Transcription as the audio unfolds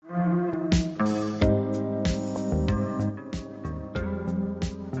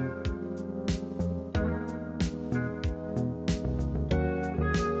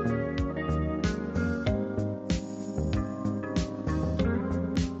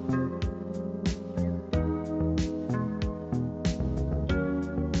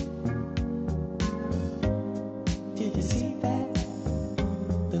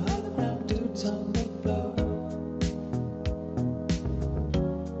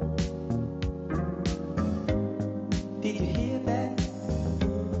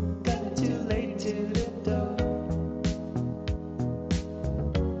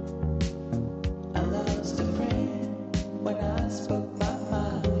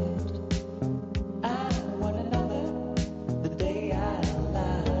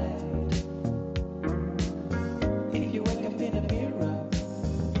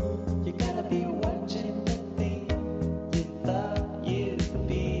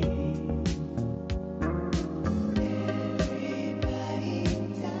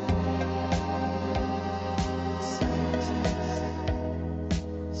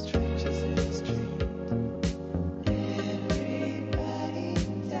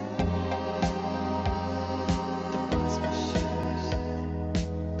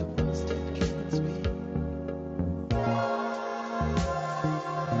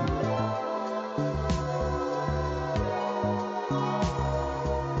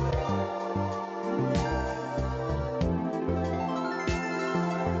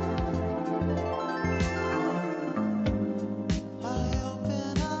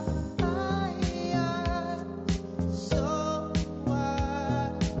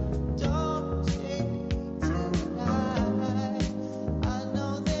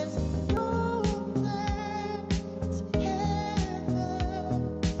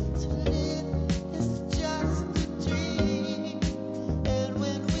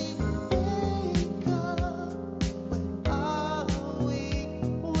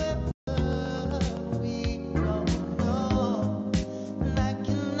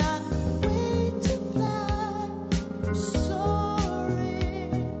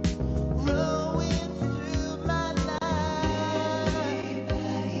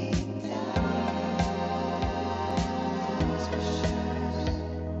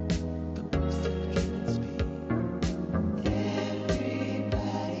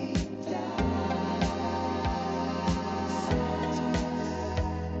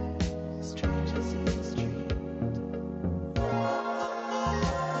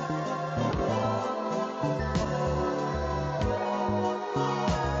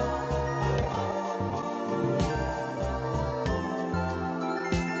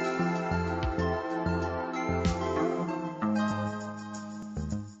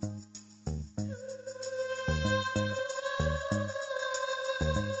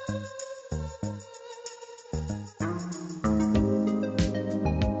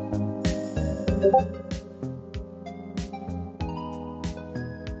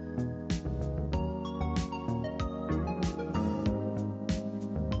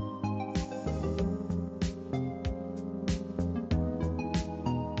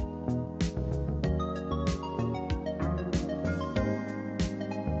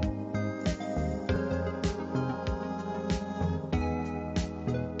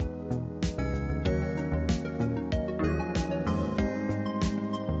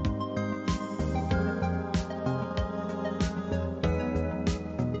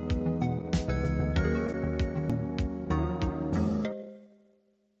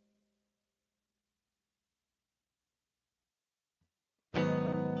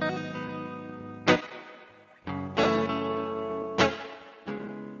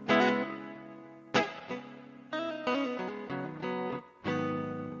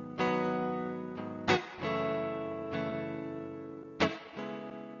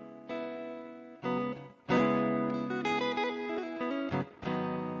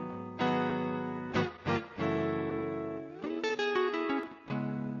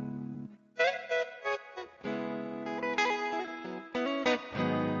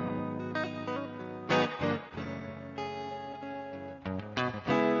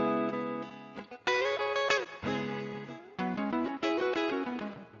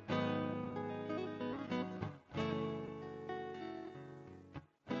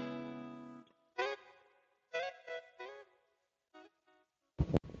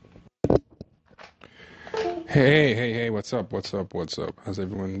Hey, what's up? What's up? How's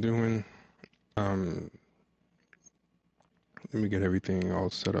everyone doing? Um, Let me get everything all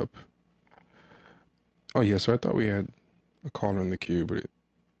set up. Oh, yeah, so I thought we had a caller in the queue, but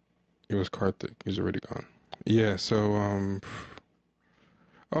it was Karthik. He's already gone. Yeah, so,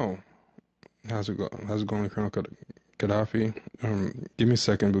 oh, how's it going, Colonel Gaddafi? Give me a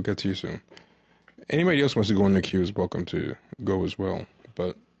second, we'll get to you soon. Anybody else wants to go in the queue is welcome to go as well.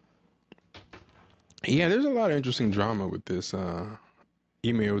 But, yeah, there's a lot of interesting drama with this, Ime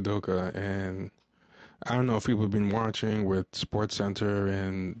Udoka, and I don't know if people have been watching with Sports Center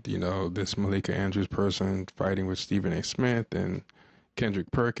and, this Malika Andrews person fighting with Stephen A. Smith and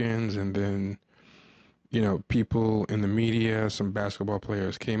Kendrick Perkins. And then, people in the media, some basketball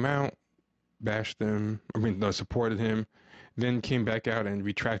players came out, bashed them, no, supported him, then came back out and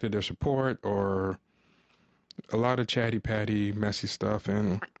retracted their support, or a lot of chatty patty, messy stuff.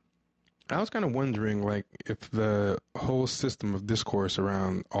 And I was kind of wondering, like, if the whole system of discourse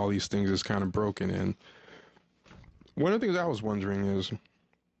around all these things is kind of broken. And one of the things I was wondering is,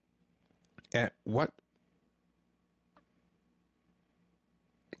 at what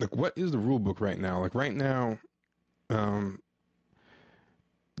is the rule book right now? Like right now, um,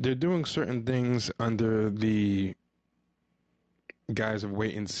 they're doing certain things under the guise of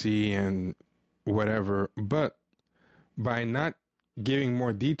wait and see and whatever, but by not giving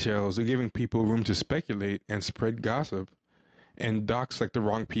more details, they're giving people room to speculate and spread gossip and dox like the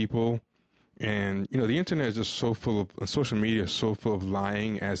wrong people. And the internet is just so full of social media is so full of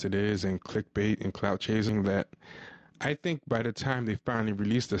lying as it is, and clickbait and clout chasing, that I think by the time they finally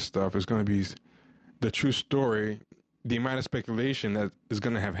release this stuff, it's going to be the true story. The amount of speculation that is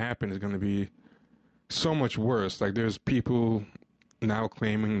going to have happened is going to be so much worse. Like, there's people now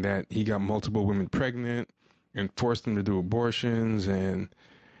claiming that he got multiple women pregnant and forced them to do abortions, and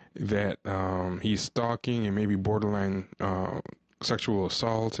that he's stalking and maybe borderline sexual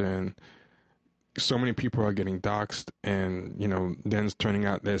assault, and so many people are getting doxxed, and then it's turning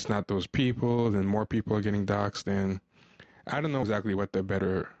out that it's not those people, then more people are getting doxxed, and I don't know exactly what the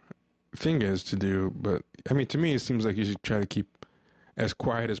better thing is to do, but I mean, to me, it seems like you should try to keep as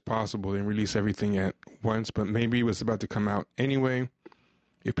quiet as possible and release everything at once, but maybe it was about to come out anyway.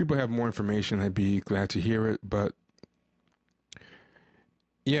 If people have more information, I'd be glad to hear it. But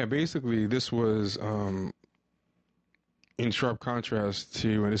yeah, basically, this was in sharp contrast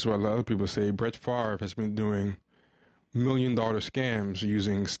to, and this is what a lot of people say, Brett Favre has been doing $1 million scams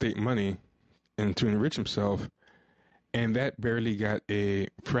using state money and to enrich himself, and that barely got a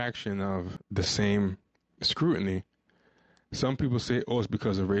fraction of the same scrutiny. Some people say, oh, it's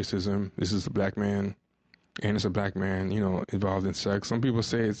because of racism. This is a black man, and it's a black man, involved in sex. Some people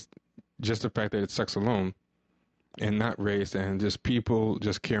say it's just the fact that it's sex alone and not race, and just people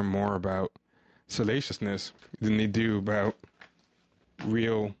just care more about salaciousness than they do about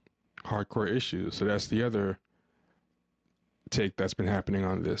real hardcore issues. So that's the other take that's been happening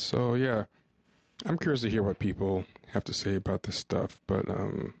on this. So yeah, I'm curious to hear what people have to say about this stuff. But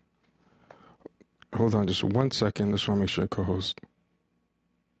hold on just one second. Just want to make sure I co-host.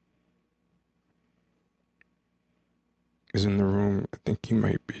 is in the room. I think he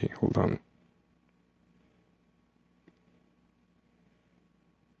might be. Hold on.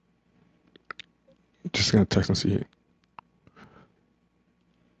 Just gonna text and see.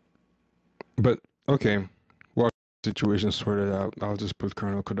 But okay, well, situation sorted out. I'll just put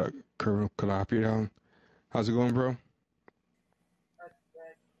Colonel Kalapi down. How's it going, bro?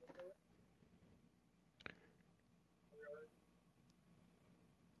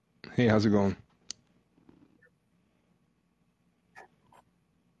 Hey, how's it going?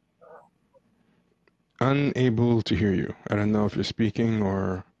 Unable to hear you. I don't know if you're speaking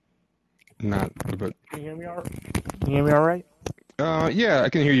or not, but Can you hear me all? Can you hear me all right? yeah, I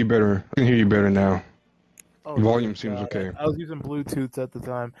can hear you better. I can hear you better now. Oh, Volume good seems God! okay. I was using Bluetooth at the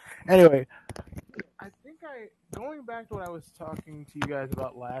time. Anyway, I think I going back to what I was talking to you guys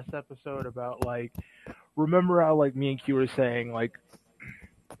about last episode about like remember how like me and Q were saying like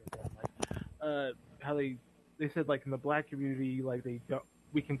uh how they said like in the black community like they don't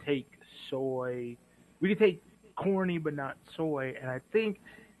we can take soy we can take corny but not soy and I think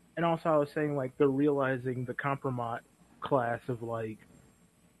and also I was saying like they're realizing the compromise class of like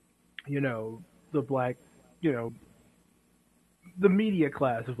you know the black you know the media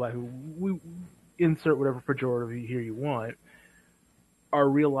class of like we insert whatever pejorative here you want are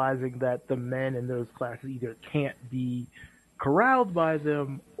realizing that the men in those classes either can't be corralled by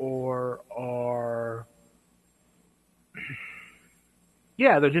them or are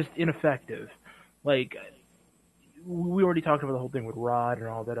yeah they're just ineffective like we already talked about the whole thing with Rod and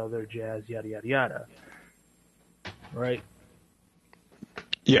all that other jazz yada yada yada right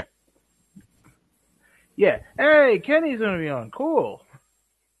Yeah. yeah hey Kenny's gonna be on cool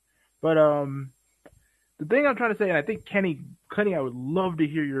but the thing I'm trying to say, and I think Kenny, I would love to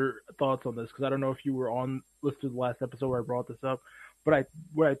hear your thoughts on this because I don't know if you were on listened to the last episode where I brought this up, but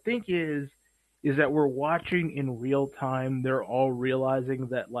what I think is that we're watching in real time. They're all realizing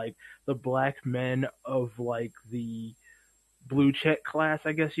that like the black men of like the blue check class,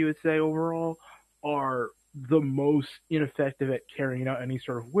 I guess you would say overall, are the most ineffective at carrying out any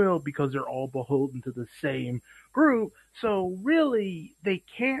sort of will because they're all beholden to the same group. So really, they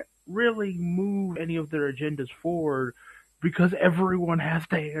can't really move any of their agendas forward because everyone has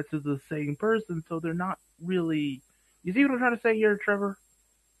to answer the same person. So they're not really. You see what I'm trying to say here, Trevor?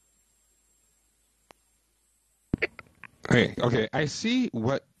 Okay. Okay. I see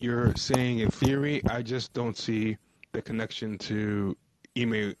what you're saying in theory. I just don't see the connection to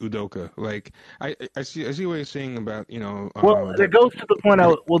Ime Udoka. Like I see what you're saying about Well, it that. goes to the point.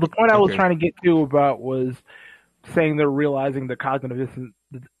 Okay. The point I was Okay. trying to get to about was saying they're realizing their cognitive distance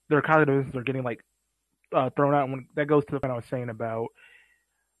are getting like thrown out. When that goes to the point I was saying about,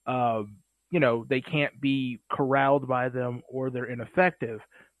 they can't be corralled by them or they're ineffective.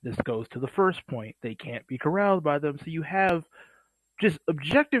 This goes to the first point. They can't be corralled by them. So you have just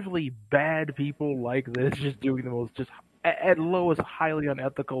objectively bad people like this just doing the most, just at lowest, highly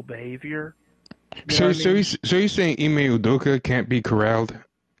unethical behavior. You know what So I so mean? he's, so you're saying Ime Udoka can't be corralled?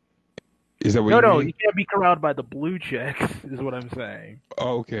 Is that what No, you no, mean? you can't be corralled by the blue checks, is what I'm saying.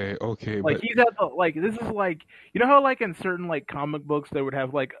 Okay. Okay. Like But he's at the like this is like you know how like in certain like comic books they would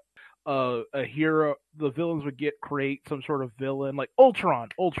have like a hero the villains would get create some sort of villain like Ultron.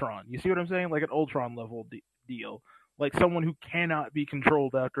 You see what I'm saying? Like an Ultron level deal. Like someone who cannot be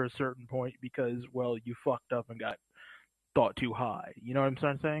controlled after a certain point because well you fucked up and got thought too high. You know what I'm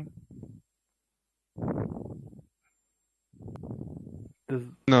trying to say? Does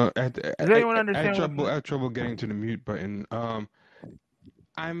no, does anyone I had understand what I'm trouble. I saying? had trouble getting to the mute button.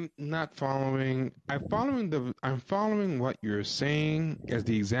 I'm not following. I'm following what you're saying as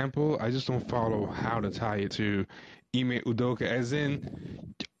the example. I just don't follow how to tie it to Ime Udoka. As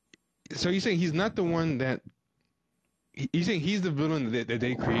in, so you're saying he's not the one that you saying he's the villain that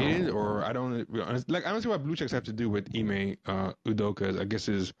they created, or I don't like. I don't see what blue checks have to do with Ime Udoka. I guess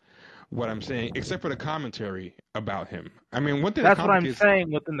is what I'm saying, except for the commentary about him. I mean, one thing that That's what I'm complicates.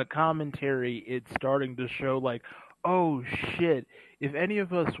 saying. Within the commentary, it's starting to show like, oh shit, if any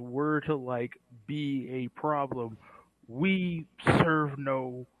of us were to like be a problem, we serve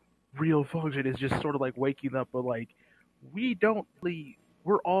no real function. It's just sort of like waking up, but like we don't really.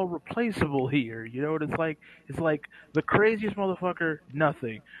 We're all replaceable here. You know what it's like? It's like the craziest motherfucker,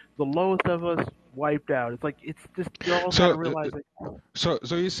 nothing. The lowest of us wiped out. It's like it's just they're all kind So, of realizing. so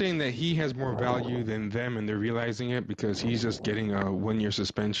you're saying that he has more value than them, and they're realizing it because he's just getting a 1 year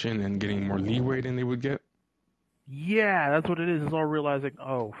suspension and getting more leeway than they would get. Yeah, that's what it is. It's all realizing,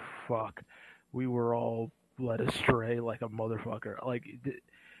 oh fuck, we were all led astray like a motherfucker. Like,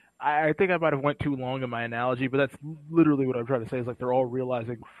 I think I might have went too long in my analogy, but that's literally what I'm trying to say. Is like they're all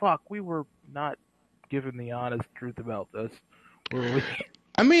realizing, fuck, we were not giving the honest truth about this. Where we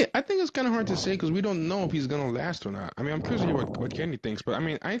I mean, I think it's kind of hard to say because we don't know if he's gonna last or not. I mean, I'm curious to hear what Kenny thinks, but I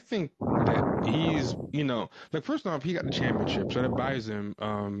mean, I think that he's, like first off, he got the championship, so that buys him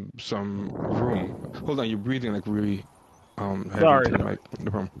some room. Hold on, you're breathing like really heavy into sorry, the sorry. mic.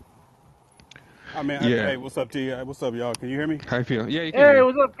 No problem. I mean, Yeah. hey, what's up, T? What's up, y'all? Can you hear me? How you feel? Yeah, you can Hey, hear.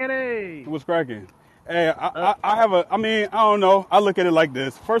 what's up, Kenny? What's cracking? Hey, Uh, I have a, I mean, I don't know. I look at it like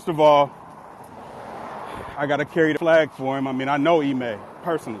this. First of all, I got to carry the flag for him. I mean, I know Ime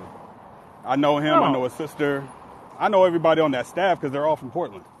personally. I know him. I know oh, his sister. I know everybody on that staff because they're all from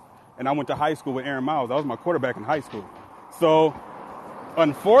Portland. And I went to high school with Aaron Miles. I was my quarterback in high school. So,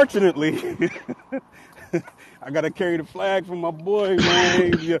 unfortunately, I got to carry the flag for my boy,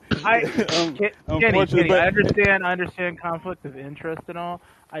 man. Yeah. I Unfortunately, Kenny, but I understand conflict of interest and all.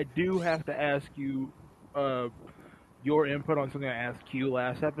 I do have to ask you, your input on something I asked Q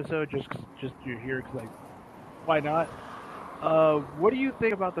last episode. Just you're here because why not? What do you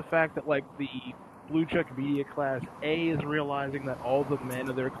think about the fact that like the blue check media class A is realizing that all the men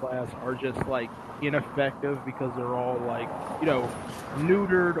of their class are just like ineffective because they're all like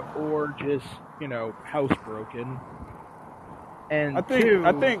neutered or just housebroken, I and think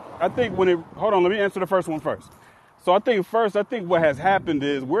I two, think I think when it hold on, let me answer the first one first. So I think what has happened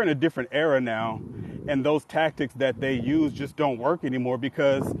is we're in a different era now, and those tactics that they use just don't work anymore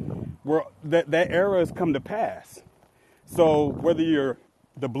because that era has come to pass. So whether you're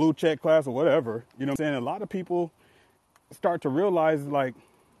the blue check class or whatever, you know what I'm saying, a lot of people start to realize like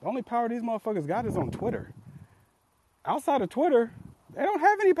the only power these motherfuckers got is on Twitter. Outside of Twitter, they don't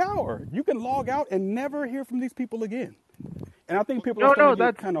have any power. You can log out and never hear from these people again. And I think people are no, starting to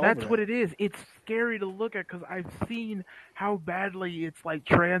get kind of over that's what that. it is. It's scary to look at because I've seen how badly it's like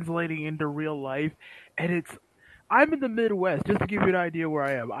translating into real life, and I'm in the Midwest. Just to give you an idea where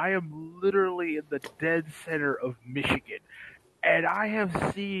I am literally in the dead center of Michigan, and I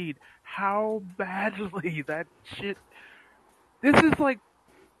have seen how badly that shit. This is like,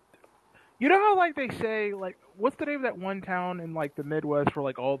 how like they say like, what's the name of that one town in like the Midwest where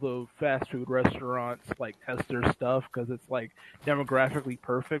like all the fast food restaurants like test their stuff because it's like demographically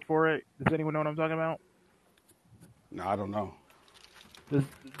perfect for it. Does anyone know what I'm talking about? No, I don't know. Does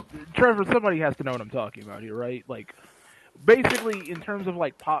Trevor? Somebody has to know what I'm talking about here, right? Like, basically, in terms of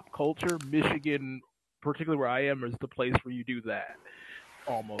like pop culture, Michigan, particularly where I am, is the place where you do that,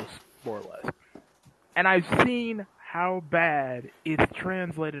 almost more or less. And I've seen how bad it's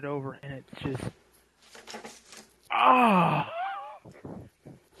translated over, and it's just ah.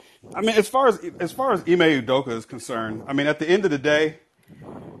 I mean, as far as Ime Udoka is concerned, I mean, at the end of the day,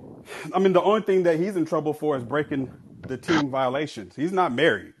 I mean, the only thing that he's in trouble for is breaking the team violations. He's not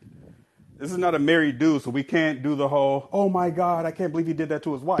married. This is not a married dude, so we can't do the whole, oh my God, I can't believe he did that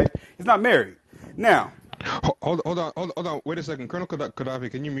to his wife. He's not married. Now, Hold on. Wait a second, Colonel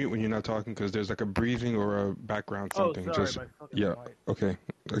Gaddafi. Can you mute when you're not talking? Because there's like a breathing or a background Oh, something. sorry, Just my fucking yeah. mic. Okay.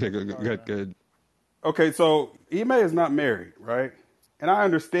 Okay. Good. Sorry, Good. man. Good. okay, so Ime is not married, right? And I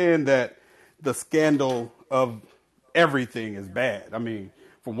understand that the scandal of everything is bad. I mean,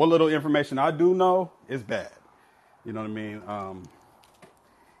 from what little information I do know, it's bad. You know what I mean?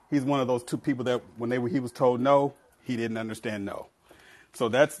 He's one of those two people that he was told no, he didn't understand no. So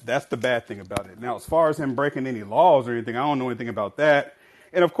that's the bad thing about it. Now, as far as him breaking any laws or anything, I don't know anything about that.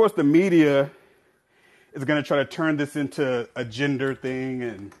 And of course, the media is going to try to turn this into a gender thing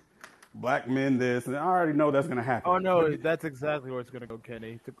and black men this, and I already know that's going to happen. Oh But no, that's exactly where it's gonna go,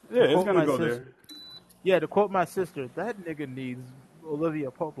 Kenny. yeah, To it's quote going to my go sister, there. yeah, to quote my sister, that nigga needs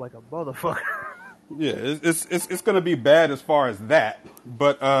Olivia Pope like a motherfucker. Yeah, it's going to be bad as far as that.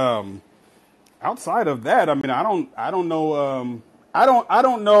 But outside of that, I mean, I don't know I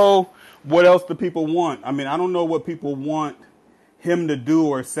don't know what else the people want. I mean, I don't know what people want him to do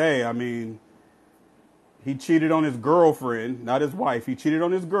or say. I mean, he cheated on his girlfriend, not his wife. He cheated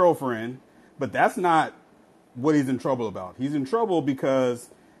on his girlfriend, but that's not what he's in trouble about. He's in trouble because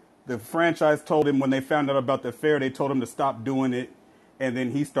the franchise told him when they found out about the affair, they told him to stop doing it, and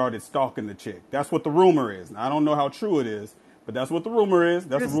then he started stalking the chick. That's what the rumor is. Now, I don't know how true it is, but that's what the rumor is.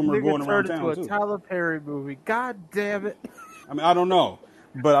 That's a This rumor nigga going around turned into town a too. Tyler Perry movie. God damn it. I mean, I don't know,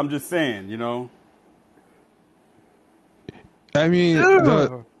 but I'm just saying, you know. I mean,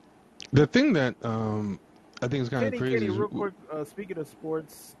 the Ugh. the thing that I think is kind of Kenny, crazy is real quick. Speaking of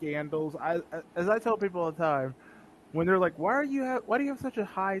sports scandals, as I tell people all the time, when they're like, why do you have such a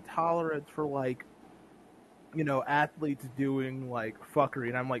high tolerance for like, athletes doing like fuckery?"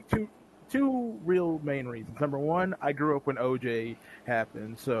 And I'm like, two real main reasons. Number one, I grew up when OJ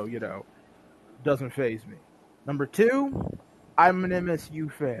happened, so doesn't phase me. Number two, I'm an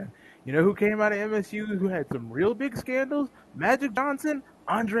MSU fan. You know who came out of MSU who had some real big scandals? Magic Johnson,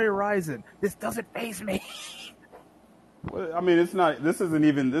 Andre Rison. This doesn't faze me. Well, I mean, it's not. This isn't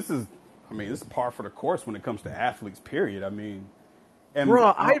even. This is. I mean, this is par for the course when it comes to athletes. Period. I mean, and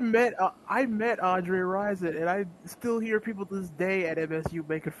Bro, I met Andre Rison, and I still hear people to this day at MSU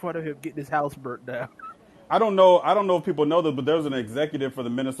making fun of him getting his house burnt down. I don't know. I don't know if people know this, but there was an executive for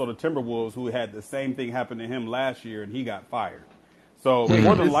the Minnesota Timberwolves who had the same thing happen to him last year, and he got fired. So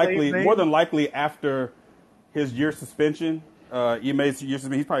more than likely, after his year suspension, Ime's year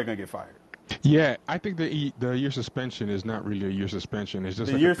suspension, he's probably gonna get fired. Yeah, I think the year suspension is not really a year suspension. It's just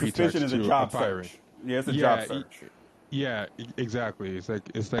The like year a pretext suspension is a to job firing. search. Yeah, it's a job search. Yeah, exactly.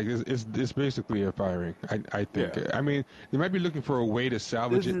 It's basically a firing. I think. Yeah. I mean, they might be looking for a way to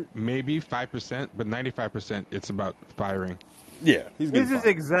salvage it, maybe 5%, but 95% it's about firing. Yeah, this is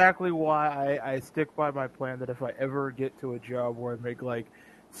exactly why I stick by my plan that if I ever get to a job where I make like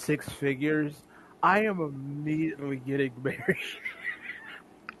 6 figures, I am immediately getting married.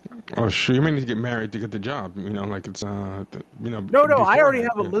 Oh, sure. You may need to get married to get the job. You know, like it's No, I already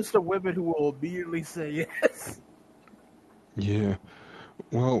have a list of women who will immediately say yes. Yeah.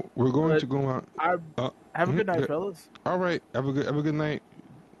 Well, we're going to go out. Have a good night, fellas. All right. Have a good night.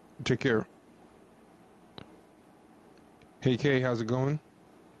 Take care. Hey, Kay, how's it going?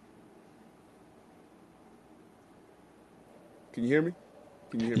 Can you hear me?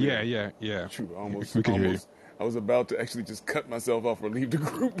 Yeah. Shoot, We can hear you. I was about to actually just cut myself off or leave the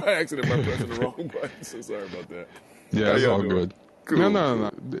group by accident by pressing the wrong button. So sorry about that. Yeah, it's all good. Cool,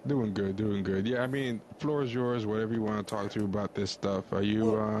 No. Doing good. Yeah, I mean, floor is yours. Whatever you want to talk to about this stuff. Are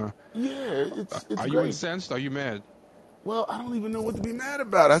you? It's Are great. you incensed? Are you mad? Well, I don't even know what to be mad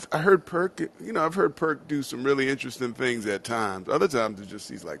about. I heard Perk. I've heard Perk do some really interesting things at times. Other times it's just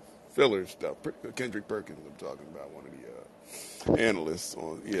these like filler stuff. Kendrick Perkins, I'm talking about, one of the analysts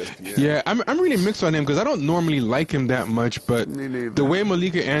on ESPN. Yeah, I'm really mixed on him because I don't normally like him that much, but Me neither. the way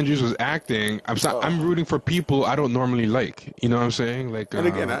Malika Andrews was acting, I'm rooting for people I don't normally like. You know what I'm saying? Like, and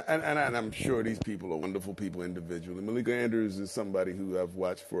again, and I'm sure these people are wonderful people individually. Malika Andrews is somebody who I've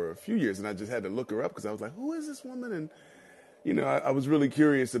watched for a few years, and I just had to look her up because I was like, who is this woman? And I was really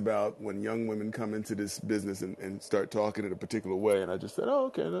curious about when young women come into this business and start talking in a particular way, and I just said, oh,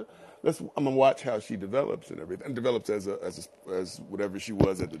 okay, I'm gonna watch how she develops and everything, and develops as whatever she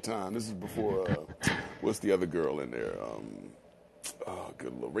was at the time. This is before what's the other girl in there?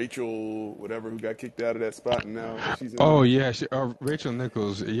 Good Lord, Rachel, whatever, who got kicked out of that spot, and now she's in Rachel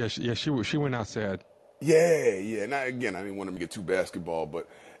Nichols. Yeah, she went out sad. Yeah. Now again, I didn't want him to get too basketball, but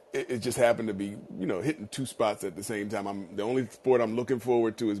it just happened to be, hitting 2 spots at the same time. The only sport I'm looking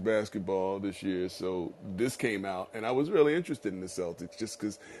forward to is basketball this year, so this came out, and I was really interested in the Celtics just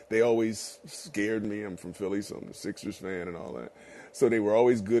because they always scared me. I'm from Philly, so I'm a Sixers fan and all that. So they were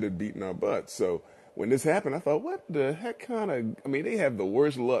always good at beating our butts. So when this happened, I thought, what the heck they have the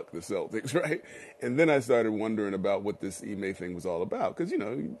worst luck, the Celtics, right? And then I started wondering about what this Ime thing was all about. Because,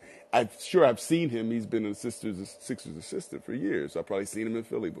 I've seen him. He's been a Sixers assistant for years. I've probably seen him in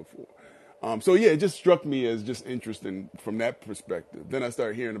Philly before. It just struck me as just interesting from that perspective. Then I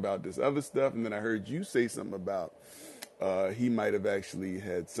started hearing about this other stuff, and then I heard you say something about he might have actually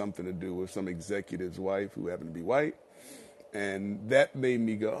had something to do with some executive's wife who happened to be white. And that made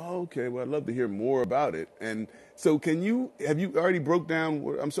me go, oh, okay, well, I'd love to hear more about it. And so have you already broke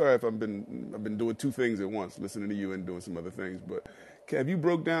down, I'm sorry if I've been doing 2 things at once, listening to you and doing some other things, but have you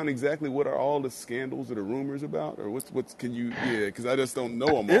broke down exactly what are all the scandals or the rumors about? Or because I just don't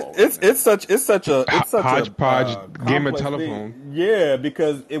know them all. It's such a hodgepodge game of telephone. Thing. Yeah,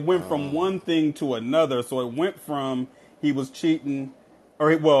 because it went from one thing to another. So it went from he was cheating,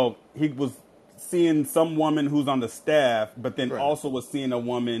 he was seeing some woman who's on the staff, but then also was seeing a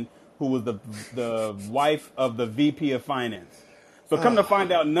woman who was the wife of the VP of finance. So come to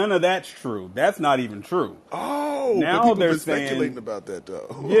find out, none of that's true. That's not even true. Oh, now but people they're been speculating about that,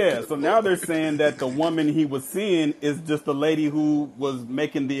 though. Yeah, so now they're saying that the woman he was seeing is just the lady who was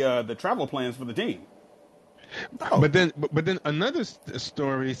making the travel plans for the team. No. But then another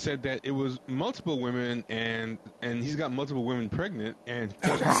story said that it was multiple women and he's got multiple women pregnant and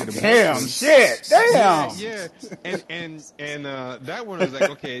damn shit yeah and that one was like,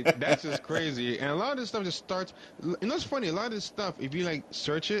 okay, that's just crazy. And a lot of this stuff just starts, it's funny, a lot of this stuff, if you like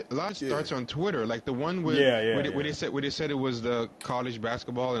search it, a lot of it starts on Twitter, like the one where they said it was the college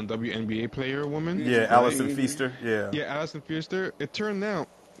basketball and WNBA player woman, Allison Feaster, Allison Feaster. It turned out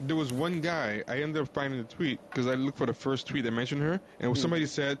there was one guy, I ended up finding the tweet because I looked for the first tweet that mentioned her, and somebody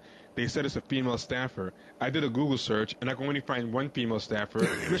said, they said it's a female staffer. I did a Google search, and I can only find one female staffer.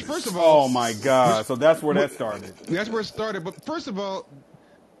 Which, first of all... Oh, my God. So that's where that started. That's where it started. But first of all,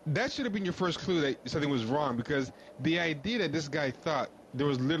 that should have been your first clue that something was wrong, because the idea that this guy thought there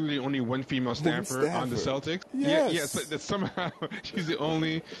was literally only one female One staffer on the staffer. Celtics. Yeah, so Yes. that somehow she's the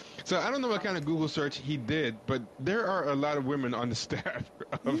only. So I don't know what kind of Google search he did, but there are a lot of women on the staff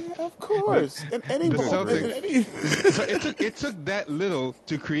of Yeah, of the course. And any the ball, man. Celtics. So it took that little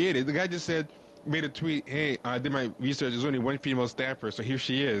to create it. The guy just made a tweet, "Hey, I did my research. There's only one female staffer, so here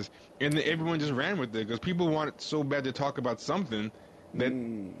she is," and then everyone just ran with it because people wanted so bad to talk about that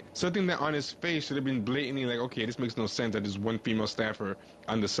something that on his face should have been blatantly like, okay, this makes no sense that there's one female staffer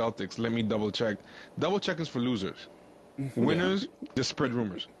on the Celtics. Let me double check. Double check is for losers. Winners just spread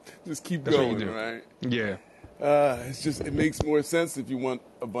rumors. Just keep That's what you going, do. right? Yeah. It's just, it makes more sense if you want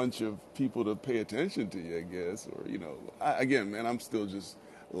a bunch of people to pay attention to you, I guess. Or, again, man, I'm still just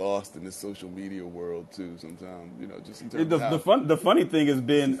lost in this social media world too sometimes, just in terms of how... The funny thing has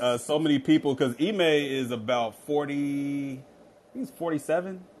been so many people, because Ime is about 40, I think he's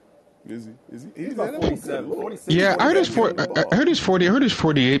 47. Is he? He's about 47, 46, Yeah, I heard he's 47. I heard he's 40. I heard he's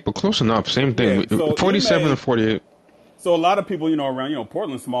 48, but close enough. Same thing. Yeah, so 47 Ime, or 48. So a lot of people, around,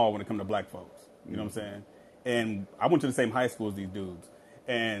 Portland's small when it comes to black folks. You know what I'm saying? And I went to the same high school as these dudes.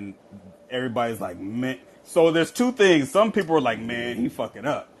 And everybody's like, man. So there's two things. Some people are like, man, he fucking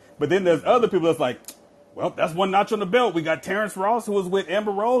up. But then there's other people that's like, well, that's one notch on the belt. We got Terrence Ross, who was with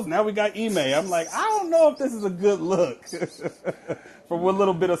Amber Rose. Now we got Ime. I'm like, I don't know if this is a good look. For what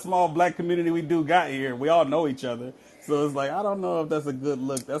little bit of small black community we do got here, we all know each other. So it's like, I don't know if that's a good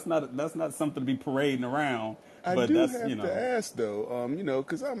look. That's not something to be parading around. I But do that's, have to ask though,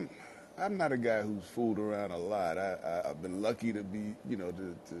 because I'm not a guy who's fooled around a lot. I've been lucky to be,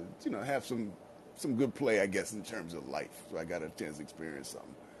 to have some good play, I guess, in terms of life. So I got a chance to experience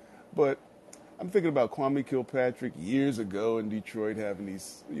something. But I'm thinking about Kwame Kilpatrick years ago in Detroit having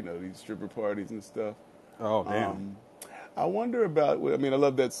these, these stripper parties and stuff. Oh, damn. I wonder about, I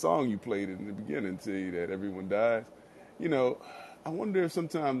love that song you played in the beginning, too, that everyone dies. I wonder if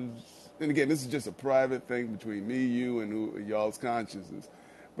sometimes, and again, this is just a private thing between me, you, and y'all's consciences,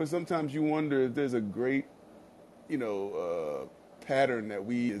 but sometimes you wonder if there's a great, pattern that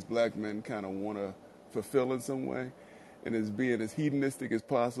we as black men kind of want to fulfill in some way, and as being as hedonistic as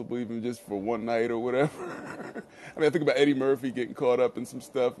possible, even just for one night or whatever. I think about Eddie Murphy getting caught up in some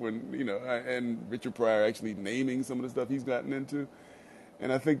stuff when, and Richard Pryor actually naming some of the stuff he's gotten into.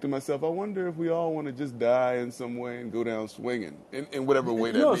 And I think to myself, I wonder if we all want to just die in some way and go down swinging in whatever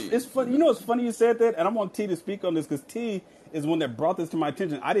way that means. It's funny. It's funny you said that, and I want T to speak on this because T is one that brought this to my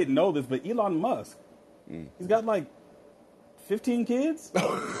attention. I didn't know this, but Elon Musk, he's got like 15 kids. You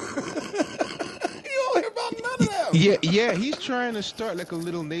don't hear about none of them. Yeah, he's trying to start like a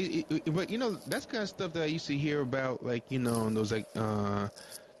little but that's kind of stuff that I used to hear about, like those like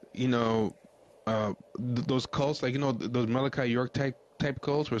those cults, like those Malachi York type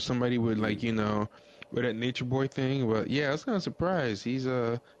cults where somebody would like with that Nature Boy thing. But yeah, I was kind of surprised. He's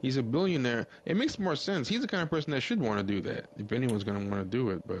a billionaire. It makes more sense. He's the kind of person that should want to do that if anyone's going to want to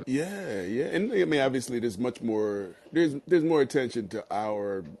do it. But yeah, and obviously there's much more. There's more attention to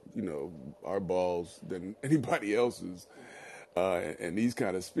our balls than anybody else's. And these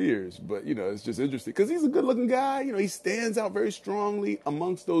kind of spheres, but it's just interesting because he's a good-looking guy. He stands out very strongly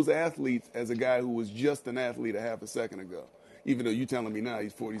amongst those athletes as a guy who was just an athlete a half a second ago. Even though you're telling me now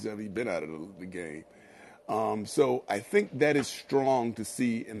he's 47, he's been out of the game. So I think that is strong to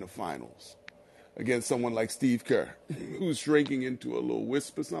see in the finals against someone like Steve Kerr, who's shrinking into a little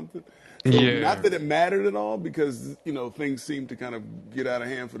wisp or something. So not that it mattered at all because things seem to kind of get out of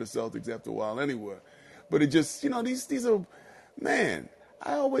hand for the Celtics after a while anyway. But it just these are. Man,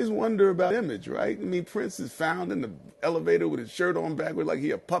 I always wonder about image, right? Prince is found in the elevator with his shirt on backward like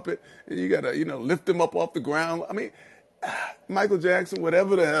he a puppet, and you got to, lift him up off the ground. Michael Jackson,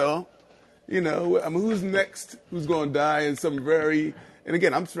 whatever the hell, who's next? Who's going to die in some very... And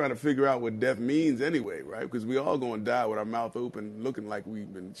again, I'm trying to figure out what death means anyway, right? Because we all going to die with our mouth open, looking like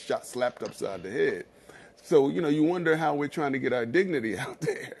we've been slapped upside the head. So, you wonder how we're trying to get our dignity out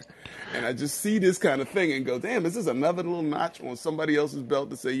there. And I just see this kind of thing and go, damn, is this another little notch on somebody else's belt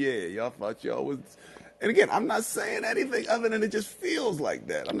to say, yeah, y'all thought y'all was... And again, I'm not saying anything other than it just feels like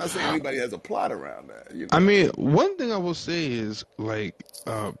that. I'm not saying anybody has a plot around that. One thing I will say is, like,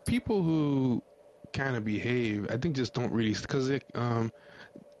 people who kind of behave, I think just don't really... Because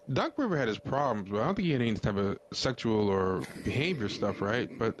Doc River had his problems, but I don't think he had any type of sexual or behavior stuff, right?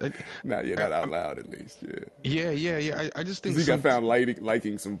 But Not yet, I, not out loud at least. Yeah. yeah. I just Because think he got some. found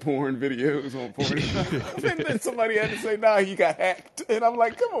liking some porn videos on Pornhub. And then somebody had to say, nah, he got hacked. And I'm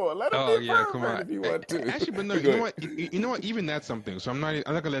like, come on, let him be Oh a yeah, come pervert on. if you want to. Actually, but no, But you go know ahead. what? You know what? Even that's something. So I'm not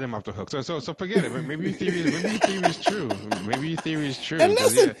gonna let him off the hook. So forget it. Maybe your theory is true. Maybe your theory is true. And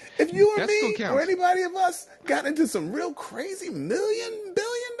Because listen, yeah, if you or that still me or counts. anybody of us got into some real crazy billion,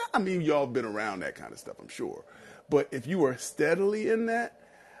 I mean, y'all been around that kind of stuff, I'm sure. But if you are steadily in that,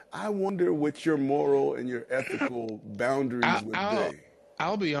 I wonder what your moral and your ethical I, boundaries would I'll be.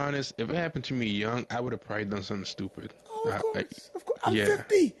 I'll be honest. If it happened to me young, I would have probably done something stupid. Oh, of course, of course. I'm Yeah.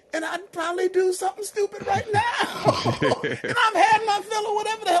 50, and I'd probably do something stupid right now. And I've had my fill of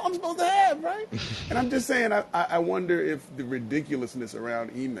whatever the hell I'm supposed to have, right? And I'm just saying, I wonder if the ridiculousness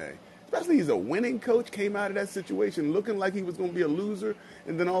around Ime, especially he's a winning coach, came out of that situation looking like he was going to be a loser,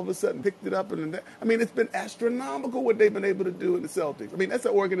 and then all of a sudden picked it up. And I mean, it's been astronomical what they've been able to do in the Celtics. I mean, that's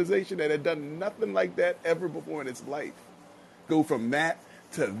an organization that had done nothing like that ever before in its life. Go from that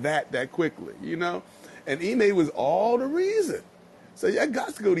to that quickly, you know? And Ime was all the reason. So that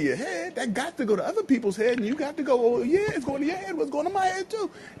got to go to your head. That got to go to other people's head, and you got to go, oh, yeah, it's going to your head. What's going to my head,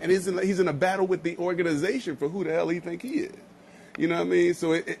 too? And he's in a battle with the organization for who the hell he think he is. You know what I mean?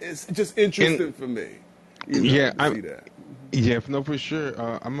 So it's just And interesting for me, you know, yeah, to I'm see that. yeah, no, for sure.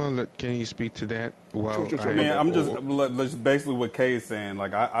 I'm gonna let Kenny speak to that Sure, while sure, sure. I My mean, I. bad. I'm Oh, just basically what Kay's saying.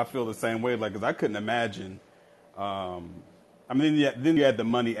 Like, I feel the same way. Like, because I couldn't imagine. I mean, then you had the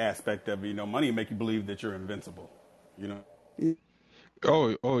money aspect of it. You know, money make you believe that you're invincible. You know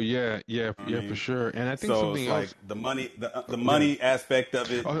Oh yeah, what I yeah, for mean? sure. And I think So something it's like else. the Go ahead. money aspect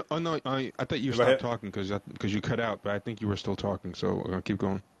of it. Oh no, I thought you Go stopped ahead. talking because you cut out, but I think you were still talking. So keep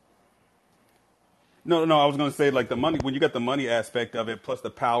going. No, I was going to say like the money when you got the money aspect of it, plus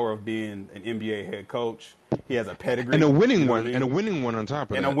the power of being an NBA head coach. He has a And pedigree. You know what I a mean? winning one on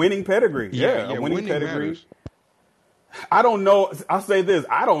top of And a that. winning pedigree. Yeah, Yeah, a yeah, winning winning pedigree. matters. I don't know. I'll say this.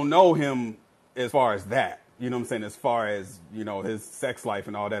 I don't know him as far as that. You know what I'm saying? As far as, you know, his sex life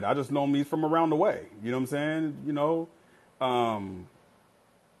and all that. I just know him he's from around the way. You know what I'm saying? You know? Um,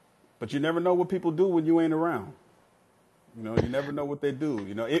 but you never know what people do when you ain't around. You know, you never know what they do.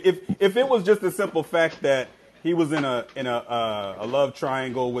 You know, if it was just a simple fact that he was in a love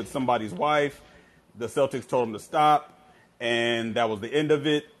triangle with somebody's wife, the Celtics told him to stop, and that was the end of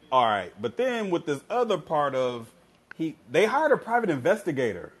it. All right, but then with this other part of they hired a private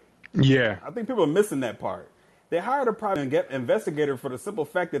investigator. Yeah. I think people are missing that part. They hired a private investigator for the simple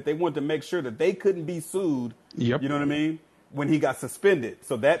fact that they wanted to make sure that they couldn't be sued. Yep. You know what I mean? When he got suspended,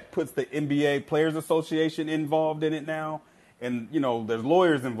 so that puts the NBA Players Association involved in it now, and you know there's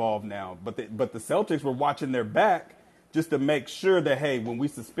lawyers involved now. But the Celtics were watching their back just to make sure that hey, when we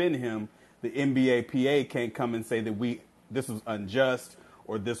suspend him, the NBA PA can't come and say that this was unjust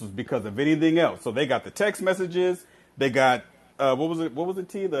or this was because of anything else. So they got the text messages, they got what was it? What was it?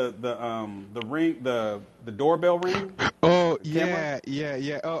 T the ring the doorbell ring, Oh the camera.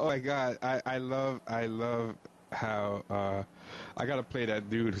 yeah. Oh my God, I love how I gotta play that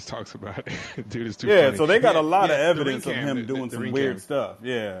dude who talks about it. Dude is too Yeah, funny. so they got Yeah, a lot of yeah. The ring evidence of cam, him doing the some ring weird cam. stuff.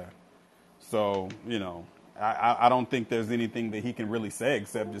 Yeah. So, you know, I don't think there's anything that he can really say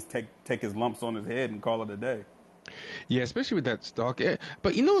except just take his lumps on his head and call it a day. Yeah, especially with that stalk. Yeah.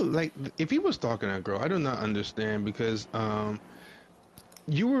 But you know, like if he was stalking that girl, I do not understand because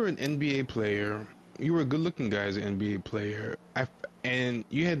you were an NBA player. You were a good-looking guy as an NBA player. And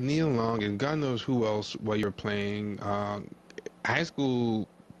you had Neil Long and God knows who else while you were playing. High school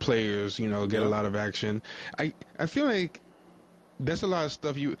players, you know, get a Yeah. lot of action. I feel like that's a lot of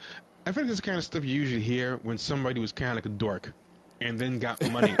stuff you. I feel like that's the kind of stuff you usually hear when somebody was kind of like a dork, and then got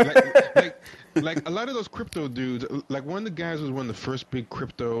money. Like like a lot of those crypto dudes. Like one of the guys was one of the first big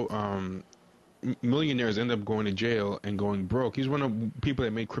crypto millionaires end up going to jail and going broke. He's one of the people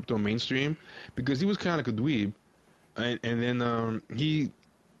that made crypto mainstream because he was kind of like a dweeb, and then he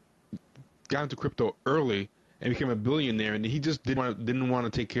got into crypto early and became a billionaire, and he just didn't want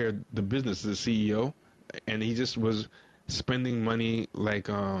to take care of the business as a CEO, and he just was spending money like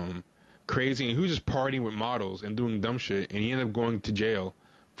crazy, and he was just partying with models and doing dumb shit, and he ended up going to jail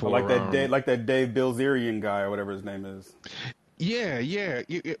Or for like that Dave Bilzerian guy or whatever his name is.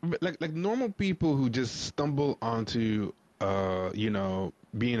 like normal people who just stumble onto you know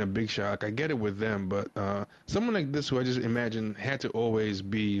being a big shot. I get it with them, but someone like this who I just imagine had to always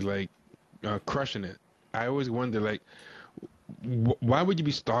be like crushing it. I always wonder like why would you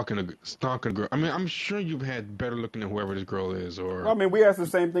be stalking a girl? I mean, I'm sure you've had better looking than whoever this girl is, Well, or I mean, we asked the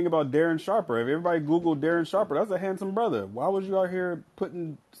same thing about Darren Sharper. If everybody Googled Darren Sharper, that's a handsome brother. Why was you out here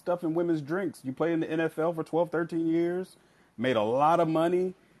putting stuff in women's drinks? You played in the NFL for 12, 13 years, made a lot of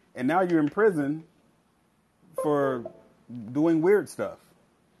money, and now you're in prison for doing weird stuff.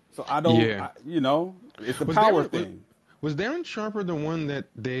 So yeah. it's the Was power Darren was, thing. was Darren Sharper the one that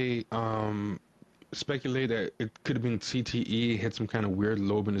they speculate that it could have been CTE, had some kind of weird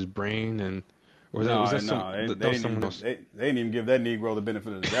lobe in his brain, and or was No, that some no, that they was didn't someone even else? they didn't even give that Negro the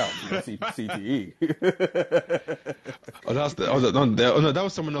benefit of the doubt. CTE. Oh, that was the, oh, the, no, that, oh, no, that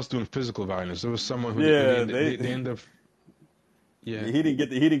was someone else doing physical violence. There was someone who Yeah, they end up, yeah.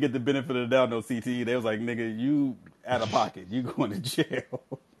 he didn't get the benefit of the doubt. No CTE. They was like, nigga, you out of pocket. You going to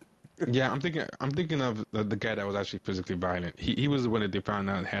jail. Yeah, I'm thinking of the guy that was actually physically violent. He was the one that they found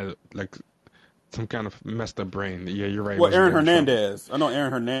out had like some kind of messed up brain. Yeah, you're right. It Well, wasn't Aaron Darren Sharper. Hernandez. I know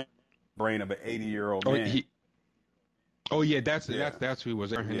Aaron Hernandez, brain of an 80-year-old Oh, man. oh yeah, that's Yeah, that's that's who he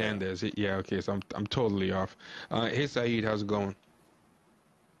was. Aaron yeah. Hernandez. Yeah, okay, so I'm totally off. Hey Saeed, how's it going?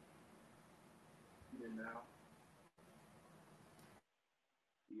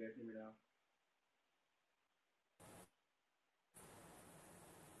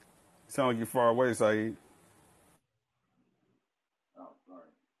 Sound like you're far away, Saeed.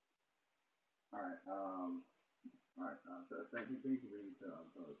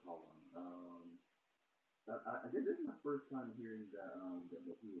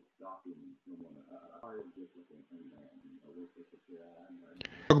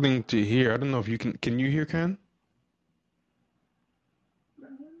 Struggling to hear. I don't know if you can. Can you hear, Ken?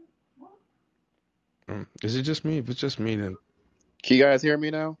 Is it just me? If it's just me, then. Can you guys hear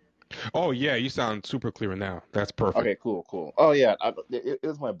me now? Oh yeah, you sound super clear now. That's perfect. Okay, cool, cool. Oh yeah, it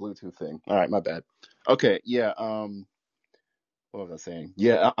was my Bluetooth thing. All right, my bad. Okay, yeah. What was I saying?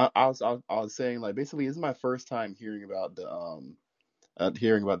 Yeah, I was saying like basically this is my first time hearing about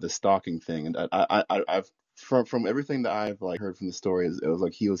the stalking thing, and I've from everything that I've like heard from the story, it was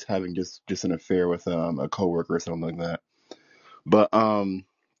like he was having just an affair with a coworker or something like that. But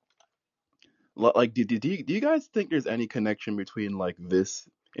like, do you guys think there's any connection between like this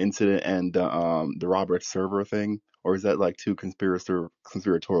incident and the Robert Server thing, or is that like too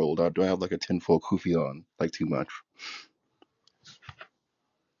conspiratorial? Do I have like a tinfoil kufi on like too much?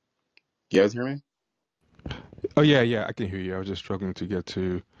 You guys hear me? Oh yeah, yeah, I can hear you. I was just struggling to get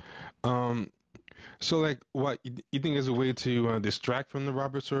to. Um, so like, what you think is a way to distract from the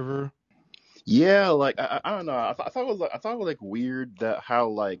Robert server? Yeah, like I don't know. I thought it was like I thought it was like weird that how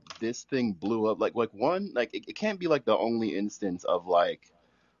like this thing blew up. Like one like it can't be like the only instance of like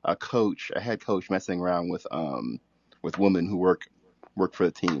a head coach messing around with women who work for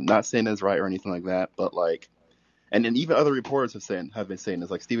the team. Not saying that's right or anything like that, but like and then even other reporters have been saying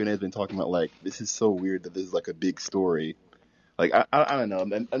this. Like Stephen A. has been talking about like this is so weird that this is like a big story. Like I don't know,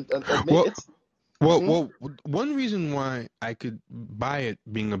 and maybe Well, it's Well, hmm? well, one reason why I could buy it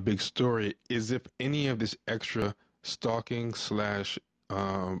being a big story is if any of this extra stalking slash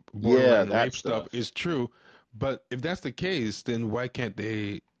Yeah, borderline that rape stuff stuff. is true. But if that's the case, then why can't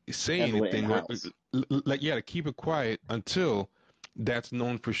they say Handle it in anything or house. like yeah, to keep it quiet until that's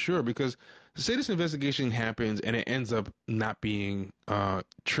known for sure? Because say this investigation happens and it ends up not being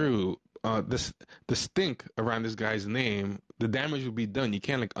true, this the stink around this guy's name, the damage will be done. You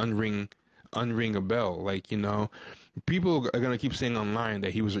can't like unring a bell. Like, people are gonna keep saying online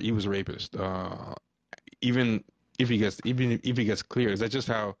that he was a rapist. Even if he gets cleared, is that just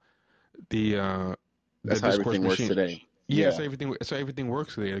how the uh, the That's how discourse everything works machine? today. Yeah, Yeah. so everything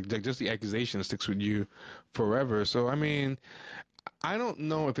works there. Like, just the accusation sticks with you forever. So I mean, I don't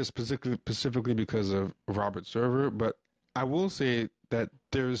know if it's specifically because of Robert Server, but I will say that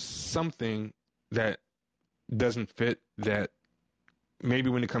there's something that doesn't fit that maybe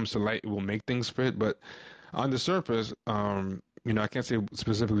when it comes to light it will make things fit, but on the surface, I can't say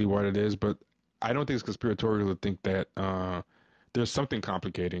specifically what it is, but I don't think it's conspiratorial to think that there's something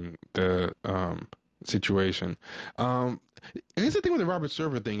complicating the situation. Um, I guess the thing with the Robert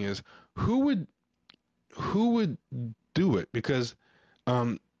Server thing is who would who would do it? Because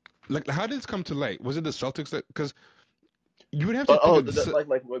um, like, how did this come to light? Was it the Celtics that? Because you would have to think that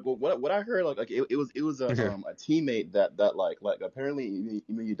What I heard like it was okay. a teammate that apparently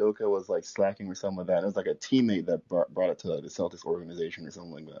Udoka was like slacking or something like that. It was like a teammate that brought it to the Celtics organization or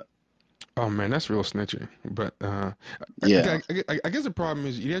something like that. Oh man, that's real snitchy. But Yeah, I guess the problem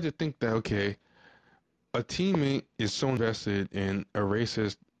is you have to think that okay, a teammate is so invested in a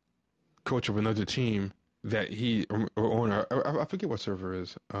racist coach of another team that he or owner. I forget what server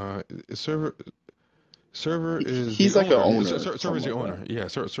is. Server. Server is the He's like an owner. owner, Server is something the like owner. that. Yeah,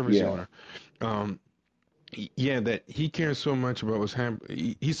 Server is the Yeah, owner. Um, yeah, that he cares so much about what's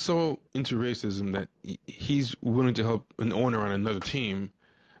happening. He's so into racism that he's willing to help an owner on another team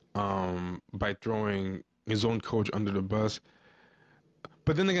by throwing his own coach under the bus.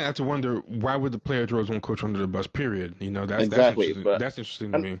 But then again, I have to wonder why would the player throw his own coach under the bus? Period. That's exactly. interesting. But That's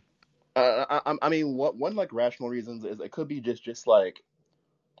interesting to and me. I mean, one like rational reasons is it could be just like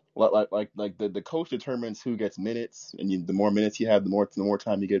the coach determines who gets minutes, and the more minutes you have, the more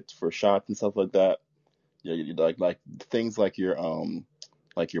time you get for shots and stuff like that. Yeah, like things like your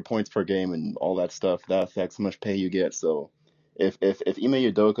points per game and all that stuff that affects how much pay you get. So if Ime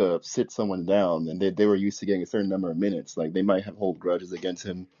Udoka sits someone down and they were used to getting a certain number of minutes, like they might have hold grudges against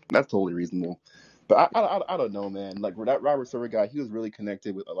him. That's totally reasonable. But I don't know, man. Like that Robert Server guy, he was really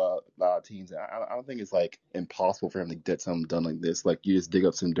connected with a lot of teams. I don't think it's like impossible for him to get something done like this. Like you just dig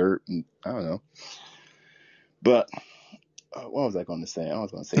up some dirt and I don't know. But what was I going to say? I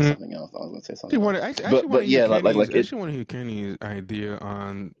was going to say Mm. something else. I was going to say I something else. actually want But to hear yeah, Kenny's. I it. actually want to hear Kenny's idea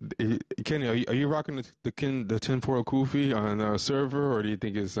on Kenny. Are you rocking the tinfoil kufi on server, or do you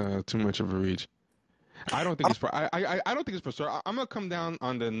think it's too much of a reach? I don't think it's for. I don't think it's for sure. I'm gonna come down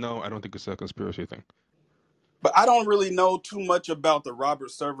on the no. I don't think it's a conspiracy thing. But I don't really know too much about the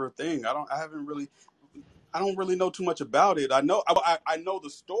Robert Server thing. I don't really know too much about it. I know the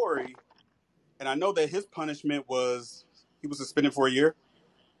story, and I know that his punishment was he was suspended for a year.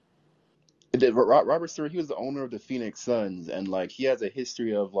 Robert Stewart, he was the owner of the Phoenix Suns, and like he has a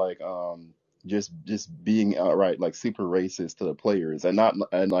history of like just being outright like super racist to the players, and not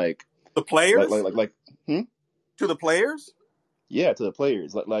and The players like hmm? to the players. Yeah, to the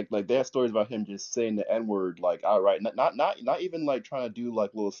players. Like they have stories about him just saying the N word like outright, not even like trying to do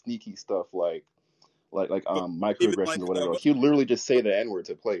like little sneaky stuff like So even microaggressions like or whatever. He would literally just say the N word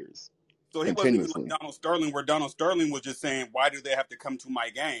to players so he wasn't even like continuously. Donald Sterling, where Donald Sterling was just saying, "Why do they have to come to my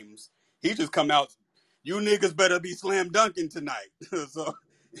games?" He just come out, "You niggas better be slam dunking tonight." So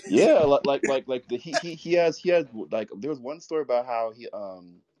Yeah, he has like there was one story about how he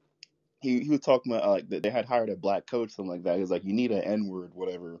was talking about like that they had hired a black coach, something like that. He was like, you need an N word,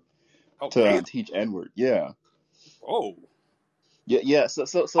 whatever, oh to damn, teach N word. Yeah, oh yeah. So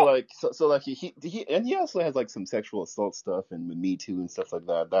like he and he also has like some sexual assault stuff and with Me Too and stuff like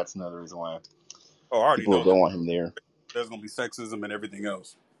that. That's another reason why oh, I already people know that don't want him there. there's gonna be sexism and everything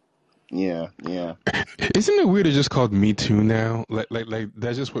else. Yeah. Isn't it weird? It's just called Me Too now. Like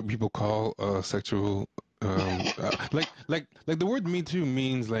that's just what people call sexual. Like the word Me Too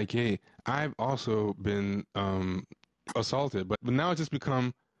means like, hey, I've also been assaulted, but now it's just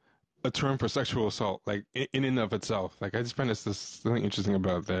become a term for sexual assault, like in and of itself. Like I just find this something interesting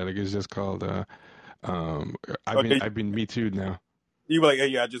about that. Like it's just called um Oh, yeah, I've been Me Too now. you were like, "Hey,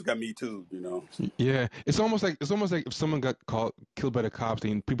 yeah, I just got Me Too," you know. Yeah, it's almost like if someone got killed by the cops,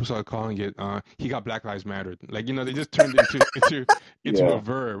 and people started calling it he got Black Lives Mattered. Like they just turned it into a Yeah.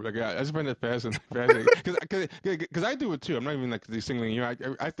 verb. Like I just find it fascinating because I do it too. I'm not even like singling you.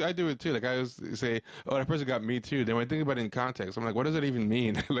 I do it too. Like I just say, oh, that person got Me Too. Then when I think about it in context, I'm like, what does that even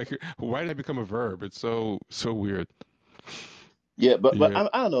mean? Like why did it become a verb? It's so weird. Yeah, but Yeah. I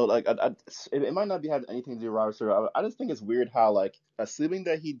don't know. Like, it might not be having anything to do with Robert Sir. I just think it's weird how, like, assuming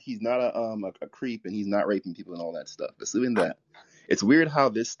that he's not a creep and he's not raping people and all that stuff. Assuming that, it's weird how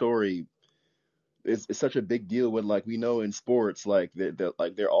this story is such a big deal when, like, we know in sports, like,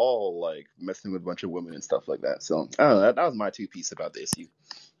 they're all like messing with a bunch of women and stuff like that. So I don't know. That was my two piece about the issue.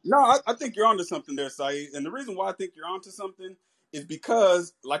 No, I think you're onto something there, Saeed. And the reason why I think you're onto something is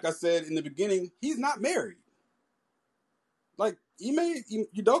because, like I said in the beginning, he's not married. Like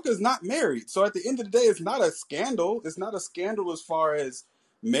Udoka is not married. So at the end of the day, it's not a scandal. It's not a scandal as far as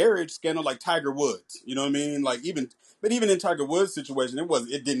marriage scandal like Tiger Woods. You know what I mean? But even in Tiger Woods' situation,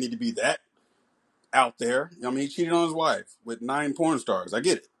 it didn't need to be that out there. I mean, he cheated on his wife with 9 porn stars. I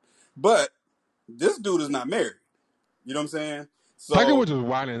get it. But this dude is not married. You know what I'm saying? Tiger So Woods was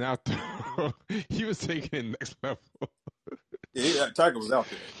wilding out though. He was taking it next level. yeah, Tiger was out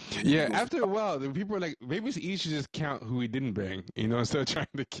there. He was Yeah, doing some, after a while, the people were like, maybe he should just count who he didn't bang, instead of trying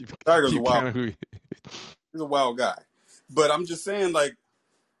to Tiger's a keep wild count of who he. he's a wild guy. But I'm just saying, like,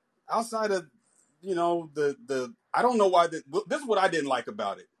 outside of the I don't know why this is what I didn't like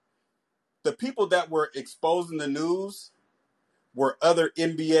about it. The people that were exposing the news were other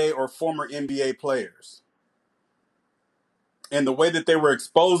NBA or former NBA players. And the way that they were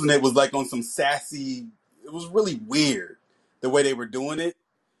exposing it was like on some sassy, it was really weird the way they were doing it.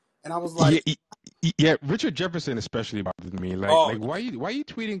 And I was Yeah, like, yeah. Richard Jefferson especially bothered me. Like oh, why you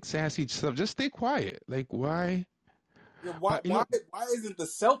tweeting sassy stuff? Just stay quiet. Like why? Yeah, But why isn't the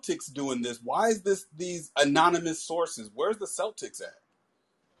Celtics doing this? Why is this these anonymous sources? Where's the Celtics at?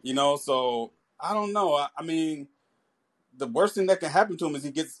 So I don't know. I mean, the worst thing that can happen to him is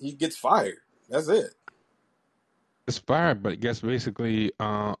he gets fired. That's it. it's fired, but gets basically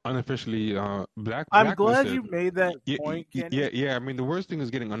unofficially I'm glad blacklisted. you made that Yeah, point, yeah, Kenny. yeah. I mean, the worst thing is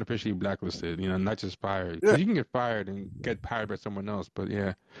getting unofficially blacklisted. Not just fired, Yeah. because you can get fired and get hired by someone else. But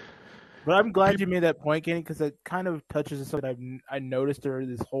yeah, But I'm glad people. you made that point, Kenny, because it kind of touches on something I noticed during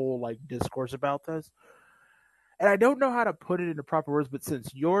this whole like discourse about this, and I don't know how to put it into proper words. But since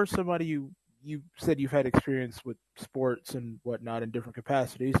you're somebody you said you've had experience with sports and whatnot in different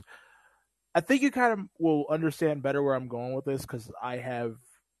capacities, I think you kind of will understand better where I'm going with this because I have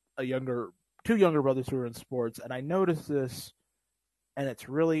two younger brothers who are in sports, and I noticed this, and it's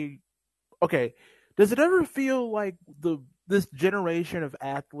really okay. Does it ever feel like this generation of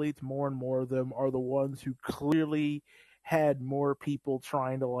athletes, more and more of them, are the ones who clearly had more people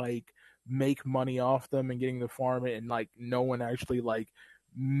trying to like make money off them and getting the farm it, and like no one actually like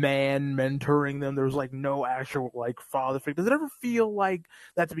mentoring them? There was like no actual like father figure. Does it ever feel like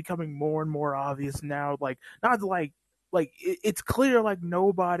that's becoming more and more obvious now? Like not like it's clear like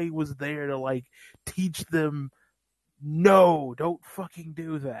nobody was there to like teach them. No, don't fucking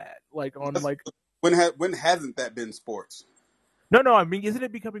do that. Like on like When hasn't that been sports? no. I mean, isn't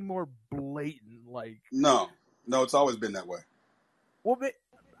it becoming more blatant? Like, No, no, it's always been that way. well, but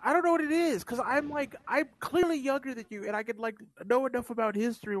I don't know what it is because I'm clearly younger than you, and I could like know enough about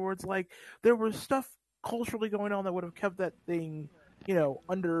history where it's like there was stuff culturally going on that would have kept that thing,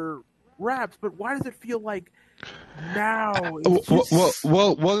 under wraps. But why does it feel like now it's just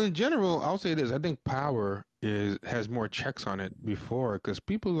Well. In general, I'll say this: I think power is has more checks on it before, because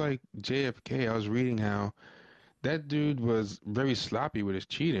people like JFK. I was reading how that dude was very sloppy with his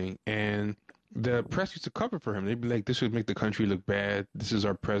cheating, and the press used to cover for him. They'd be like, "This would make the country look bad. This is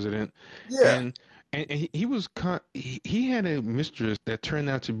our president," Yeah, and he had a mistress that turned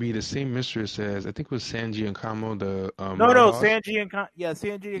out to be the same mistress as I think it was Sanji Akamo, the mob no boss. Sanji and yeah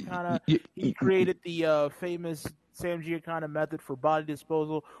Sanji Akana. Y- He y- y- created the famous Sanji Akana method for body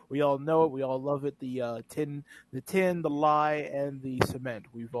disposal. We all know it. We all love it. The tin, the lie, and the cement.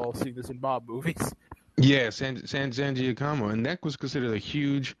 We've all seen this in mob movies. Yeah, Sanji Akamo, and that was considered a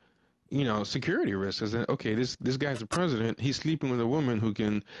huge, security risk. As in, okay, this guy's the president. He's sleeping with a woman who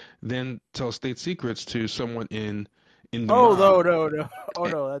can then tell state secrets to someone in the Oh mob. no. Oh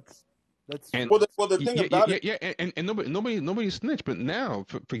no, that's And true. well, the thing about it, yeah, and nobody snitched. But now,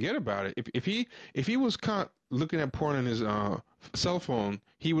 forget about it. If he was caught looking at porn on his cell phone,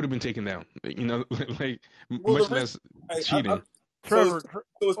 he would have been taken down. Like well, the much reason less I cheating. so Trevor.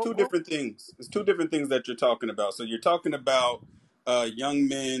 it's two different things. It's two different things that you're talking about. So you're talking about young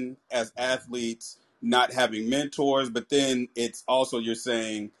men as athletes not having mentors, but then it's also you're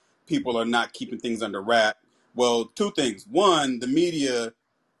saying people are not keeping things under wrap. Well, two things. One, the media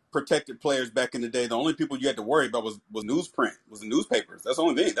protected players back in the day. The only people you had to worry about was newsprint, was the newspapers. That's the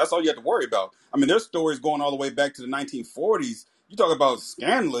only thing. That's all you had to worry about. I mean, there's stories going all the way back to the 1940s. You talk about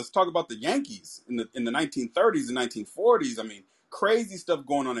scandalous. Talk about the Yankees in the 1930s and 1940s. I mean, crazy stuff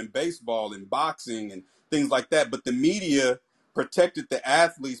going on in baseball and boxing and things like that. But the media protected the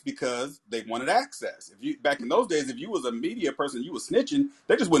athletes because they wanted access. If you back in those days, if you was a media person, you was snitching,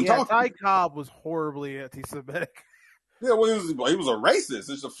 they just wouldn't Yeah, talk to Ty you. Cobb was horribly anti-Semitic. Yeah, well, he was a racist.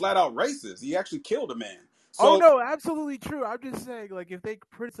 It's a flat out racist. He actually killed a man. Oh So, no, absolutely true. I'm just saying, like, if they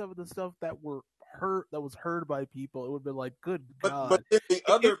printed some of the stuff that was heard by people, it would have been like, good but God. then the It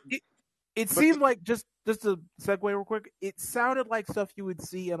it, other, it, it but seemed like just to segue real quick, it sounded like stuff you would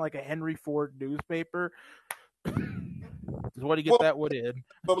see in like a Henry Ford newspaper. Just want to get well, that one in.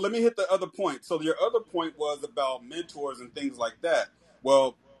 but let me hit the other point. So your other point was about mentors and things like that.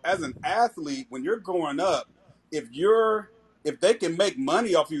 Well, as an athlete, when you're growing up, if you're if they can make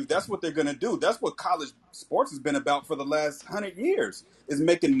money off you, that's what they're going to do. That's what college sports has been about for the last 100 years, is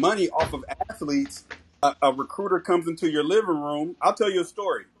making money off of athletes. A recruiter comes into your living room. I'll tell you a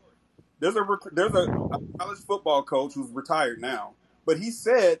story. There's a college football coach who's retired now, but he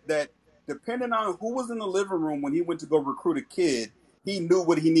said that depending on who was in the living room when he went to go recruit a kid, he knew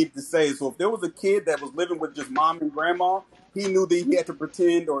what he needed to say. So if there was a kid that was living with just mom and grandma, he knew that he had to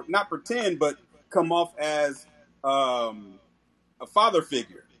pretend, or not pretend, but come off as um, a father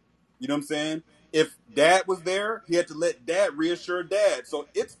figure. You know what I'm saying? If dad was there, he had to let dad reassure dad. So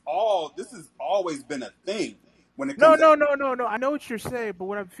this has always been a thing when it No, comes to. no. I know what you're saying, but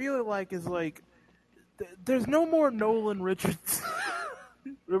what I'm feeling like is like there's no more Nolan Richards.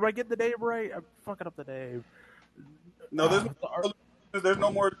 Am I getting the name right? I'm fucking up the name. No, The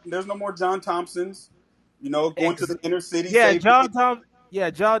there's no more John Thompsons. going to the inner city, Yeah, save the.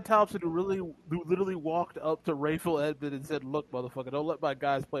 John Thompson who literally walked up to Rayful Edmond and said, "Look, motherfucker, don't let my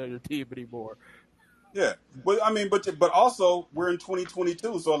guys play on your team anymore." Yeah, but I mean, but also we're in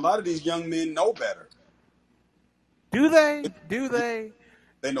 2022, so a lot of these young men know better. Do they? Do Yeah, they?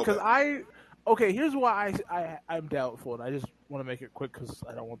 they know Because better. okay, here's why I'm doubtful, and I just want to make it quick because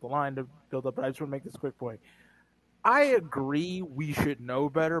I don't want the line to build up. But I just want to make this quick point. I agree we should know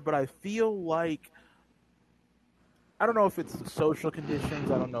better, but I feel like I don't know if it's the social conditions.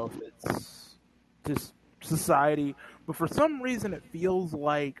 I don't know if it's just society, but for some reason it feels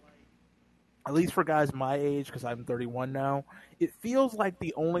like, at least for guys my age, because I'm 31 now, it feels like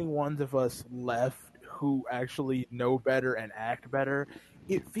the only ones of us left who actually know better and act better.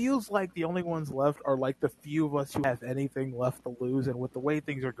 It feels like the only ones left are like the few of us who have anything left to lose, and with the way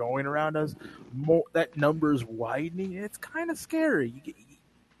things are going around us, that number's widening, and it's kind of scary.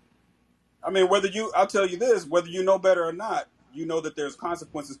 I mean, I'll tell you this, whether you know better or not, you know that there's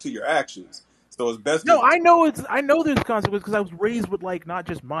consequences to your actions. So it's best No, to. I know there's consequences because I was raised with like not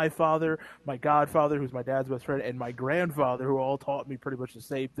just my father, my godfather, who's my dad's best friend, and my grandfather, who all taught me pretty much the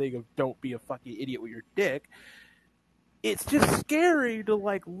same thing of don't be a fucking idiot with your dick. It's just scary to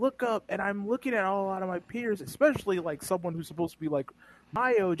like look up, and I'm looking at a lot of my peers, especially like someone who's supposed to be like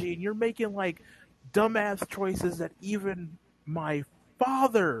my OG, and you're making like dumbass choices that even my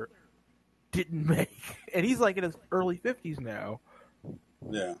father didn't make, and he's like in his early 50s now.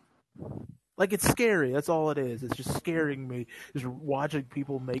 Yeah. Like, it's scary. That's all it is. It's just scaring me, just watching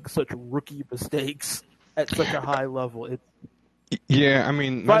people make such rookie mistakes at such a high level. It's Yeah, I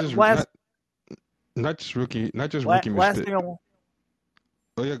mean, but not just rookie last mistake. thing I want.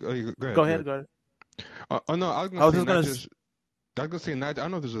 Oh yeah, go Go ahead, go ahead. ahead. Go ahead. Oh no, I was I gonna was say just not gonna. just. I was gonna say not. I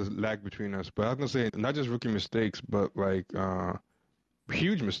know there's a lag between us, but I was gonna say not just rookie mistakes, but like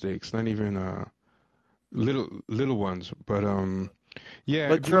huge mistakes. Not even little ones. But yeah.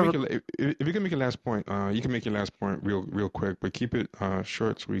 But If you can make Trevor, if you can make your last point, you can make your last point real quick, but keep it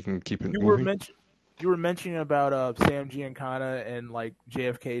short so we can keep it you were moving. mention you were mentioning about Sam Giancana and like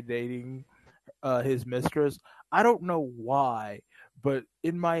JFK dating his mistress. I don't know why, but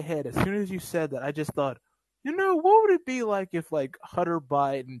in my head, as soon as you said that, I just thought, what would it be like if like Hunter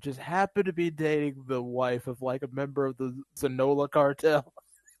Biden just happened to be dating the wife of like a member of the Sonola cartel?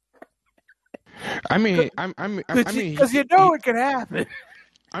 I mean, I mean, Because it could happen.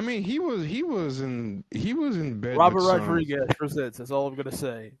 I mean, he was in bed with Robert some. Rodriguez presents. That's all I'm gonna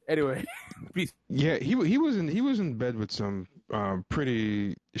say. Anyway, peace. Yeah, he was in bed with some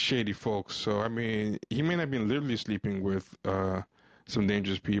pretty shady folks. So I mean, he may not have been literally sleeping with some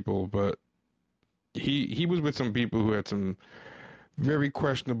dangerous people, but he was with some people who had some very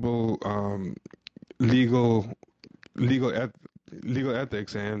questionable legal legal eth legal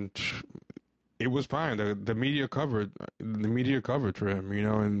ethics, and it was fine. The media covered for him,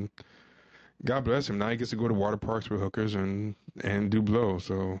 and God bless him. Now he gets to go to water parks with hookers and do blow.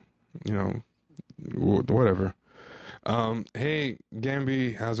 So you know, whatever. Hey,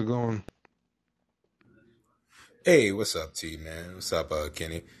 Gamby, how's it going? Hey, what's up, T man? What's up,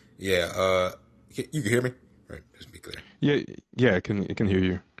 Kenny? Yeah, you can hear me? Right, just be clear. Yeah, yeah, I can hear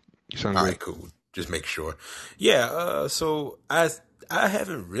you. You sound All great. right, cool. Just make sure. Yeah, so I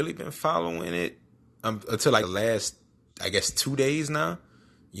haven't really been following it until like the last, I guess, 2 days now.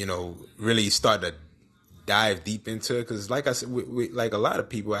 Really start to dive deep into it because, like I said, like a lot of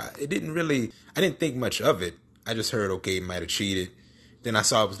people, I didn't think much of it. I just heard, okay, he might have cheated. Then I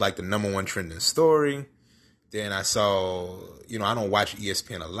saw it was like the number one trending story. Then I saw, I don't watch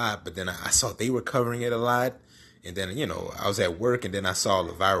ESPN a lot, but then I saw they were covering it a lot. And then, I was at work and then I saw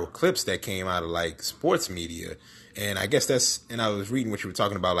the viral clips that came out of like sports media. And I guess and I was reading what you were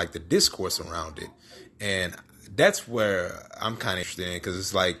talking about, like the discourse around it. And that's where I'm kind of interested in because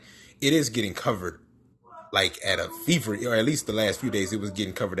it's like, it is getting covered like at a fever, or at least the last few days, it was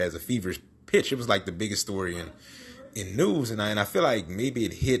getting covered as a feverish pitch. It was like the biggest story in news. And I feel like maybe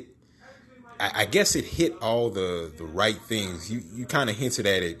it hit, I guess it hit all the right things. You kind of hinted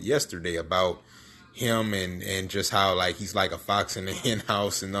at it yesterday about him and just how like he's like a fox in the hen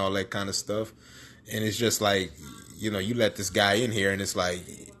house and all that kind of stuff. And it's just like, you let this guy in here and it's like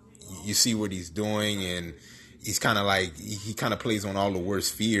you see what he's doing and he's kind of like he kind of plays on all the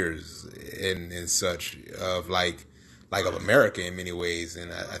worst fears and such of like of America in many ways.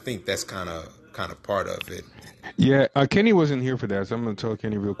 And I think that's kind of part of it. Yeah, Kenny wasn't here for that, so I'm gonna tell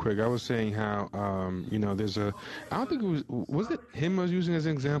Kenny real quick. I was saying how, there's I don't think was it him I was using as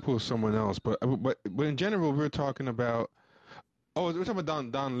an example or someone else, but in general, we were talking about. Oh, we're talking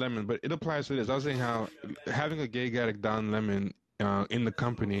about Don Lemon, but it applies to this. I was saying how having a gay guy like Don Lemon in the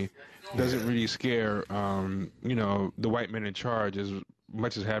company doesn't really scare the white men in charge as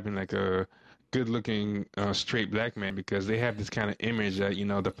much as having like a good looking straight black man, because they have this kind of image that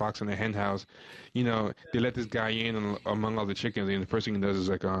the fox in the hen house, they let this guy in among all the chickens, and the first thing he does is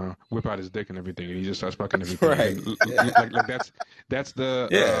like whip out his dick and everything, and he just starts fucking everything, Right. and Yeah. like that's the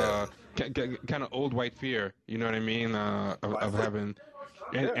Yeah. kind of old white fear, you know what I mean, of Classic. having.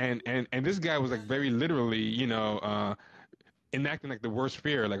 And, Yeah. and this guy was like very literally, enacting like the worst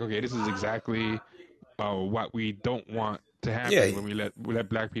fear. Like, okay, this is exactly what we don't want to Yeah. happen when we let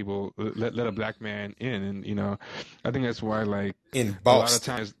black people let a black man in, and I think that's why, like, In a lot of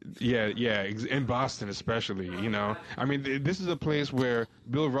Boston. times, yeah, in Boston especially, I mean, this is a place where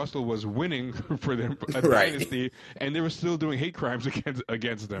Bill Russell was winning for them a Right. dynasty, and they were still doing hate crimes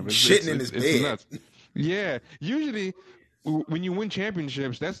against them. It's Shitting it's in it's, his it's bed. nuts. Yeah, usually when you win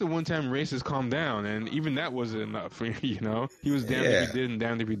championships, that's the one time races calm down, and even that wasn't enough. He was damned if he Yeah. did and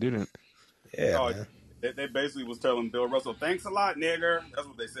damned if he didn't. Yeah, Oh, man. they basically was telling Bill Russell, "Thanks a lot, nigger." That's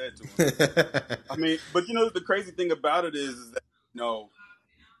what they said to him. I mean, but the crazy thing about it is that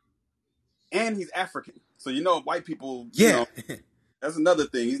and he's African, so white people, Yeah. that's another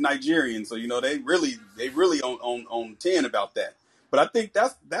thing. He's Nigerian, so they really on 10 about that. But I think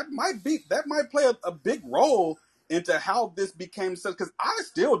that might play a big role into how this became such, because I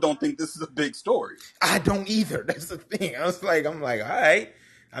still don't think this is a big story. I don't either. That's the thing. I'm like, all right.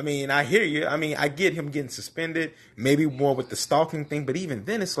 I mean, I hear you. I mean, I get him getting suspended, maybe more with the stalking thing, but even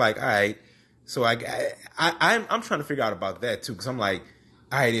then, it's like, all right. So I'm trying to figure out about that too, because I'm like,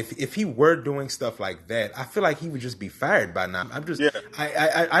 all right, if he were doing stuff like that, I feel like he would just be fired by now. Yeah,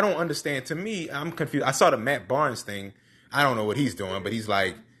 I don't understand. To me, I'm confused. I saw the Matt Barnes thing. I don't know what he's doing, but he's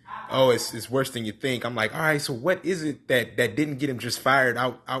like, oh, it's worse than you think. I'm like, all right, so what is it that didn't get him just fired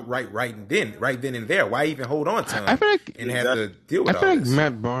outright right then and there? Why even hold on to I him feel like and have to deal I with all feel like this?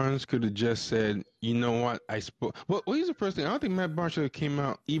 Matt Barnes could have just said, you know what, I spoke. Well, here's the first thing. I don't think Matt Barnes should have came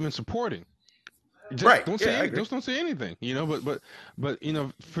out even supporting. Just Right? don't say Yeah, I agree. just don't say anything, but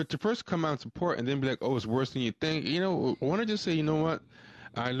for to first come out and support and then be like, oh, it's worse than you think. I want to just say, you know what,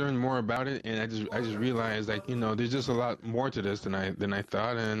 I learned more about it, and I just realized, like, there's just a lot more to this than I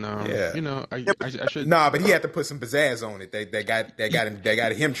thought, and Yeah. yeah, I should. Nah, but he had to put some pizzazz on it. That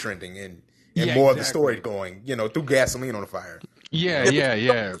got him trending and Yeah, more of the story exactly. going. Threw gasoline on the fire. Yeah, yeah. But yeah,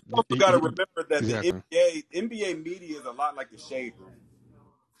 yeah. you also got to remember that the Exactly. NBA media is a lot like the shade room.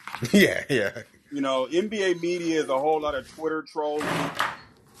 Yeah, yeah, NBA media is a whole lot of Twitter trolling.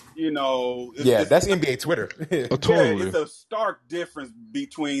 yeah. It's That's NBA Twitter. Oh, Yeah, it's totally. a stark difference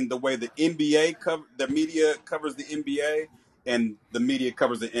between the way the media covers the NBA and the media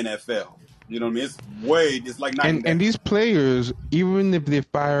covers the NFL. You know what I mean? It's like night And and day. and these players, even if they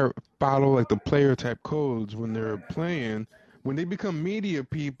follow like the player type codes when they're playing, when they become media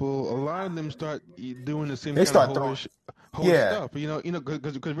people, a lot of them start doing the same They kind of start throwing. hoish Yeah. stuff.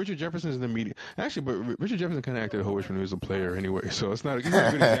 Because Richard Jefferson's in the media. Actually, but Richard Jefferson kind of acted hoish when he was a player anyway, so he's not a good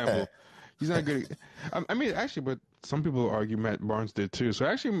example. He's not good. I mean, actually, but some people argue Matt Barnes did too. So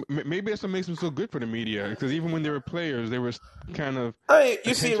actually, maybe that's what makes him so good for the media. Because even when they were players, they were kind of I mean,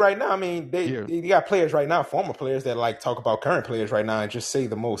 you see it attention. right now. I mean, Yeah. you got players right now, former players that like talk about current players right now and just say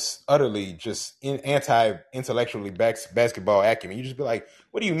the most utterly just anti-intellectually basketball acumen. You just be like,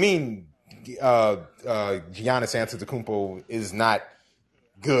 what do you mean, Giannis Antetokounmpo is not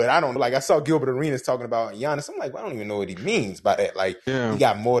good? I don't know. Like I saw Gilbert Arenas talking about Giannis. I'm like, well, I don't even know what he means by that. Like he Yeah.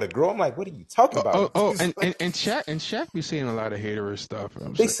 got more to grow. I'm like, what are you talking about? It's And like, Shaq be saying a lot of haterist stuff.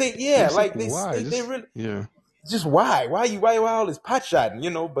 I'm just they like, say, yeah, it's like, like why? they Just really yeah, just why all this pot shotting,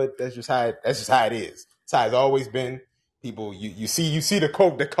 but that's just how it is. It's how it's always been. People you see the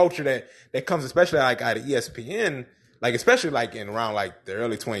culture that comes, especially like out of ESPN, like especially like in around like the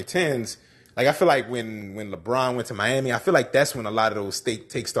early 2010s. Like I feel like when LeBron went to Miami, I feel like that's when a lot of those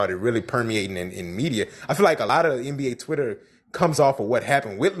takes started really permeating in media. I feel like a lot of NBA Twitter comes off of what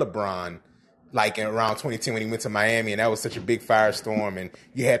happened with LeBron, like in around 2010 when he went to Miami, and that was such a big firestorm. And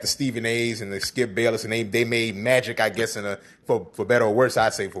you had the Stephen A's and the Skip Bayless, and they made magic, I guess, for better or worse.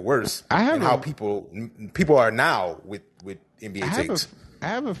 I'd say for worse. I have And how a people are now with I NBA have a takes. I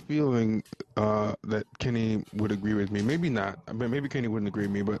have a feeling that Kenny would agree with me. Maybe not, but maybe Kenny wouldn't agree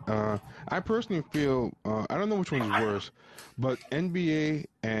with me. But I personally feel I don't know which one's worse, but NBA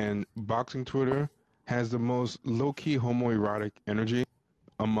and boxing Twitter has the most low key homoerotic energy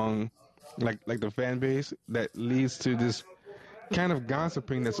among like the fan base that leads to this kind of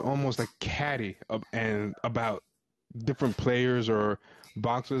gossiping that's almost like catty and about different players or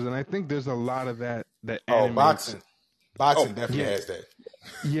boxers, and I think there's a lot of that Oh, animates. boxing Oh, definitely Yeah, has that.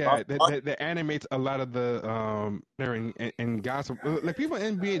 Yeah, that animates a lot of the and gossip. Like people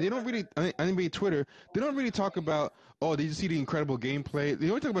in NBA, they don't really on NBA Twitter, they don't really talk about. Oh, did you see the incredible gameplay? They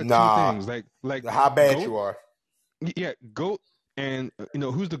only talk about two Nah, things, like how bad GOAT. you are. Yeah, GOAT, and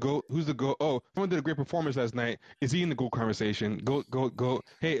who's the GOAT? Who's the GOAT? Oh, someone did a great performance last night. Is he in the GOAT conversation? GOAT, GOAT, GOAT.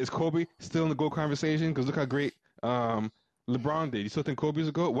 Hey, is Kobe still in the GOAT conversation? Because look how great LeBron did. You still think Kobe's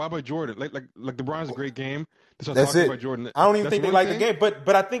a GOAT? Why about Jordan? Like LeBron's a great game. They start That's talking about it. Jordan. I don't even That's think they one like the thing. game,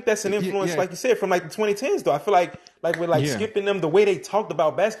 but I think that's an Yeah, influence, yeah, like you said, from like the 2010s. Though I feel like with like yeah. skipping them, the way they talked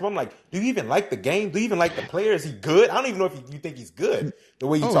about basketball. I'm like, do you even like the game? Do you even like the player? Is he good? I don't even know if you think he's good. The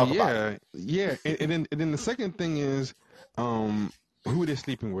way you Oh talk about him. yeah, yeah. And then the second thing is, um, who they're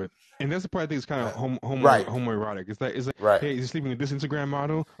sleeping with. And that's the part I think is kind of Right, homoerotic. It's like, right. hey, is he sleeping with this Instagram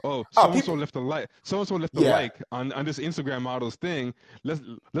model? Oh, Oh, so and so people. left a like. So and so left a Yeah, like on this Instagram model's thing.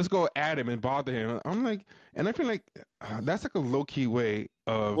 Let's go at him and bother him. I'm like, and I feel like that's like a low key way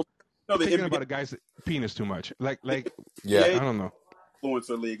of Well, the thinking NBA, about a guy's penis too much. Like yeah. I don't know.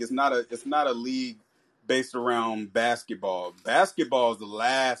 influencer league. It's not a league based around basketball. Basketball is the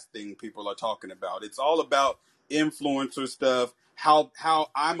last thing people are talking about. It's all about influencer stuff. How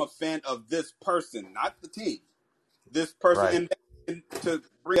I'm a fan of this person, not the team. This person, Right, and to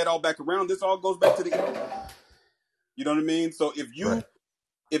bring that all back around, this all goes back to the. You know what I mean? So right,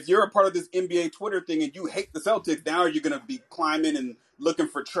 if you're a part of this NBA Twitter thing and you hate the Celtics, now you're going to be climbing and looking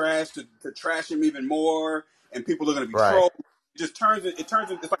for trash to trash him even more, and people are going to be right. trolls. It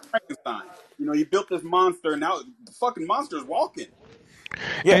turns it's like Frankenstein. He built this monster, and now the fucking monster is walking.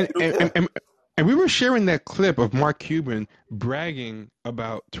 Yeah, And and, yeah. and and and we were sharing that clip of Mark Cuban bragging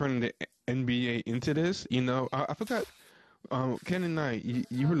about turning the NBA into this. I forgot. Ken and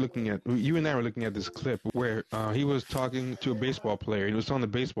you and I were looking at this clip where he was talking to a baseball player. He was telling the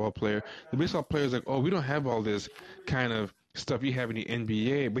baseball player. The baseball player is like, "Oh, we don't have all this kind of stuff you have in the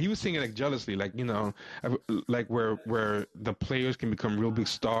NBA." But he was saying it like jealously, like like where the players can become real big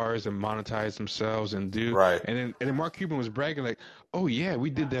stars and monetize themselves and do. Right, And then Mark Cuban was bragging like, "Oh yeah, we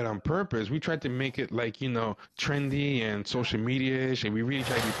did that on purpose. We tried to make it like trendy and social media-ish, and we really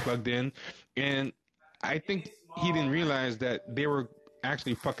tried to be plugged in." And I think he didn't realize that they were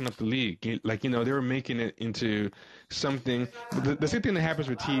actually fucking up the league. Like, they were making it into something. The same thing that happens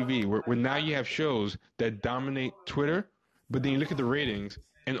with TV, where now you have shows that dominate Twitter, but then you look at the ratings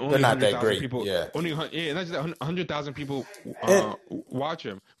and they're only not that 100,000 great. people, Yeah, yeah, not just 100,000 people and watch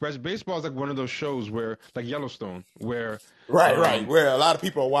them. Whereas baseball is like one of those shows where, like Yellowstone, where right. um, Where a lot of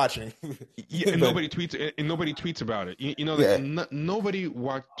people are watching, yeah, and but nobody tweets about it. Like yeah, nobody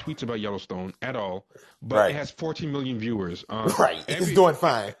tweets about Yellowstone at all, but it right, has 14 million viewers. right. It's Every doing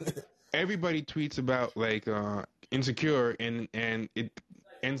fine. everybody tweets about like Insecure, and it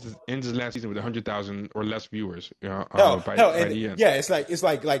ends the last season with 100,000 or less viewers. By And the end. yeah, it's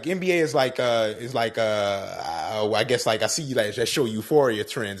like NBA I guess like I see you like that show Euphoria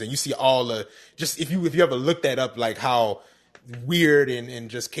trends, and you see all the just if you ever look that up, like how weird and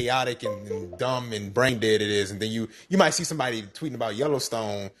just chaotic and dumb and brain dead it is, and then you might see somebody tweeting about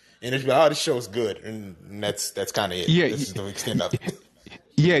Yellowstone, and it's like, oh, this show's good, and that's kind of it. Yeah, This is the extent of it.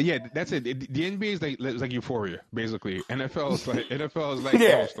 yeah. That's it. The NBA is like Euphoria, basically. NFL is like Yeah,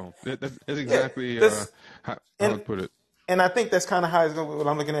 Yellowstone. That's yeah. exactly That's how and I'd put it. And I think that's kind of how it's going. What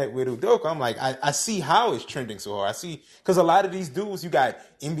I'm looking at with Udoka, I'm like, I see how it's trending so hard. I see because a lot of these dudes, you got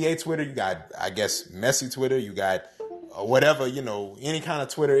NBA Twitter, you got I guess Messi Twitter, you got whatever any kind of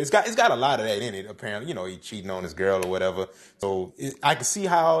Twitter. It's got a lot of that in it. Apparently, he cheating on his girl or whatever. So I can see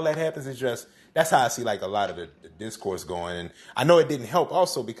how all that happens. It's just that's how I see like a lot of the discourse going. And I know it didn't help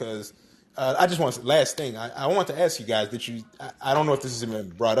also because I just want last thing. I want to ask you guys. Did you? I don't know if this has been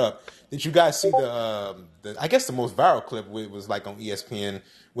brought up. Did you guys see the I guess the most viral clip was like on ESPN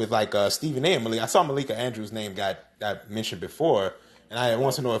with like Stephen A. and Malika. I saw Malika Andrews' name got mentioned before, and I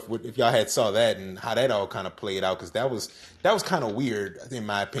want to know if y'all had saw that and how that all kind of played out because that was kind of weird in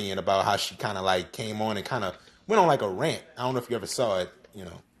my opinion about how she kind of like came on and kind of went on like a rant. I don't know if you ever saw it.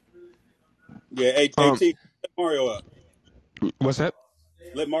 Yeah, hey Um, JT, let Mario up. what's that?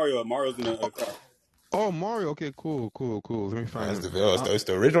 Let Mario up. Mario's in a car. Oh, Mario. Okay, cool. Let me find It's him.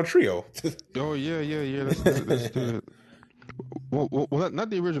 the original trio. Oh yeah. Let's do it. Well, not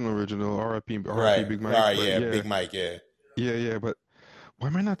the original. R.I.P. Right. Big Mike. Right. But Yeah. yeah, Big Mike. Yeah. yeah. But why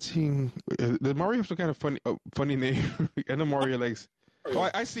am I not seeing? The Mario have some kind of funny name. I know Mario likes. Oh,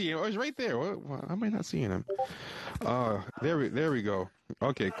 I see him. Oh, he's right there. Why am I not seeing him? There we go.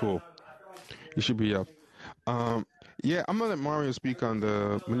 Okay, cool. He should be up. Um, yeah, I'm gonna let Mario speak on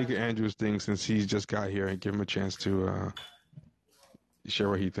the Malika Andrews thing since he's just got here and give him a chance to share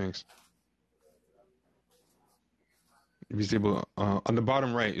what he thinks. disable on the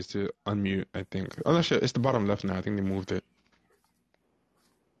bottom right is to unmute, I think. Oh no, shit, it's the bottom left now. I think they moved it.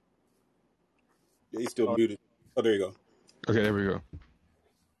 Yeah, he's still muted. Oh, there you go. Okay, there we go.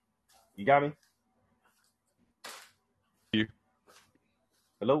 You got me? You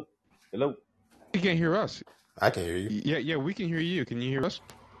Hello? Hello? You can't hear us. I can hear you. Yeah, we can hear you. Can you hear us?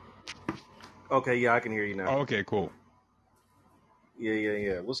 Okay, yeah, I can hear you now. Oh, okay, cool.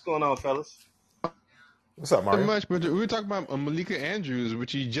 Yeah. What's going on, fellas? What's up, Not Mario? much, but we were talking about Malika Andrews,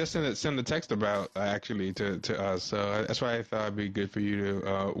 which you just sent a text about actually to us. So that's why I thought it'd be good for you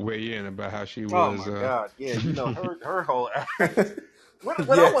to weigh in about how she Oh was. my God, yeah, you know her whole. what Yes.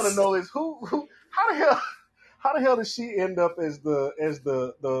 I want to know is who how the hell did she end up as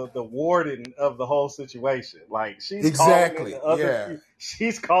the warden of the whole situation? Like Exactly,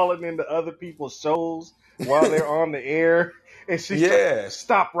 she's calling into other people's shows while they're on the air, and she's Yeah. like,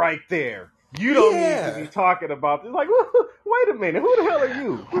 stop right there. You don't need to be talking about this. Like, wait a minute, who the hell are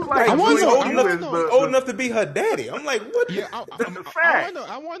you? Like, I wanna he's know- old, I enough, wanna know- old enough to be her daddy. I'm like, what? Yeah, fact.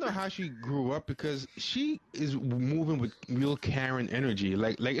 I want to know how she grew up because she is moving with real Karen energy.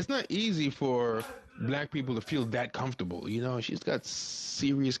 Like it's not easy for black people to feel that comfortable. You know, she's got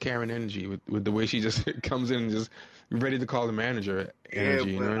serious Karen energy with the way she just comes in and just ready to call the manager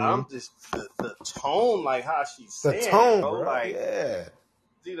energy. Yeah, You but know what I mean? I'm just the tone, like how she's The saying, tone, it, bro. bro. Like, Yeah.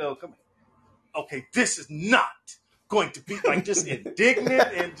 you know, okay, this is not going to be like just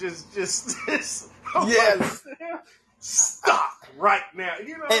indignant and just I'm Yes. like, what the hell? Stop right now.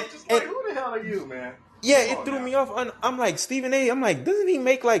 You know, And- just like, and- who the hell are you, man? Yeah, Come it on threw now. me off. I'm like, Stephen A. I'm like, doesn't he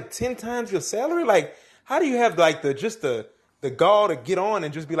make like 10 times your salary? Like, how do you have like the gall to get on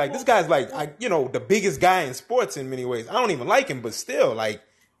and just be like, this guy's like, the biggest guy in sports in many ways. I don't even like him, but still, like,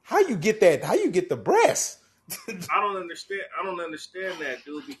 how you get that? How you get the brass? I don't understand that,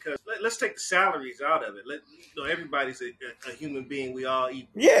 dude. Because let's take the salaries out of it. Everybody's a human being. We all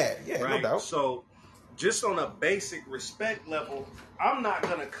equal. Yeah, Right. no doubt. So, just on a basic respect level, I'm not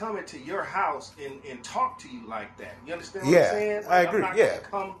gonna come into your house and talk to you like that. You understand what I'm Yeah, saying? I agree, I'm not yeah. gonna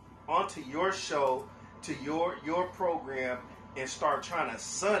come onto your show, to your program, and start trying to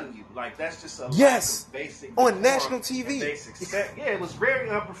sun you. Like, that's just a Yes, lack of basic on decorum national and TV. basic yeah, it was very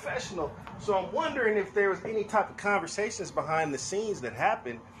unprofessional. So I'm wondering if there was any type of conversations behind the scenes that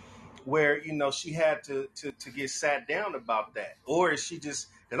happened where she had to get sat down about that, or is she just?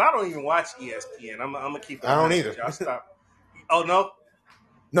 Because I don't even watch ESPN. I'm gonna keep it. I don't honest either. with you. I stopped. Oh no.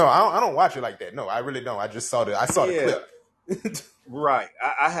 No, I don't watch it like that. No, I really don't. I just saw the clip. Right.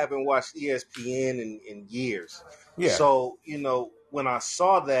 I haven't watched ESPN in years. Yeah. So, when I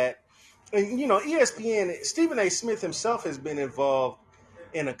saw that, and, ESPN, Stephen A. Smith himself has been involved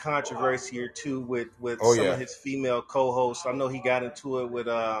in a controversy or two with some of his female co-hosts. I know he got into it with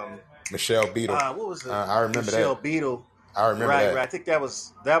Michelle Beadle. what was it? I remember Michelle that. Beadle. I remember that. Right. I think that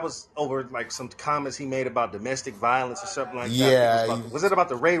was over like some comments he made about domestic violence or something like that. Yeah. Was it about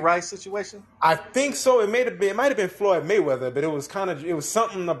the Ray Rice situation? I think so. It might have been Floyd Mayweather, but it was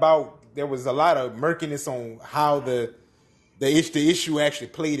something about there was a lot of murkiness on how the issue actually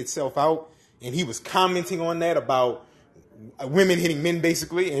played itself out, and he was commenting on that about women hitting men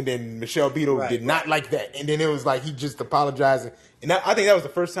basically, and then Michelle Beadle did not like that, and then it was like he just apologized, and I think that was the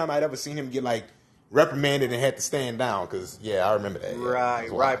first time I'd ever seen him get like reprimanded and had to stand down because I remember that.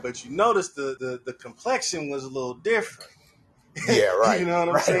 Right. But you noticed the complexion was a little different. Yeah, right. You know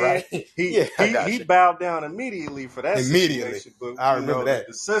what I'm saying? Right. He bowed down immediately for that situation. But I remember that.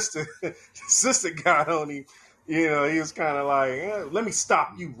 The sister got on him. He was kind of like, let me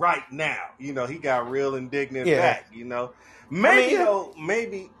stop you right now. He got real indignant back.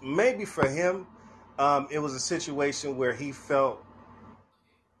 Maybe for him, it was a situation where he felt.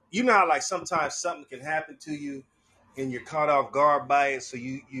 You know how like sometimes something can happen to you and you're caught off guard by it, so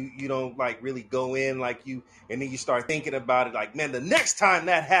you don't like really go in like you, and then you start thinking about it like, man, the next time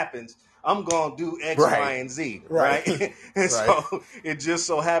that happens, I'm gonna do X, Y, and Z, right? And so it just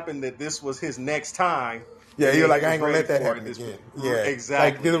so happened that this was his next time. Yeah, you're like, I ain't gonna let that happen again. Yeah,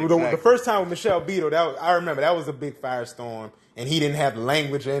 exactly. Like the first time with Michelle Beadle, I remember that was a big firestorm, and he didn't have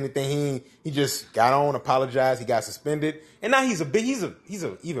language or anything. He just got on, apologized, he got suspended, and now he's a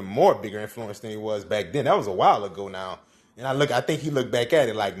even more bigger influence than he was back then. That was a while ago now, and I think he looked back at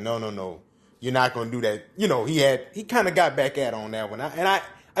it like, no, you're not gonna do that. He kind of got back at on that one, and I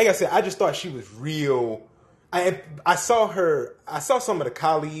like I said, I just thought she was real. I saw some of the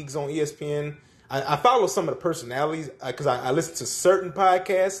colleagues on ESPN. I follow some of the personalities because I listen to certain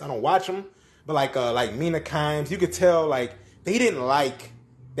podcasts. I don't watch them, but like Mina Kimes, you could tell like they didn't like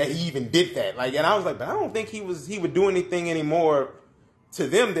that he even did that. Like, and I was like, but I don't think he would do anything anymore to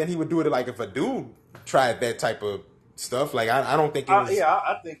them than he would do it like if a dude tried that type of stuff. Like I don't think it was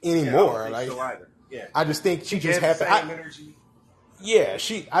I think I don't anymore. think Like so either. Yeah, I just think she he just gave the happened. same energy. Yeah,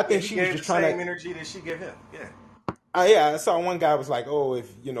 I Yeah, think he she was gave the just trying to. same energy that she gave him. Yeah. Yeah, I saw one guy was like, "Oh, if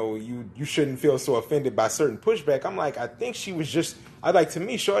you shouldn't feel so offended by certain pushback." I'm like, I think she was just. I like to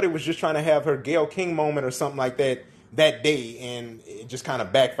me, Shorty was just trying to have her Gail King moment or something like that day, and it just kind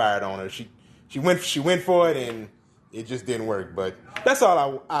of backfired on her. She went for it, and it just didn't work. But that's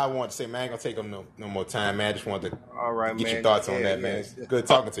all I want to say, man. I ain't gonna take up no more time, man. I just wanted All to right, get your man. thoughts on Yeah, that, yeah, man. It's yeah, good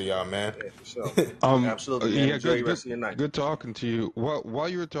talking to y'all, man. yeah, for sure. Um, Absolutely, man. yeah, Enjoy the good, good, rest of your night. good talking to you. While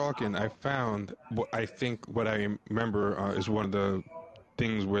you were talking, I found what I think what I remember is one of the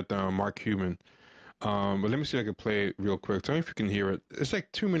things with Mark Cuban. But let me see if I can play it real quick. Tell me if you can hear it. It's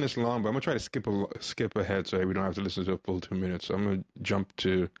like 2 minutes long, but I'm gonna try to skip ahead so we don't have to listen to a full 2 minutes. So I'm gonna jump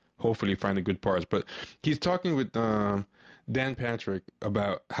to hopefully find the good parts. But he's talking with Dan Patrick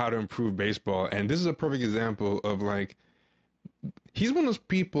about how to improve baseball, and this is a perfect example of like he's one of those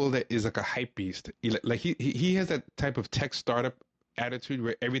people that is like a hype beast. Like he has that type of tech startup attitude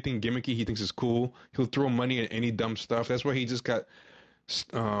where everything gimmicky he thinks is cool. He'll throw money at any dumb stuff. That's why he just got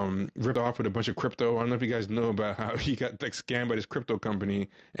ripped off with a bunch of crypto. I don't know if you guys know about how he got like scammed by this crypto company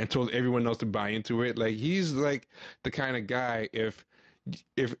and told everyone else to buy into it. Like he's like the kind of guy if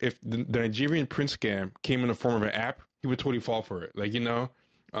the Nigerian prince scam came in the form of an app, he would totally fall for it. Like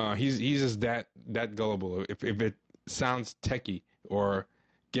he's just that gullible. If it sounds techie or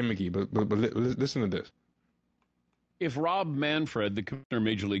gimmicky, but listen to this. If Rob Manfred, the commissioner of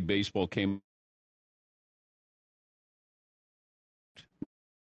Major League Baseball, came.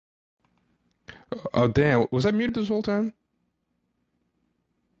 Oh damn, was I muted this whole time?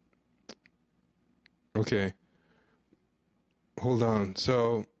 Okay, hold on.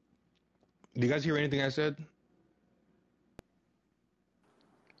 So, do you guys hear anything I said?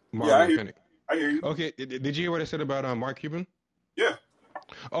 Yeah, Mario, Kenny. I hear you. Okay, did you hear what I said about Mark Cuban? Yeah.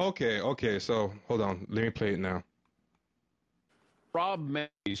 Okay. So hold on, let me play it now. Rob Manfred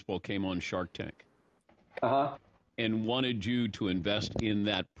Baseball came on Shark Tank Uh-huh. and wanted you to invest in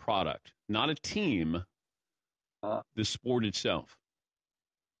that product, not a team, the sport itself.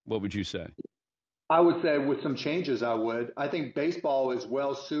 What would you say? I would say with some changes, I would. I think baseball is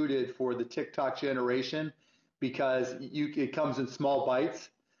well suited for the TikTok generation because it comes in small bites,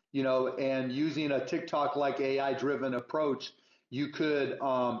 and using a TikTok like AI driven approach, you could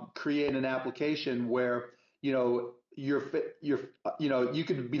create an application where, you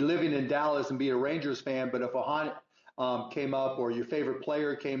could be living in Dallas and be a Rangers fan, but if a Hunt came up or your favorite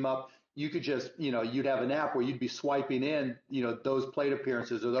player came up, you could just, you'd have an app where you'd be swiping in, those plate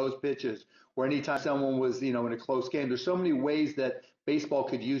appearances or those pitches, or anytime someone was, in a close game. There's so many ways that baseball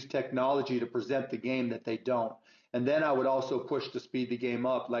could use technology to present the game that they don't. And then I would also push to speed the game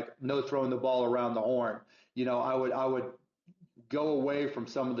up, like no throwing the ball around the horn. I would go away from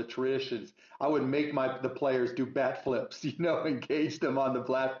some of the traditions. I would make the players do bat flips, engage them on the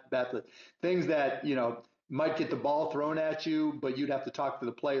bat flip. Things that, might get the ball thrown at you, but you'd have to talk to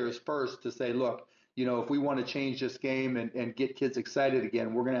the players first to say, look, if we want to change this game and get kids excited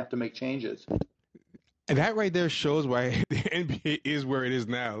again, we're going to have to make changes. And that right there shows why the NBA is where it is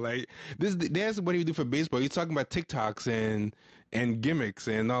now. Like that's what he do for baseball. He's talking about TikToks and gimmicks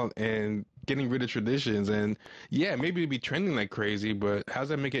and all and getting rid of traditions. And yeah, maybe it'd be trending like crazy, but how's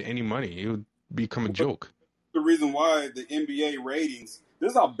that make it any money? It would become a joke. The reason why the NBA ratings,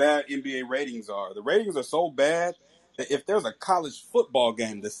 this is how bad NBA ratings are. The ratings are so bad that if there's a college football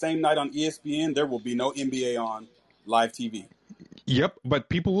game the same night on ESPN, there will be no NBA on live TV. Yep, but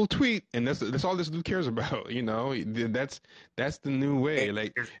people will tweet, and that's all this dude cares about. That's the new way.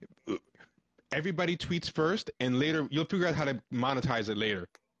 Like everybody tweets first, and later you'll figure out how to monetize it later.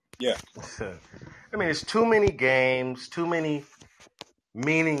 Yeah. I mean, it's too many games, too many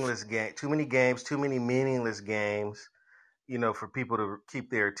meaningless games, for people to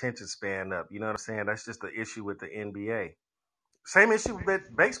keep their attention span up. You know what I'm saying? That's just the issue with the NBA. Same issue with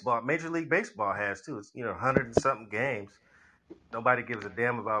baseball. Major League Baseball has too. It's 100 and something games. Nobody gives a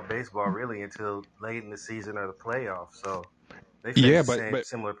damn about baseball really until late in the season or the playoffs. So they face Yeah, the but same but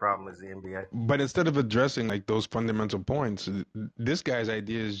similar problem as the NBA. But instead of addressing like those fundamental points, this guy's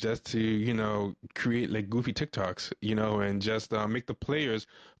idea is just to, create like goofy TikToks, and just make the players,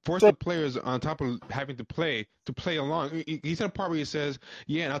 force the players on top of having to play along. He said a part where he says,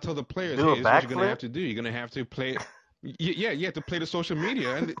 yeah, and I'll tell the players, Do a hey, this is what you're going to backflip? have to do. You're going to have to play. Yeah, you have to play the social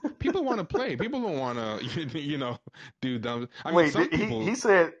media, and people want to play. People don't want to, do dumb. I mean, Wait, some he people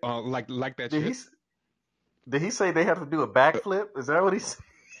said? like that Did he shit. did he say they have to do a backflip? Is that what he said?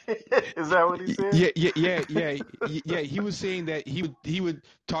 Is that what he said? Yeah. He was saying that he would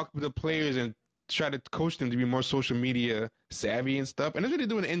talk to the players and try to coach them to be more social media savvy and stuff. And that's what they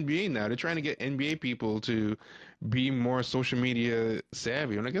do in the NBA now. They're trying to get NBA people to be more social media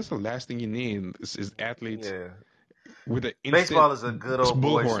savvy. And I guess the last thing you need is athletes Yeah. with an instant Baseball is a good old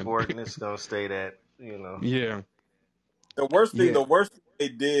boy bullhorn. sport, and it's gonna stay that. You know. Yeah, The yeah, worst thing they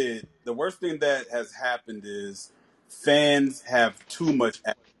did, the worst thing that has happened is fans have too much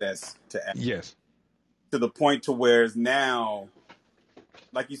access yes. to the point to where it's now,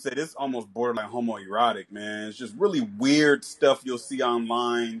 like you said, it's almost borderline homoerotic, man. It's just really weird stuff you'll see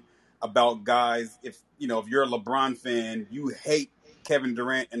online about guys. If you're a LeBron fan, you hate Kevin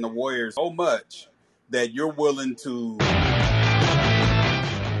Durant and the Warriors so much that you're willing to.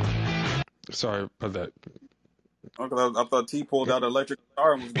 Sorry about that. I thought T pulled out an electric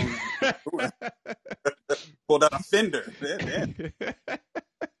guitar and was going to pulled out a Fender. Damn.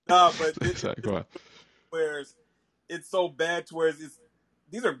 Nah, but Sorry, go on. where it's so bad to where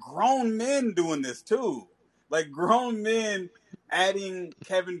these are grown men doing this too. Like grown men adding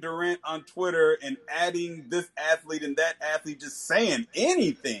Kevin Durant on Twitter and adding this athlete and that athlete, just saying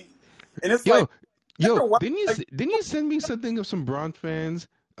anything. And it's like, Yo, yo, after a while, didn't you send me something of some Bron fans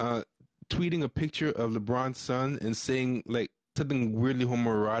tweeting a picture of LeBron's son and saying like something weirdly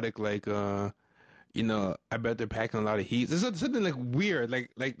homoerotic like I bet they're packing a lot of heat. There's something like weird, like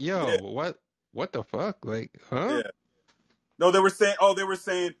yo, yeah, what the fuck? Like, huh? yeah. No, they were saying,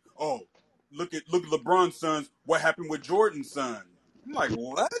 oh, look at LeBron's sons. What happened with Jordan's son? I'm like,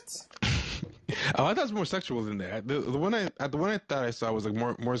 what? Oh, I thought it was more sexual than that. The one I thought I saw was like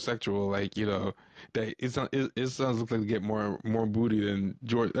more sexual, like that it sounds look like they get more booty than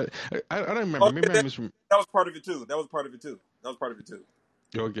George. I don't remember. Oh, yeah, Maybe I that, missed. that was part of it too.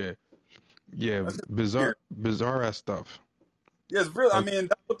 Okay, yeah, That's just weird. bizarre ass stuff. Yeah, it's real. I Uh, mean,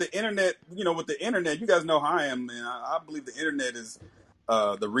 that's what the internet. With the internet, you guys know how I am, man. I believe the internet is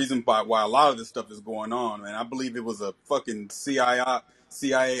the reason why a lot of this stuff is going on, man. I believe it was a fucking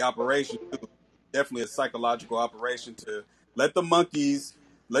CIA operation too. Definitely a psychological operation to let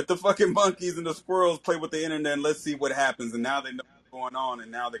let the fucking monkeys and the squirrels play with the internet, and let's see what happens. And now they know what's going on,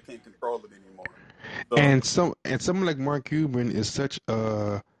 and now they can't control it anymore. So and someone like Mark Cuban is such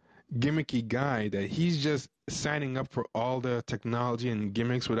a gimmicky guy that he's just signing up for all the technology and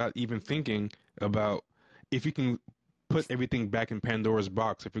gimmicks without even thinking about if he can put everything back in Pandora's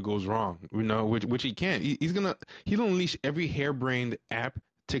box if it goes wrong, which he can't. He'll unleash every harebrained app,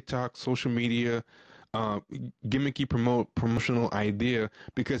 TikTok, social media, uh, gimmicky promotional idea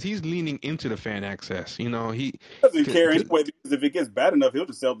because he's leaning into the fan access. He he doesn't c- care c- anyway because if it gets bad enough, he'll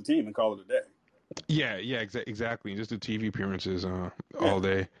just sell the team and call it a day. yeah, exactly. Just do TV appearances Yeah. all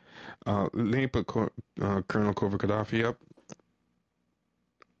day. Let me put Colonel Cobra Gaddafi up.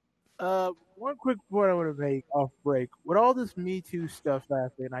 One quick point I want to make off break. With all this Me Too stuff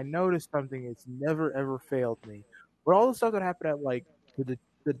happening, I noticed something that's never ever failed me. With all the stuff that happened at like the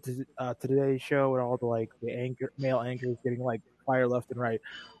Today Show and all the like the male anchors getting like fired left and right,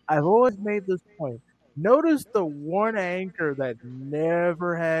 I've always made this point. Notice the one anchor that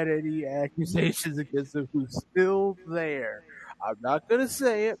never had any accusations against him who's still there. I'm not gonna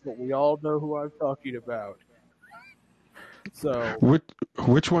say it, but we all know who I'm talking about. So Which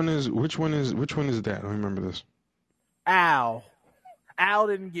which one is that? I don't remember this. Al. Al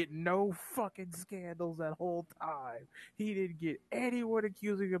didn't get no fucking scandals that whole time. He didn't get anyone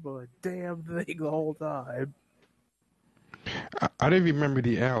accusing him of a damn thing the whole time. I don't even remember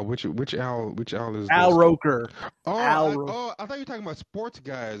the Al. Which Al is Al this? Roker. Oh, Al I, Roker. oh, I thought you were talking about sports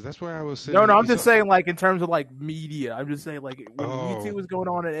guys. That's why I was No, saying. I'm just saying, like, in terms of, like, media. I'm just saying, like, when Me Too Oh, was going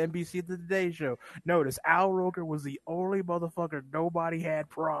on at NBC at the Today Show, notice Al Roker was the only motherfucker nobody had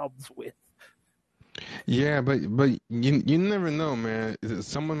problems with. yeah, but you never know, man.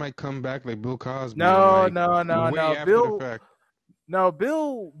 Someone might come back like Bill Cosby and No, like no, no, way no. after the fact.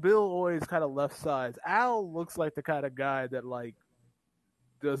 Bill always kind of left sides. Al looks like the kind of guy that, like,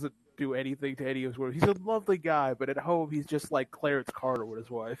 doesn't do anything to any of his work. He's a lovely guy, but at home he's just like Clarence Carter with his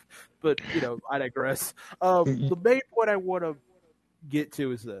wife. But I digress. The main point I want to get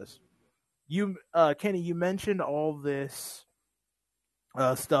to is this: Kenny, you mentioned all this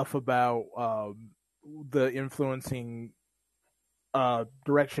stuff about the influencing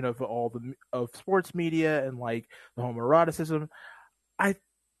direction of all the of sports media and like the homoeroticism. I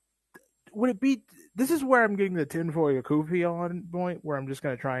would it be this is where I'm getting the tinfoil kufi on point where I'm just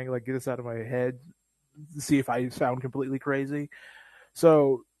gonna try and like get this out of my head to see if I sound completely crazy.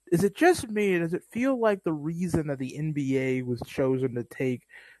 So is it just me? Does it feel like the reason that the NBA was chosen to take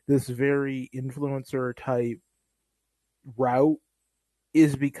this very influencer type route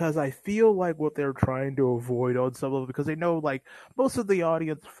is because I feel like what they're trying to avoid on some level, because they know like most of the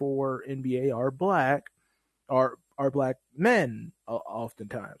audience for NBA are black, are black men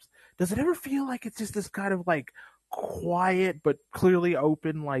oftentimes. Does it ever feel like it's just this kind of like quiet but clearly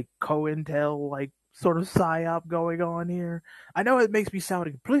open like COINTEL like sort of psyop going on here? I know it makes me sound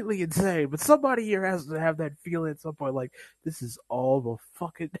completely insane, but somebody here has to have that feeling at some point like this is all the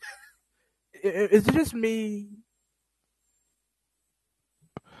fucking. Is it just me?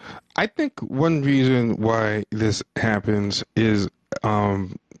 I think one reason why this happens is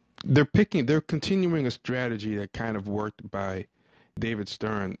um, they're continuing a strategy that kind of worked by David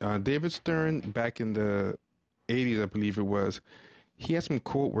Stern. David Stern, back in the 80s, I believe it was, he had some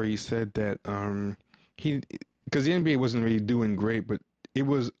quote where he said that he, because the NBA wasn't really doing great, but it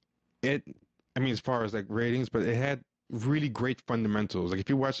was, it, I mean, as far as like ratings, but it had really great fundamentals. Like if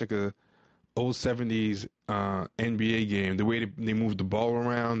you watch like a old 70s NBA game, the way they moved the ball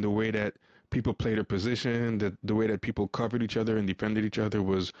around, the way that people played their position, the way that people covered each other and defended each other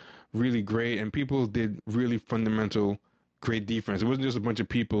was really great. And people did really fundamental, great defense. It wasn't just a bunch of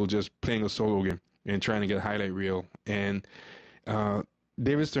people just playing a solo game and trying to get a highlight reel. And uh,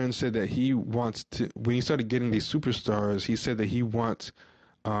 David Stern said that he wants to, when he started getting these superstars, he said that he wants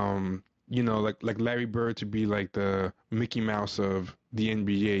like Larry Bird to be like the Mickey Mouse of the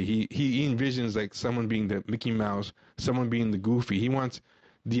NBA. He envisions like someone being the Mickey Mouse, someone being the Goofy. He wants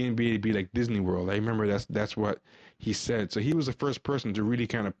the NBA to be like Disney World. I remember that's what he said. So he was the first person to really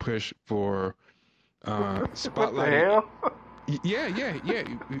kind of push for What the spotlighting. hell? Yeah.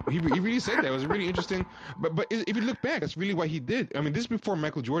 He really said that. It was really interesting. But if you look back, that's really what he did. I mean, this is before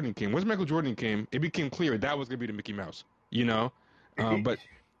Michael Jordan came. Once Michael Jordan came, it became clear that was going to be the Mickey Mouse. You know, but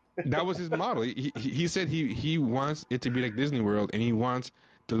that was his model. He said he wants it to be like Disney World, and he wants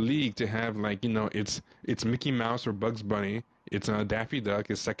the league to have like it's Mickey Mouse or Bugs Bunny. It's Daffy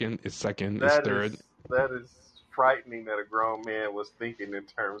Duck. It's second. It's That is third. that is frightening that a grown man was thinking in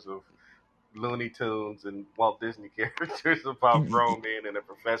terms of Looney Tunes and Walt Disney characters about grown men in a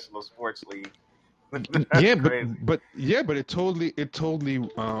professional sports league. That's Yeah, crazy. but it totally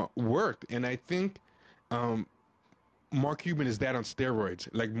worked, and I think um, Mark Cuban is that on steroids,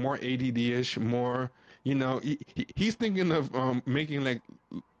 like more ADD-ish, more he's thinking of making like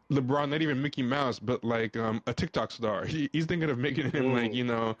LeBron, not even Mickey Mouse, but like a TikTok star. He's thinking of making him like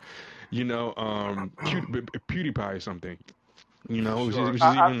Mm, PewDiePie or something. sure. Which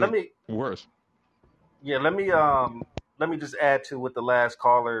is even Let like me worse. yeah. Let me just add to what the last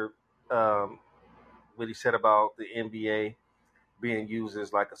caller um, what he said about the NBA being used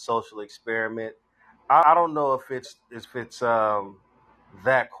as like a social experiment. I don't know if it's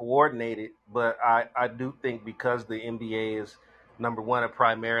that coordinated, but I do think because the NBA is number one a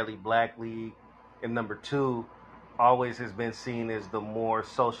primarily black league, and number two always has been seen as the more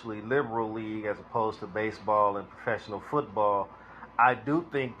socially liberal league as opposed to baseball and professional football. I do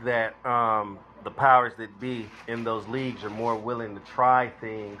think that the powers that be in those leagues are more willing to try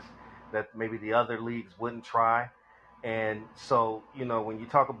things that maybe the other leagues wouldn't try. And so, when you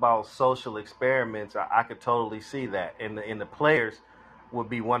talk about social experiments, I could totally see that. And the players would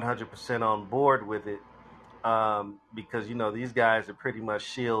be 100% on board with it because, these guys are pretty much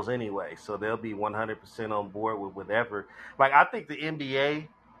shills anyway. So they'll be 100% on board with whatever. Like, I think the NBA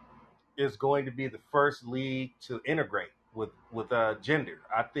is going to be the first league to integrate with gender.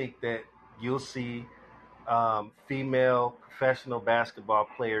 I think that you'll see female professional basketball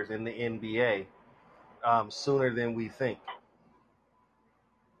players in the NBA sooner than we think.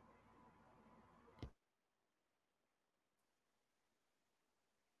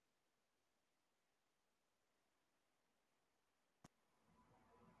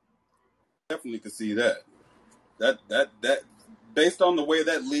 Definitely could see that. That based on the way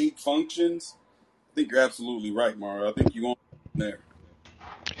that league functions, I think you're absolutely right, Mario. I think you on there.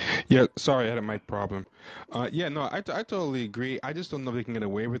 Yeah, sorry, I had a mic problem. Yeah, no, I totally agree. I just don't know if they can get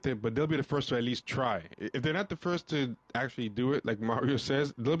away with it, but they'll be the first to at least try. If they're not the first to actually do it, like Mario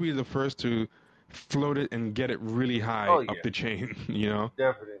says, they'll be the first to float it and get it really high Oh up yeah, the chain, you know?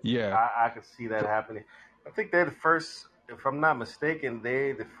 definitely. Yeah. I could see that happening. I think they're the first, if I'm not mistaken,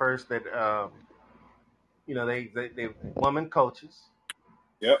 they the first that they woman coaches,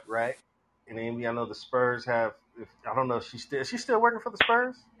 Yep. right? And then I know the Spurs have. If, I don't know if she's still working for the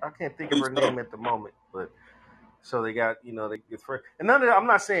Spurs. I can't think I of believe her so. name at the moment, but so they got they get first. And none of I'm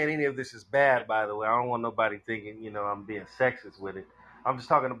not saying any of this is bad, by the way. I don't want nobody thinking I'm being sexist with it. I'm just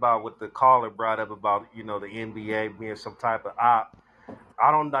talking about what the caller brought up about the NBA being some type of op.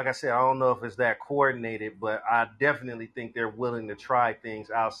 I don't like I said, I don't know if it's that coordinated, but I definitely think they're willing to try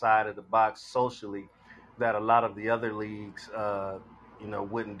things outside of the box socially that a lot of the other leagues,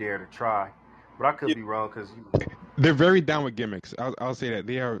 wouldn't dare to try. But I could Yeah, be wrong because They're very down with gimmicks. I'll say that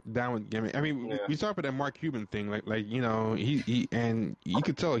they are down with gimmicks. I mean, yeah. we talk about that Mark Cuban thing, like he and you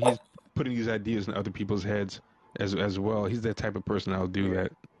could tell he's putting these ideas in other people's heads as well. He's that type of person that'll do Yeah,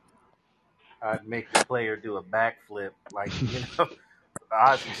 that. I'd make the player do a backflip, like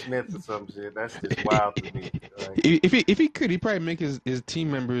Ozzie Smith or some shit. That's just wild to me. Like, If he could, he'd probably make his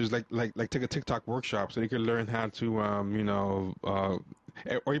team members like take a TikTok workshop so they could learn how to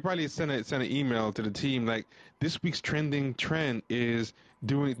or he probably send an email to the team like this week's trending trend is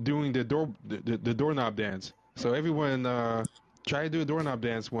doing the doorknob dance. So everyone try to do a doorknob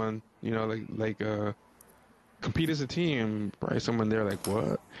dance one. Compete as a team. Probably someone there like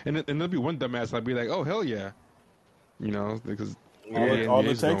what? And there'll be one dumbass I'll be like, oh hell yeah, because the yeah, way all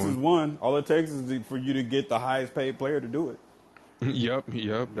it NBA's takes is going. one. All it takes is for you to get the highest paid player to do it.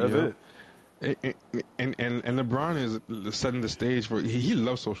 That's Yep. it. And LeBron is setting the stage for he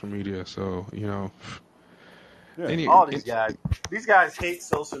loves social media, so Yeah, any all it, these guys hate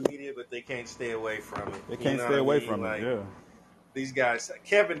social media, but they can't stay away from it. they You can't know stay what I away mean? from it. Like Yeah, these guys,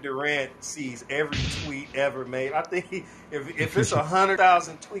 Kevin Durant sees every tweet ever made. I think if it's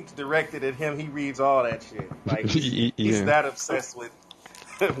 100,000 tweets directed at him, he reads all that shit. Like he's yeah. that obsessed with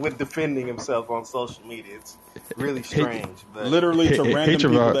with defending himself on social media. It's really Hey, strange, but literally to hey, random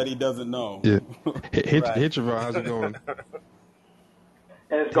people Trevor. that he doesn't know. Yeah. right. Hey, Trevor, how's it going?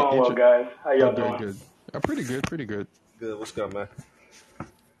 And it's Hey, going hey, well, guys. How oh, y'all good, doing? good. Pretty good, pretty good. Good. What's up, man?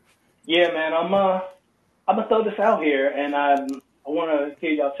 Yeah, man. I'm gonna throw this out here, and I want to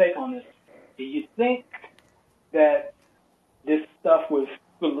hear y'all take on this. Do you think that this stuff with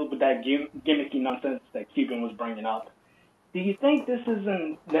that gimmicky nonsense that Cuban was bringing up? Do you think this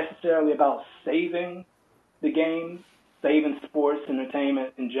isn't necessarily about saving the game, saving sports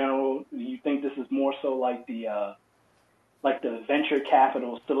entertainment in general? Do you think this is more so like the venture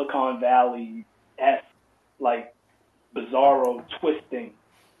capital Silicon Valley esque like bizarro twisting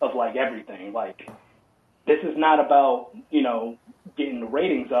of like everything? Like this is not about getting the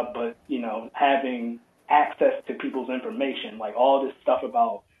ratings up, but having access to people's information. Like all this stuff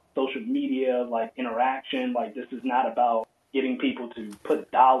about social media, like interaction. Like this is not about getting people to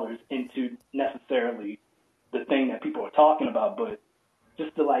put dollars into necessarily the thing that people are talking about, but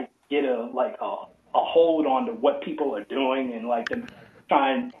just to like get a hold on to what people are doing and like to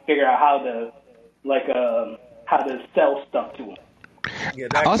try and figure out how to sell stuff to them. Yeah,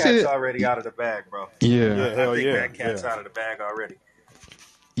 that I'll say cat's that. already out of the bag, bro. Yeah, Yeah, I hell think yeah, that cat's yeah. out of the bag already.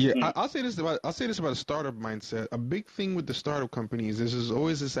 yeah. Mm. I'll say this about a startup mindset. A big thing with the startup companies is there's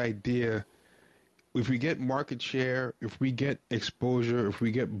always this idea. If we get market share, if we get exposure, if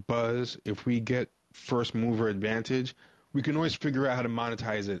we get buzz, if we get first mover advantage, we can always figure out how to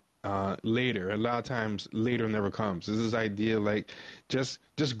monetize it later. A lot of times, later never comes. There's this idea like just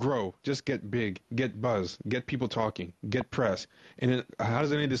grow, just get big, get buzz, get people talking, get press, and then how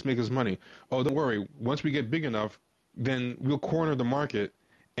does any of this make us money? Oh, don't worry. Once we get big enough, then we'll corner the market,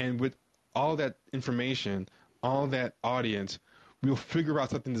 and with all that information, all that audience we'll figure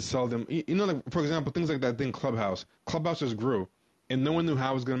out something to sell them. Like for example, things like that thing Clubhouse. Clubhouse just grew, and no one knew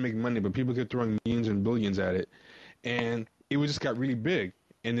how it was going to make money, but people kept throwing millions and billions at it, and it just got really big.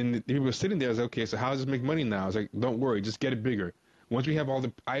 And then the people were sitting there, I was like, okay, so how does this make money now? I was like, don't worry, just get it bigger. Once we have all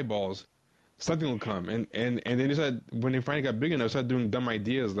the eyeballs, something will come. And then they started, when they finally got big enough, started doing dumb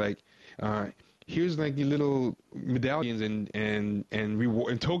ideas like, uh, here's like the little medallions and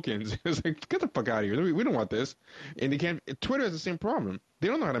reward and tokens. It's like get the fuck out of here. We don't want this. And they can't. Twitter has the same problem. They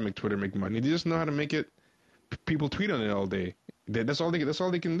don't know how to make Twitter make money. They just know how to make it. People tweet on it all day. That's all they. That's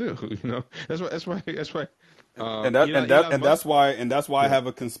all they can do. That's why. That's why. That's why. And that and that Elon and Musk. that's why I Yeah. have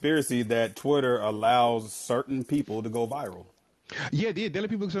a conspiracy that Twitter allows certain people to go viral. Yeah, the other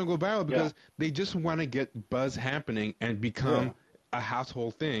people are going to go viral Yeah. because they just want to get buzz happening and Yeah. become a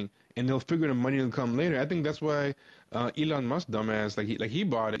household thing, and they'll figure the money will come later. I think that's why Elon Musk, dumbass, he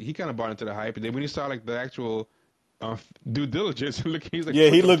bought it. He kind of bought into the hype, and then when he saw like the actual due diligence, look, he's like, Yeah,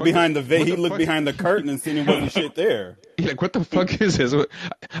 what he the looked fuck? behind the What he the looked fuck? behind the curtain and seen it wasn't shit there. He's like, what the fuck is this?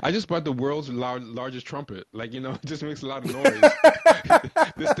 I just bought the world's largest trumpet. Like, it just makes a lot of noise.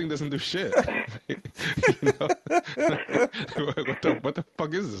 This thing doesn't do shit. What the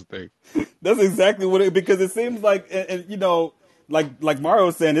fuck is this thing? That's exactly what it because it seems like and like Mario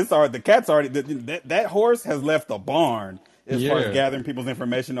was saying the cat's already that horse has left the barn as far as Yeah. gathering people's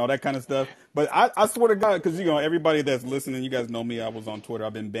information all that kind of stuff. But I swear to God, because everybody that's listening, you guys know me. I was on Twitter.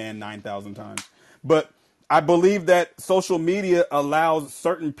 I've been banned 9,000 times. But I believe that social media allows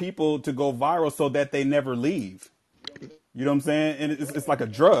certain people to go viral so that they never leave. You know what I'm saying? And it's like a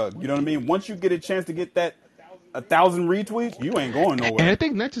drug. You know what I mean? Once you get a chance to get 1,000 retweets, you ain't going And I nowhere.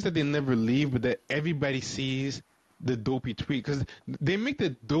 think not just that they never leave, but that everybody sees the dopey tweet because they make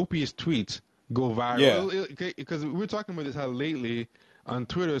the dopiest tweets go Yeah. viral. Because we were talking about this how lately on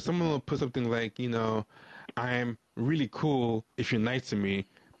Twitter, someone will put something like, I'm really cool if you're nice to me,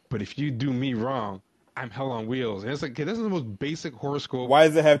 but if you do me wrong, I'm hell on wheels. And it's like, okay, that's the most basic horoscope. Why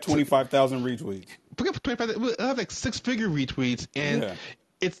does it have 25,000 retweets? Forget 25, it'll have like six-figure retweets, and Yeah.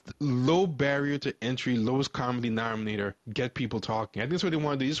 it's low barrier to entry, lowest common denominator, get people talking. I think that's what they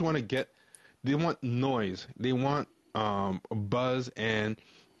want to do. They just want to they want noise. They want buzz and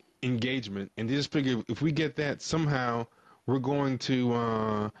engagement. And they just figure if we get that, somehow we're going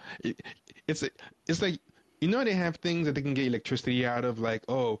to, it's, it's like, they have things that they can get electricity out of, like,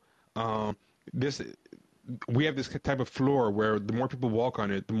 this we have this type of floor where the more people walk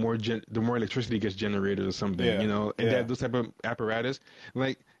on it, the more electricity gets generated or something, Yeah. and they Yeah. have those type of apparatus.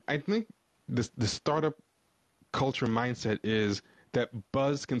 Like, I think the startup culture mindset is that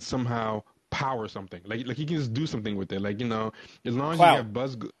buzz can somehow power something. Like you can just do something with it. Like, as long as you Clout. have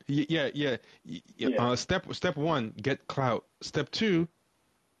buzz, yeah. Yeah. Step one, get clout. Step two,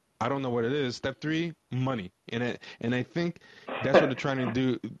 I don't know what it is. Step three, money, and I think that's what they're trying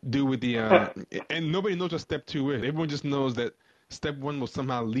to do with the and nobody knows what step two is. Everyone just knows that step one will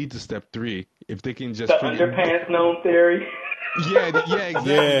somehow lead to step three if they can The just figure. underpants gnome theory. Yeah,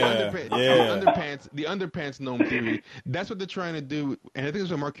 exactly. Yeah. Yeah. The underpants gnome theory. That's what they're trying to do, and I think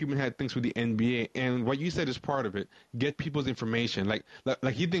that's what Mark Cuban had thinks with the NBA. And what you said is part of it. Get people's information. Like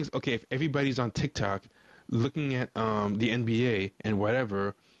he thinks, okay, if everybody's on TikTok looking at the NBA and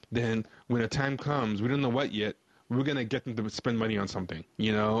whatever, then when the time comes, we don't know what yet. We're gonna get them to spend money on something,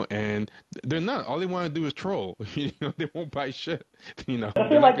 and they're not. All they want to do is troll. They won't buy shit. I They're feel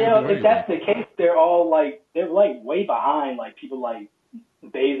not like gonna do if anything. that's the case, they're like way behind like people like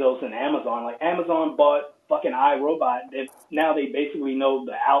Bezos and Amazon. Like Amazon bought fucking iRobot. Now they basically know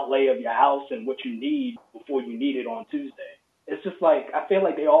the outlay of your house and what you need before you need it on Tuesday. It's just like I feel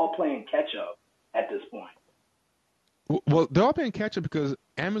like they're all playing catch up at this point. Well, they're all playing catch up because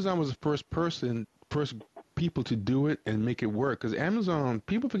Amazon was the first people to do it and make it work. Because Amazon,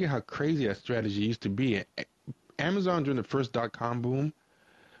 people forget how crazy that strategy used to be. Amazon during the first .com boom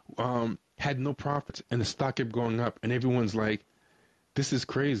had no profits, and the stock kept going up, and everyone's like, "This is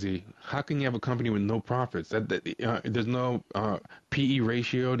crazy. How can you have a company with no profits? There's no PE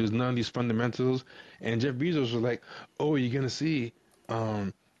ratio. There's none of these fundamentals." And Jeff Bezos was like, "Oh, you're gonna see."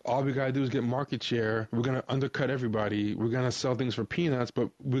 All we gotta do is get market share. We're gonna undercut everybody. We're gonna sell things for peanuts, but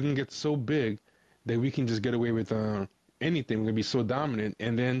we're gonna get so big that we can just get away with anything. We're gonna be so dominant.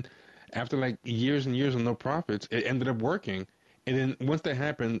 And then after like years and years of no profits, it ended up working. And then once that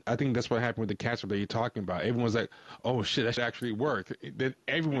happened, I think that's what happened with the catch-up that you're talking about. Everyone's like, "Oh shit, that should actually work." Then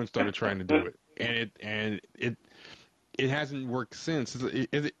everyone started trying to do it, and it hasn't worked since.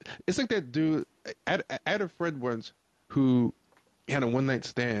 It's like that dude. I had a friend once who had a one night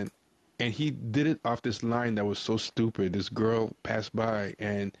stand, and he did it off this line that was so stupid. This girl passed by,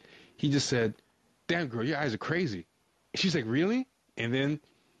 and he just said, "Damn girl, your eyes are crazy." She's like, "Really?" And then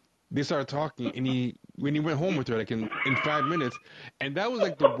they started talking, and when he went home with her, like in 5 minutes, and that was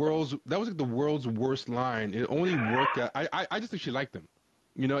like the world's worst line. It only worked. I just think she liked him,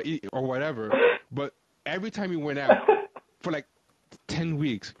 or whatever. But every time he went out for like 10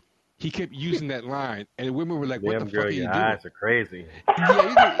 weeks, he kept using that line, and women were like, "What the Damn fuck girl, are you your doing?" eyes are crazy.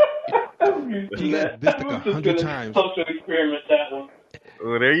 Yeah, I'm used to he got that. this like I'm just 100 gonna times. social experiment that one.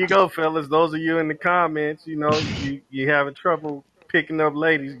 Well, there you go, fellas. Those of you in the comments, you having trouble picking up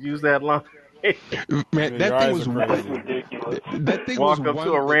ladies, use that line. Man, Yeah, your that thing eyes was are That's crazy. ridiculous. that thing was Walk up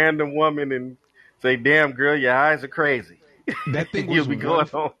to a one random woman and say, "Damn girl, your eyes are crazy." that thing You'll was be one going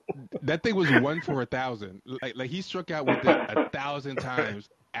home. that thing was 1 for 1,000. Like he struck out with it 1,000 times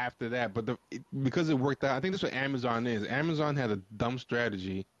after that, but because it worked out, I think that's what Amazon is. Amazon had a dumb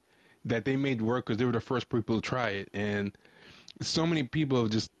strategy that they made work because they were the first people to try it, and so many people have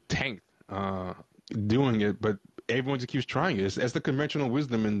just tanked doing it, but everyone just keeps trying it. It's the conventional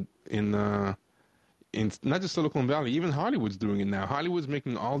wisdom in not just Silicon Valley, even Hollywood's doing it now. Hollywood's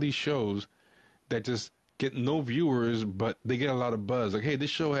making all these shows that just get no viewers, but they get a lot of buzz. Like, hey, this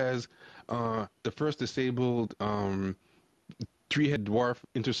show has the first disabled three-head dwarf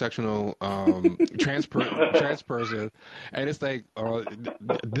intersectional trans person, and it's like,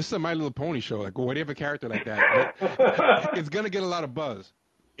 this is a My Little Pony show. Like, why do you have a character like that? But it's gonna get a lot of buzz,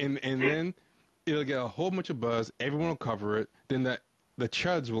 and then it'll get a whole bunch of buzz. Everyone will cover it. Then the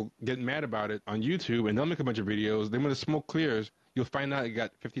chuds will get mad about it on YouTube, and they'll make a bunch of videos. Then when the smoke clears, you'll find out it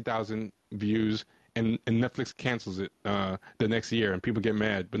got 50,000 views, and Netflix cancels it the next year, and people get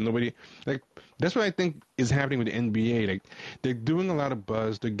mad. But nobody like that's what I think is happening with the NBA. Like they're doing a lot of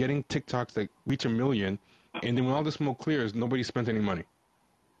buzz, they're getting TikToks that reach 1 million, and then when all the smoke clears, nobody spent any money.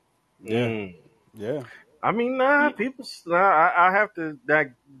 Yeah, yeah. I mean, I have to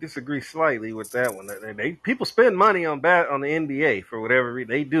disagree slightly with that one. People spend money on the NBA for whatever reason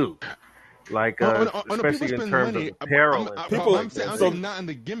they do, like No, people especially in spend terms of money. apparel and stuff People. like I'm that. So saying not on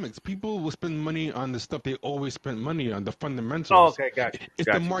the gimmicks. People will spend money on the stuff they always spend money on, the Oh, fundamentals. okay, got you, It's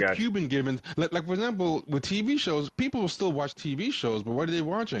the got you, Mark got you. Cuban givens. Like for example, with TV shows, people will still watch TV shows, but what are they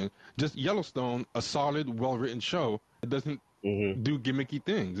watching? Just Yellowstone, a solid, well-written show that doesn't Hmm. do gimmicky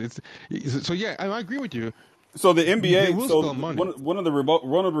things. So yeah, I agree with you. So the They NBA, will so spend money. one of the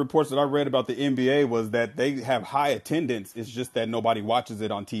reports that I read about the NBA was that they have high attendance. It's just that nobody watches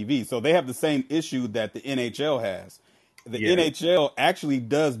it on TV. So they have the same issue that the NHL has. The Yeah. NHL actually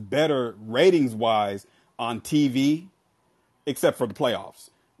does better ratings wise on TV, except for the playoffs.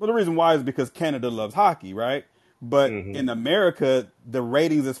 Well, the reason why is because Canada loves hockey, right? But Hmm. in America, the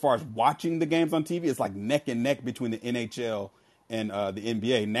ratings as far as watching the games on TV is like neck and neck between the NHL and the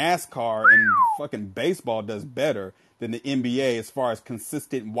NBA. NASCAR and fucking baseball does better than the NBA as far as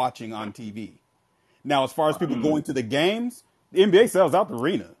consistent watching on TV. Now, as far as people going to the games, the NBA sells out the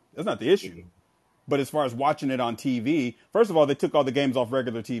arena. That's not the issue. But as far as watching it on TV, first of all, they took all the games off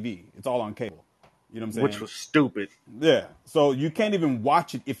regular TV. It's all on cable. You know what I'm Which saying? was stupid. Yeah. So you can't even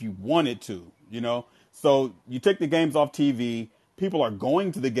watch it if you wanted to, you know? So you take the games off TV, people are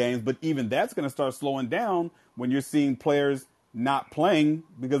going to the games, but even that's going to start slowing down when you're seeing players not playing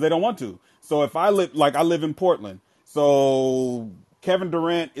because they don't want to. So if I live in Portland. So Kevin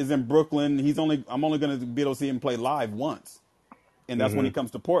Durant is in Brooklyn. I'm only going to be able to see him play live once. And that's when Hmm. he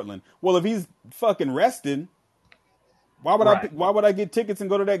comes to Portland. Well, if he's fucking resting, Right. why would I get tickets and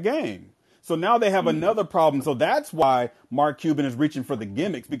go to that game? So now they have another problem. So that's why Mark Cuban is reaching for the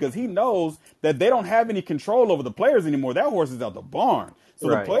gimmicks because he knows that they don't have any control over the players anymore. That horse is out the barn. So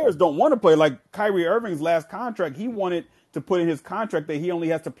the Right. players don't want to play. Like Kyrie Irving's last contract, he wanted to put in his contract that he only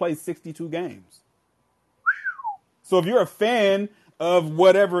has to play 62 games. So if you're a fan of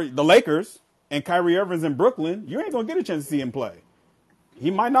whatever the Lakers and Kyrie Irving's in Brooklyn, you ain't gonna get a chance to see him play.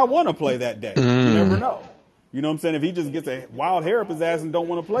 He might not want to play that day. You never know. You know what I'm saying? If he just gets a wild hair up his ass and don't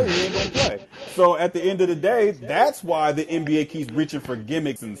want to play, he ain't going to play. So at the end of the day, that's why the NBA keeps reaching for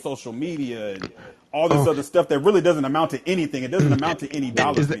gimmicks and social media and all this other stuff that really doesn't amount to anything. It doesn't amount to any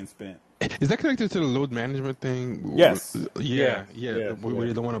dollars being spent. Is that connected to the load management thing? Yes. Yeah. Yeah. Where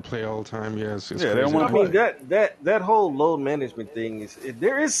you don't want to play all the time. Yeah, it's Yeah, they crazy. don't wanna I mean that whole load management thing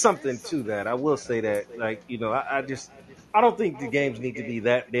there is something to that. I will say that, like, I don't think the games need to be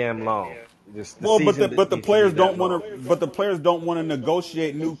that damn long. Just the Well, season but the needs to be players that don't long. want to. But the players don't want to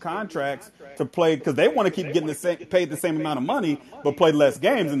negotiate new contracts to play because they want to keep getting paid the same amount of money, but play less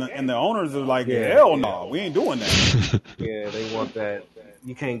games. And the owners are like, Yeah, hell yeah. no, we ain't doing that. Yeah, they want that.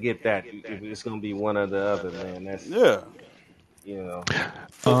 You can't get that. It's going to be one or the other, man. That's Yeah.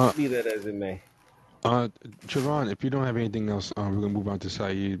 Uh, Be that as it may. Trevon, if you don't have anything else, we're gonna move on to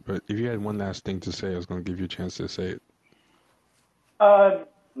Saeed. But if you had one last thing to say, I was gonna give you a chance to say it.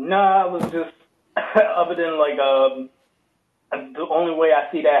 No, I was just other than like the only way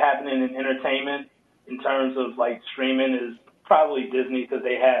I see that happening in entertainment in terms of like streaming is probably Disney because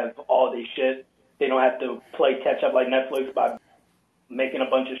they have all their shit. They don't have to play catch up like Netflix by making a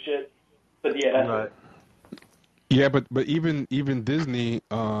bunch of shit. But yeah, that's Right. it. Yeah, but even Disney,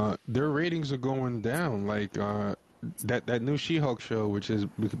 their ratings are going down. Like that new She-Hulk show, which has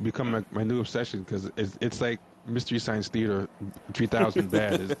become my new obsession because it's like Mystery Science Theater 3000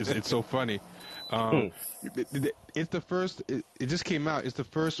 bad. It's so funny. Um, it's the first. It just came out. It's the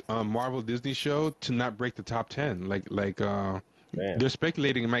first Marvel Disney show to not break the top 10. Man. They're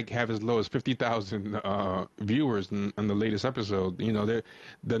speculating it might have as low as 50,000 viewers in the latest episode. You know,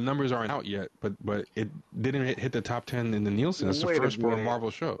 the numbers aren't out yet, but it didn't hit the top 10 in the Nielsen. It's the Wait a first for a minute.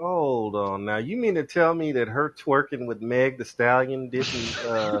 Marvel show. Hold on now. You mean to tell me that her twerking with Meg the Stallion didn't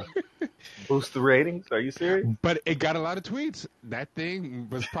boost the ratings? Are you serious? But it got a lot of tweets. That thing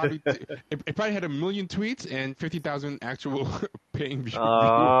was probably it probably had 1 million tweets and 50,000 actual paying viewers.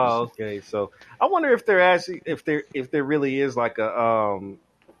 Oh, okay. So I wonder if there really is like a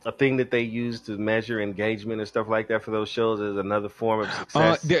thing that they use to measure engagement and stuff like that for those shows as another form of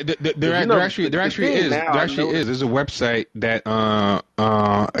success. There actually the thing is. now, There I actually is. noticed- There's a website that I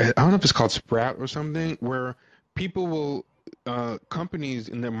don't know if it's called Sprout or something, where people will companies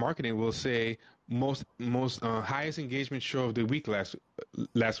in their marketing will say most highest engagement show of the week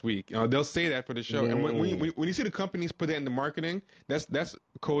last week. They'll say that for the show, and when you see the companies put that in the marketing, that's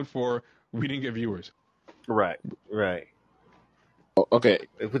code for we didn't get viewers. Right. Okay.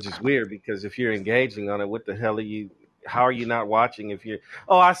 Which is weird because if you're engaging on it, what the hell are you? How are you not watching if you're?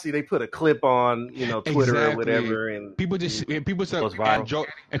 Oh, I see. They put a clip on, Twitter or Exactly. whatever, and People just people start goes add viral. joke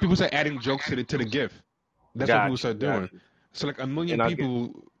and people start adding jokes to the GIF. That's what people Got you, start doing. got you. So like a million And I get.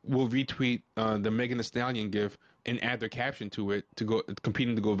 people will retweet the Megan Thee Stallion GIF and add their caption to it to go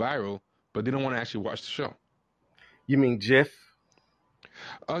competing to go viral, but they don't want to actually watch the show. You mean GIF?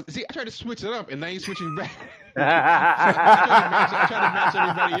 See, I tried to switch it up, and now you're switching back. I tried to match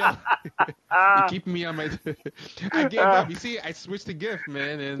everybody else. You're keeping me on my. I gave up. You see, I switched to GIF,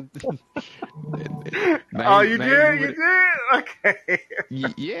 man, and Oh, you now you did? You moving. did? Okay.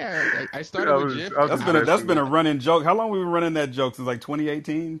 Yeah, I started with GIF. I was And just That's messing been with a running joke. How long we been running that joke since like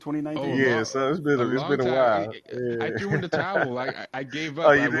 2018, oh, 2019? you. Yeah, so it's a been long a time. while. I Yeah. threw in the towel. I gave Oh,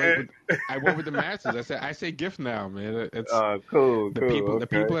 up. you did? I went with the masses. I say GIF now, man. It's Cool. the Okay.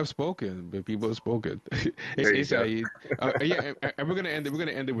 people have spoken. The people have spoken. There you It's go. Saeed. Yeah, and we're gonna end it. We're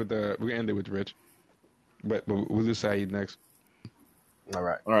gonna end it with Rich. But we'll do Saeed next. All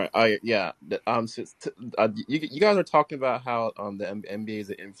right. All right. You guys are talking about how the NBA is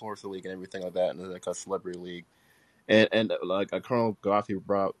an influencer league and everything like that, and it's like a celebrity league. And like Colonel Gothi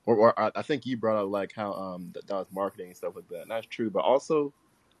brought up, or I think you brought up like how that was marketing and stuff like that. And that's true, but also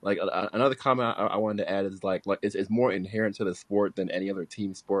like another comment I wanted to add is like it's more inherent to the sport than any other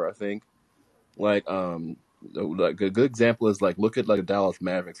team sport. I think like a good example is like look at like the Dallas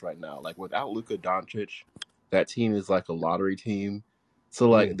Mavericks right now. Like without Luka Doncic, that team is like a lottery team. So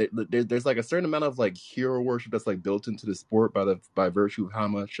like there's like a certain amount of like hero worship that's like built into the sport by virtue of how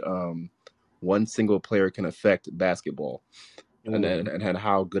much one single player can affect basketball and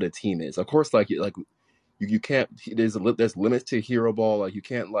how good a team is. Of course, you can't. There's limits to hero ball. Like you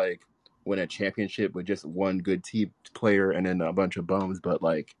can't like win a championship with just one good team player and then a bunch of bums. But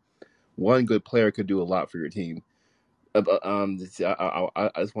like one good player could do a lot for your team. I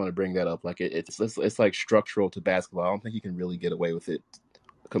just want to bring that up. Like it's like structural to basketball. I don't think you can really get away with it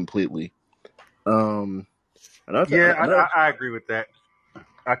completely. Yeah, Another I agree with that.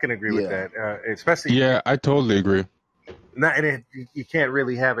 I can agree with yeah. that, especially Yeah, I totally agree. not. And you can't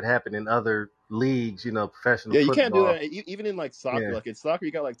really have it happen in other leagues. Professional Yeah, you can't do football. that even in like soccer. Yeah. Like in soccer,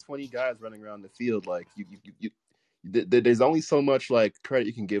 you got like 20 guys running around the field. Like there's only so much like credit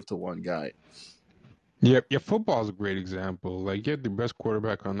you can give to one guy. Yeah, football is a great example. Like, you have the best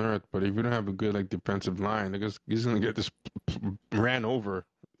quarterback on earth, but if you don't have a good like defensive line, he's gonna get this ran over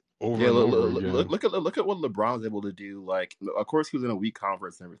Yeah, and over again. look at what LeBron's able to do. Like, of course, he was in a weak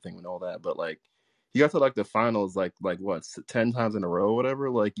conference and everything and all that, but like, he got to like the finals like what 10 times in a row or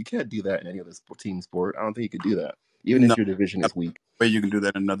whatever. Like, you can't do that in any other team sport. I don't think you could do that, even No if your division is weak. way you can do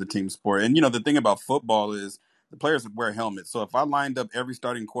that in another team sport. And the thing about football is the players wear helmets. So if I lined up every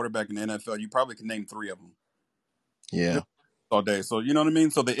starting quarterback in the NFL, you probably could name 3 of them. Yeah, All day. So you know what I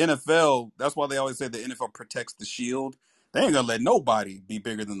mean? So the NFL, that's why they always say the NFL protects the shield. They ain't gonna let nobody be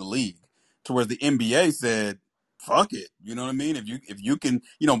bigger than the league. To whereas the NBA said, fuck it. You know what I mean? If you can,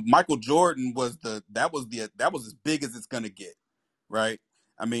 Michael Jordan that was as big as it's gonna get. Right?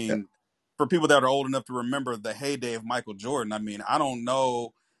 I yeah. mean, for people that are old enough to remember the heyday of Michael Jordan, I mean, I don't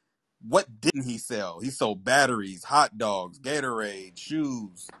know what didn't he sell? He sold batteries, hot dogs, Gatorade,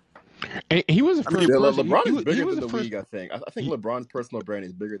 shoes. And he was the I mean, first Yeah, person. LeBron is He bigger was than the the first. league. I think He, LeBron's personal brand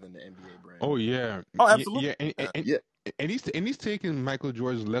is bigger than the NBA brand. oh yeah, oh, yeah, absolutely. yeah, Yeah. Yeah, and he's taken Michael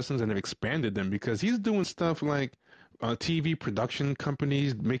Jordan's lessons and have expanded them because he's doing stuff like TV production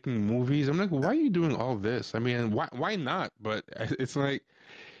companies making movies. I'm like, why are you doing all this? I mean, why not? But it's like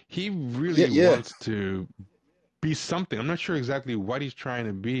he yeah, really yeah. wants to be something. I'm not sure exactly what he's trying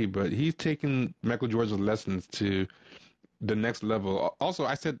to be, but he's taken Michael Jordan's lessons to the next level. Also,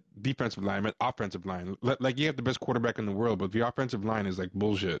 I said defensive line, I meant offensive line. Like you have the best quarterback in the world, but the offensive line is like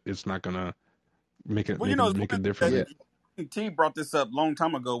bullshit. It's not gonna make it Well, make it it's make a funny difference. that Yeah. T brought this up a long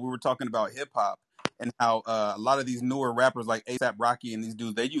time ago. We were talking about hip hop and how a lot of these newer rappers like ASAP Rocky and these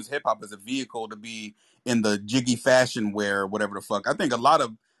dudes, they use hip hop as a vehicle to be in the jiggy fashion wear or whatever the fuck. I think a lot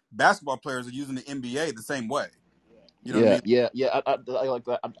of basketball players are using the NBA the same way. You know what I Yeah, mean? yeah. I like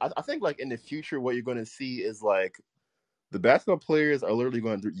that. I think like in the future, what you're going to see is like the basketball players are literally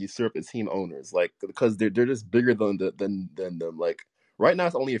going to usurp the team owners, like because they're just bigger than them. Like right now,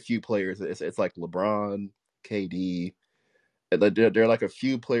 it's only a few players. It's like LeBron, KD. And they're like a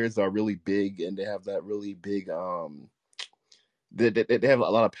few players that are really big, and they have that really big. They have a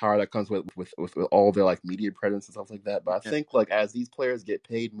lot of power that comes with all their like media presence and stuff like that. But I Yeah. think like as these players get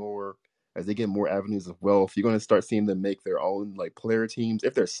paid more, as they get more avenues of wealth, you're going to start seeing them make their own like player teams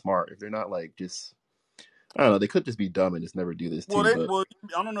if they're smart. If they're not like just I don't know. They could just be dumb and just never do this too. But Well,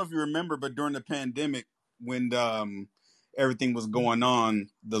 I don't know if you remember, but during the pandemic, when everything was going on,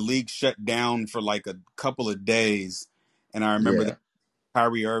 the league shut down for like a couple of days, and I remember that yeah,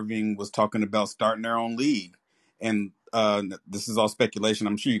 Kyrie Irving was talking about starting their own league, and this is all speculation.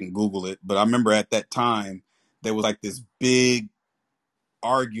 I'm sure you can Google it, but I remember at that time there was like this big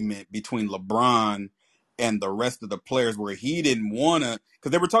argument between LeBron and the rest of the players where he didn't want to,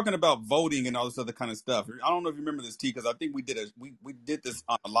 because they were talking about voting and all this other kind of stuff. I don't know if you remember this, T, because I think we did this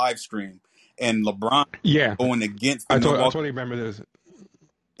on a live stream, and LeBron Yeah, going against the I Milwaukee, totally remember this.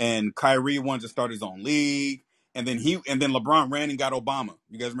 and Kyrie wanted to start his own league, and then LeBron ran and got Obama.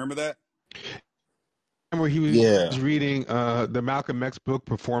 You guys remember that? Where he yeah, was reading the Malcolm X book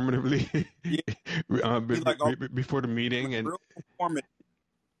performatively Yeah, he like all before the meeting, and real performative.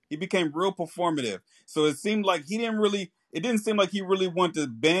 He became real performative. So it seemed like it didn't seem like he really wanted to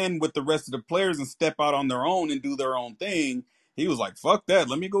band with the rest of the players and step out on their own and do their own thing. He was like, fuck that.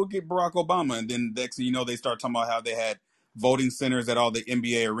 Let me go get Barack Obama. And then next thing you know, they start talking about how they had voting centers at all the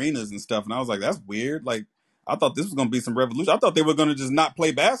NBA arenas and stuff. And I was like, that's weird. Like, I thought this was going to be some revolution. I thought they were going to just not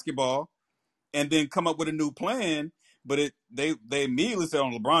play basketball and then come up with a new plan. But they immediately said,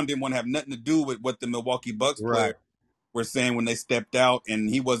 LeBron didn't want to have nothing to do with what the Milwaukee Bucks players Right. were saying when they stepped out, and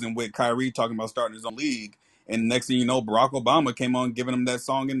he wasn't with Kyrie talking about starting his own league. And next thing you know, Barack Obama came on giving him that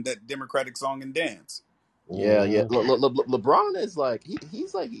song and that Democratic song and dance. yeah. Hmm. LeBron is like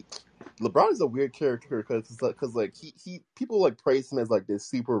he's like LeBron is a weird character because like he people like praise him as like this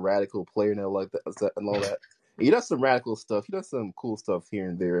super radical player and all like that and all that. And he does some radical stuff. He does some cool stuff here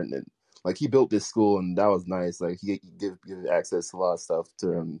and there, and then like he built this school and that was nice. Like he give access to a lot of stuff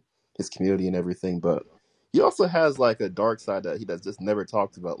to his community and everything, but he also has like a dark side that he does just never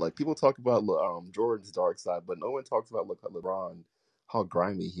talked about. Like people talk about Jordan's dark side, but no one talks about LeBron, how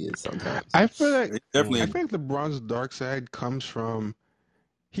grimy he is sometimes. I feel like He definitely, LeBron's dark side comes from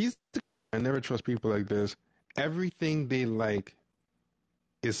he's the, I never trust people like this. Everything they like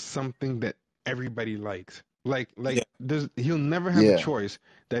is something that everybody likes. yeah, He'll never have a Yeah, choice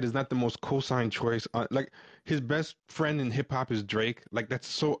that is not the most co-signed choice. Like his best friend in hip hop is Drake. Like that's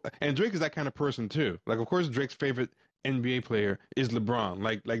so, and Drake is that kind of person too. Like of course Drake's favorite NBA player is LeBron.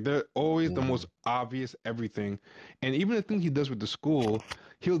 Like they're always the hmm most obvious everything, and even the thing he does with the school,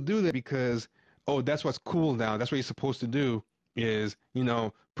 he'll do that because oh that's what's cool now. That's what he's supposed to do is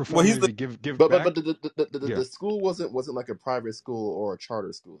well, he's the performatively give but back. the Yeah. school wasn't like a private school or a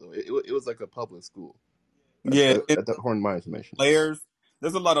charter school though. It was like a public school. yeah. According to my information. Layers.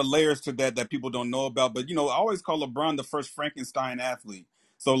 There's a lot of layers to that people don't know about. But I always call LeBron the first Frankenstein athlete.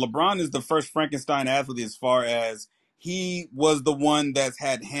 So LeBron is the first Frankenstein athlete as far as he was the one that's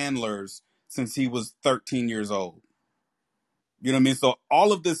had handlers since he was 13 years old. You know what I mean? So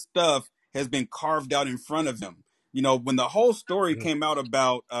all of this stuff has been carved out in front of him. When the whole story came out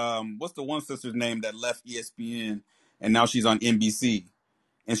about what's the one sister's name that left ESPN and now she's on NBC,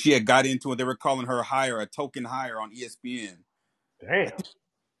 and she had got into it. They were calling her a token hire on ESPN. Damn.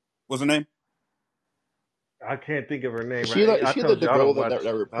 What's her name? I can't think of her name. Is I she told the you I girl don't that watch.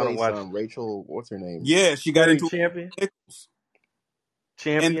 I don't replaced watch Rachel? What's her name? Yeah, she got Carrie into it Champion, with Nichols.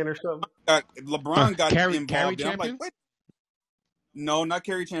 And Champion or something. LeBron got Carrie involved. And I'm like, champion. wait, no, not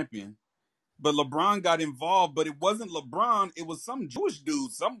Kerry Champion. But LeBron got involved, but it wasn't LeBron. It was some Jewish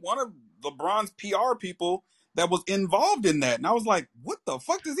dude, one of LeBron's PR people that was involved in that. And I was like, what the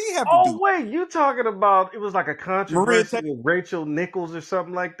fuck does he have to do Oh with wait, you talking about it was like a Maria controversy Taylor? with Rachel Nichols or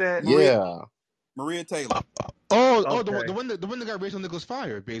something like that? Maria, Yeah, Maria Taylor. Okay. The one that got Rachel Nichols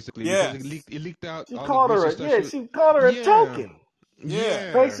fired basically because Yes. it leaked out She all the called her racist a stuff. she called her a Yeah, token. Yeah.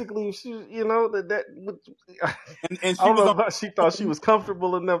 yeah. Basically, she I And she don't was know on if she thought she was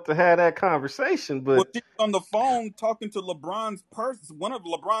comfortable enough to have that conversation, well, but she was on the phone talking to LeBron's person, one of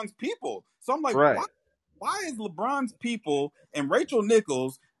LeBron's people. So I'm like, right. why is LeBron's people and Rachel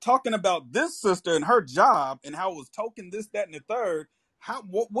Nichols talking about this sister and her job and how it was token this, that, and the third?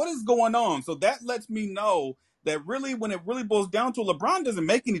 What is going on? So that lets me know that really, when it really boils down to it, LeBron doesn't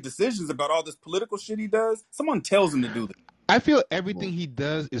make any decisions about all this political shit he does. Someone tells him to do this. I feel everything he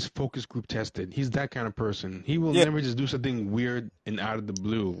does is focus group tested. He's that kind of person. He will Yeah. never just do something weird and out of the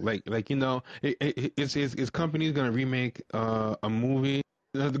blue. His company's gonna remake a movie.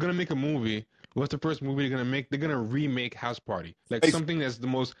 They're gonna make a movie. What's the first movie they're gonna make? They're gonna remake House Party, like Basically. something that's the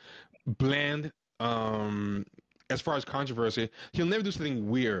most bland. As far as controversy, he'll never do something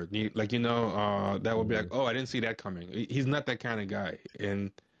weird. That would be like, oh, I didn't see that coming. He's not that kind of guy,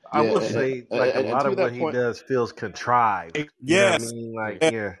 and I yeah, will say, like a and lot to of what that he point, does feels contrived. You know what I Yes. mean? Like, Yeah.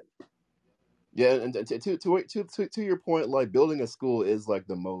 yeah. yeah, and to your point, like building a school is like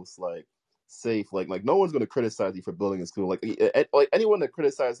the most like safe. Like no one's going to criticize you for building a school. Like anyone that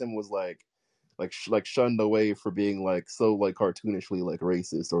criticized him was like shunned away for being like so like cartoonishly like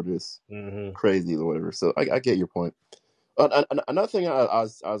racist or just crazy or whatever. So I get your point. Another thing I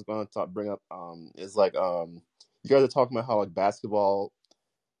was going to bring up is like you guys are talking about how like basketball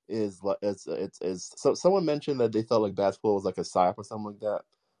is like it's so someone mentioned that they felt like basketball was like a psyop or something like that.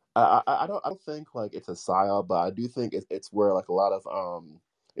 I don't think like it's a psyop, but I do think it's where like a lot of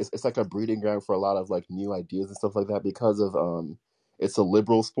it's like a breeding ground for a lot of like new ideas and stuff like that because of it's a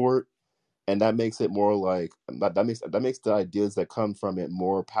liberal sport, and that makes it more like that makes the ideas that come from it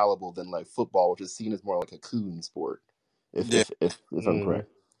more palatable than like football, which is seen as more like a coon sport. If Yeah. if if, if I'm correct.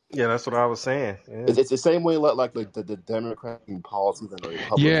 Yeah, that's what I was saying. Yeah. It's the same way like the Democratic policies and the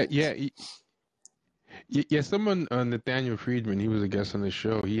Yeah, Republicans. yeah, yeah. Someone, Nathaniel Friedman, he was a guest on the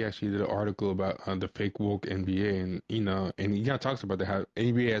show. He actually did an article about the fake woke NBA, and and he kind of talks about that how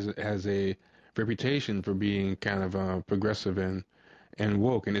NBA has a reputation for being kind of progressive and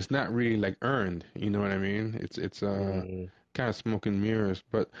woke, and it's not really like earned. You know what I mean? It's Mm. kind of smoke and mirrors.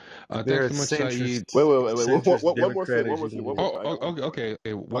 But They're thanks so as much, Saeed. Wait. One more Democrat thing. as you can One get. more. Oh, okay.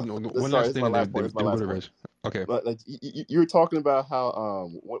 One Sorry, last this is thing, my and last then point. then, This is my then we'll go last to point. Rich. Okay. Like you were talking about how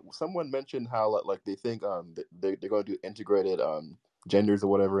someone mentioned how like they think they're going to do integrated genders or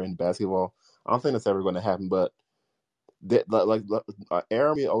whatever in basketball. I don't think that's ever going to happen, but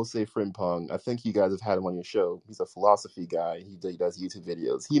Jeremy Ose Frimpong, I think you guys have had him on your show. He's a philosophy guy. He does YouTube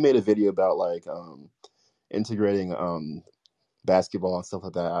videos. He made a video about like integrating basketball and stuff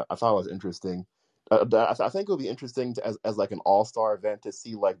like that. I thought it was interesting. I think it would be interesting as like an all-star event to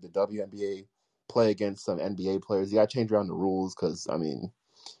see like the WNBA play against some NBA players. You got to change around the rules because I mean,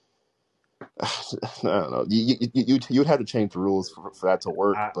 I don't know. You'd have to change the rules for that to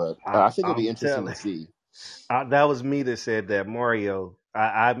work, but I think it'll be I'm interesting to telling. see. That was me that said that, Mario.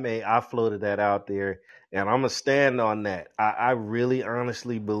 I floated that out there, and I'm gonna stand on that. I really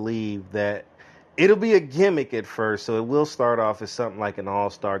honestly believe that it'll be a gimmick at first, so it will start off as something like an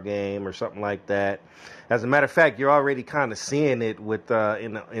all-star game or something like that. As a matter of fact, you're already kind of seeing it with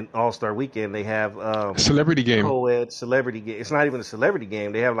in All-Star Weekend. They have Celebrity game. co-ed celebrity game. It's not even a celebrity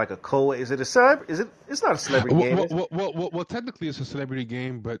game. They have like a co-ed. Is it a celeb? Is it? It's not a celebrity game. Well, technically it's a celebrity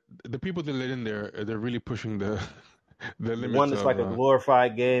game, but the people that let in there, they're really pushing the One limits that's like a of.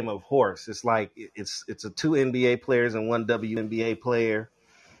 glorified game of horse. It's like it's a two NBA players and one WNBA player,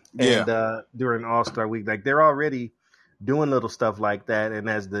 Yeah. and during All Star Week, like they're already doing little stuff like that. And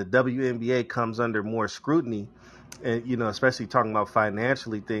as the WNBA comes under more scrutiny, and especially talking about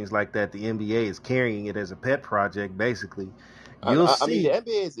financially things like that, the NBA is carrying it as a pet project, basically. You'll I mean, see. the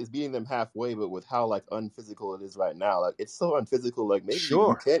NBA is beating them halfway, but with how like unphysical it is right now, like it's so unphysical. Like maybe you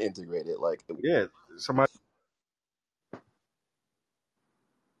Sure. can integrate it. Like, Yeah. Somebody.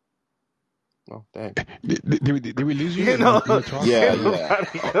 oh dang, Did we lose you? You know, You were talking. yeah, ain't yeah,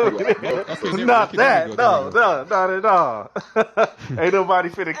 nobody Oh, coming in. okay. Not Okay, there we go. that. There we No, go. no, not at all. Ain't nobody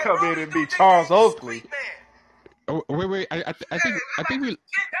finna come in and be Charles Oakley. Oh, wait. I think we.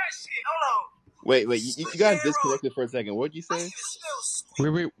 Wait, you guys disconnected for a second. What'd you say?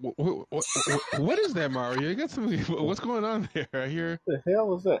 Wait. What is that, Mario? You got something. What's going on there? I hear. What the hell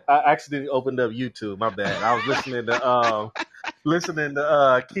was that? I accidentally opened up YouTube. My bad. I was listening to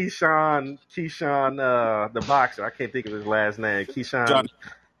Keyshawn, the boxer. I can't think of his last name. John Keyshawn,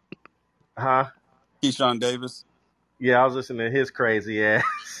 huh? Keyshawn Davis. Yeah, I was listening to his crazy ass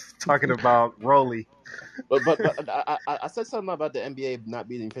talking about Rolly. But I said something about the NBA not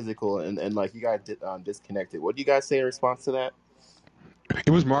being physical, and like you guys disconnected. What do you guys say in response to that?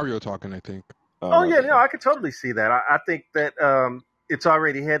 It was Mario talking, I think. Oh, Oh my yeah, bad. no, I could totally see that. I think that it's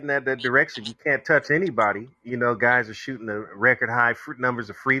already heading that direction. You can't touch anybody. Guys are shooting the record high numbers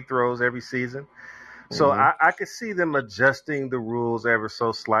of free throws every season. So I could see them adjusting the rules ever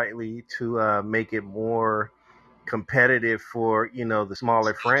so slightly to make it more competitive for the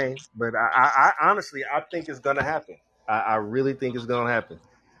smaller frame. But I honestly I think it's gonna happen. I really think it's gonna happen.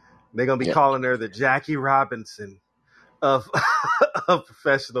 They're gonna be Yeah, calling her the Jackie Robinson of of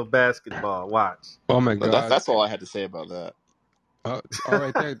professional basketball. Watch. Oh my but God. that's all I had to say about that. All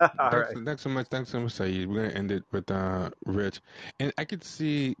right. All Thanks. right. Thanks so much. Thanks so much, Saeed. We're gonna end it with Rich, and I could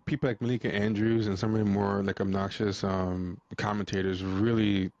see people like Malika Andrews and some of the more like obnoxious commentators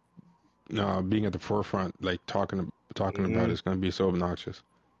really being at the forefront, like talking about Mm-hmm. it's gonna be so obnoxious.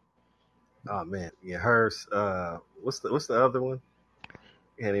 Oh man, yeah. Hers. What's the other one?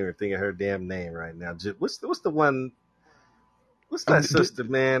 Can't even think of her damn name right now. What's the one? What's that sister,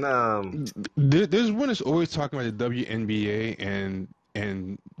 man? There's one that's always talking about the WNBA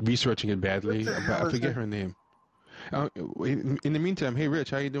and researching it What badly, the but I hell is forget her? her name. In the meantime, hey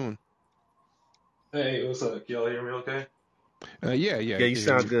Rich, how you doing? Hey, what's up? Can y'all hear me okay? Yeah, Yeah, I you can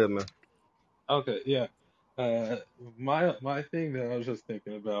hear sound you. good, man. Okay, yeah. My thing that I was just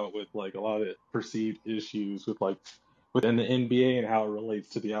thinking about with like a lot of perceived issues with like within the NBA and how it relates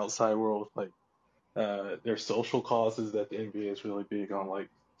to the outside world, like there's social causes that the NBA is really big on, like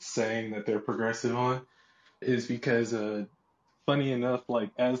saying that they're progressive on, is because funny enough,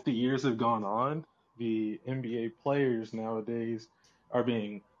 like as the years have gone on, the NBA players nowadays are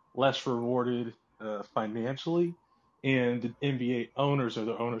being less rewarded financially, and the NBA owners or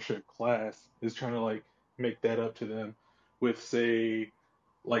the ownership class is trying to like make that up to them with, say,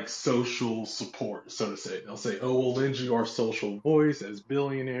 like social support, so to say. They'll say, "Oh, we'll lend you our social voice as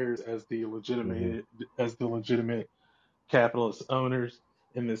billionaires, Hmm. as the legitimate capitalist owners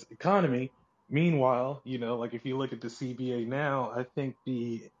in this economy." Meanwhile, like if you look at the CBA now, I think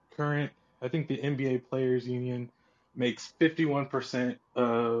the NBA Players Union makes 51%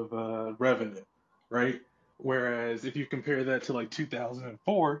 of revenue, right? Whereas if you compare that to like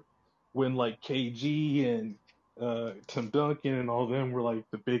 2004, when like KG and Tim Duncan and all of them were like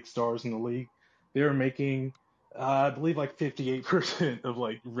the big stars in the league, they were making, I believe, like 58% of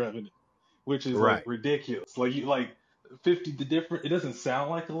like revenue, which is like Right. ridiculous. Like you like 50, the different, it doesn't sound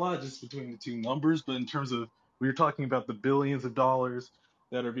like a lot just between the two numbers, but in terms of, we are talking about the billions of dollars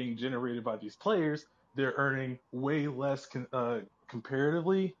that are being generated by these players, they're earning way less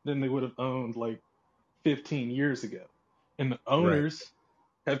comparatively than they would have owned like 15 years ago. And the Right. owners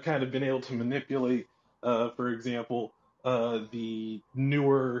have kind of been able to manipulate, for example, the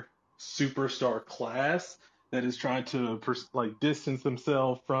newer superstar class that is trying to like distance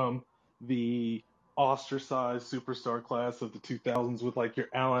themselves from the ostracized superstar class of the 2000s, with like your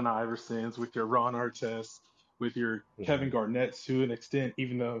Allen Iversons, with your Ron Artest, with your Kevin Hmm. Garnett's to an extent,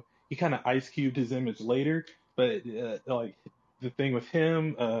 even though he kind of ice cubed his image later. But like the thing with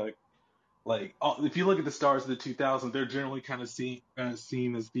him, like if you look at the stars of the 2000s, they're generally kind of seen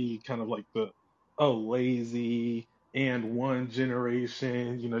as the kind of like the, oh, lazy and one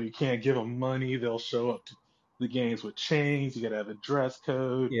generation. You can't give them money; they'll show up to the games with chains. You got to have a dress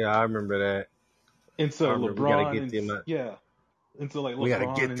code. Yeah, I remember that. And I so remember we got to LeBron get and them. yeah, and so like We got to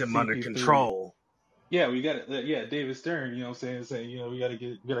LeBron get and them under CP3. control. Yeah, we got it. Yeah, David Stern, you know what I'm saying, we gotta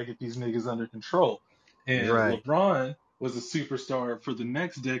get these niggas under control. And Right. LeBron was a superstar for the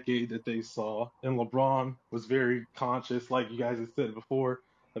next decade that they saw, and LeBron was very conscious, like you guys have said before,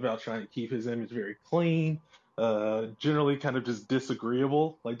 about trying to keep his image very clean, generally kind of just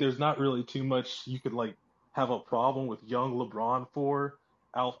disagreeable. Like there's not really too much you could like have a problem with young LeBron for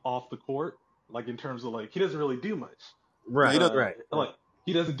out off the court, like in terms of like he doesn't really do much. Yeah, he Right. does. Right. Like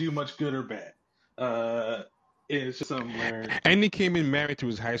he doesn't do much good or bad. Uh, it's just somewhere. And he came in married to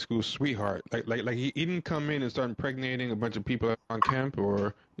his high school sweetheart. Like he didn't come in and start impregnating a bunch of people on camp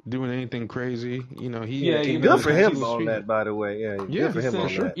or doing anything crazy. He Yeah, came in Good with for high him school on sweetheart. that, by the way. Yeah, Yeah, good for he him for sent.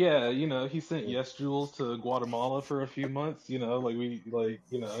 on sure. that. Yeah, he sent Yes Jules to Guatemala for a few months. Like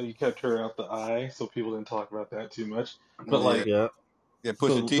he kept her out the eye, so people didn't talk about that too much. But Yeah, like, Yeah, yeah.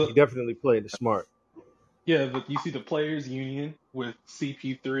 Pusha so T. he definitely played it smart. yeah, but you see the players' union with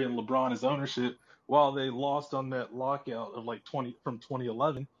CP3 and LeBron as ownership. While they lost on that lockout of like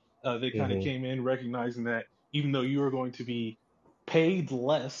 2011, they kind of Hmm. came in recognizing that even though you were going to be paid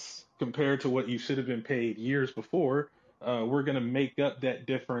less compared to what you should have been paid years before, we're going to make up that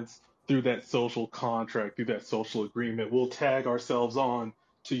difference through that social contract, through that social agreement. We'll tag ourselves on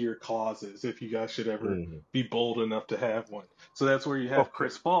to your causes if you guys should ever Hmm. be bold enough to have one. So that's where you have Okay.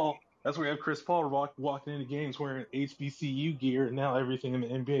 Chris Paul. That's where you have Chris Paul walking into games wearing HBCU gear, and now everything in the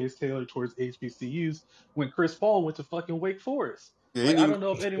NBA is tailored towards HBCUs. When Chris Paul went to fucking Wake Forest, Yeah, he like didn't I even. don't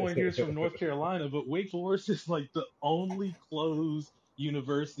know if anyone here is from North Carolina, but Wake Forest is like the only closed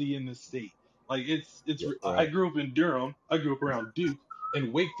university in the state. Like I Right. grew up in Durham. I grew up around Duke,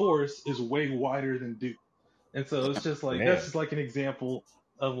 and Wake Forest is way wider than Duke. And so it's just like that's Man. just like an example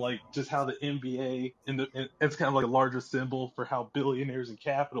of like just how the NBA and it's kind of like a larger symbol for how billionaires and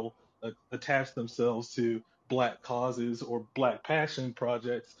capital attach themselves to black causes or black passion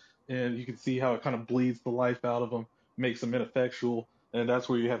projects, and you can see how it kind of bleeds the life out of them, makes them ineffectual, and that's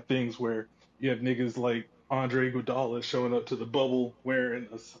where you have things where you have niggas like Andre Iguodala showing up to the bubble wearing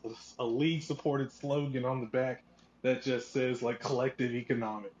a league supported slogan on the back that just says like collective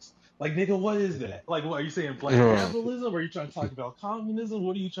economics. Like, nigga, what is that? Like, what are you saying? Black Uh, capitalism? Or are you trying to talk about communism?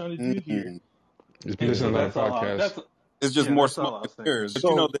 What are you trying to do here? Mm, just be And listening so to a lot Hmm. of that's all. podcasts. it's just Yeah, more that's smoke all I and was thinking. mirrors. But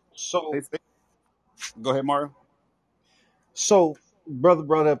you know, So, they, so, they, go ahead, Mario. so, brother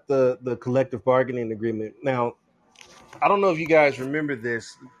brought up the collective bargaining agreement. Now, I don't know if you guys remember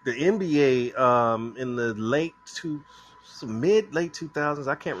this. The NBA, in the mid late 2000s,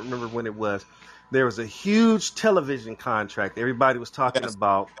 I can't remember when it was. there was a huge television contract everybody was talking Yes.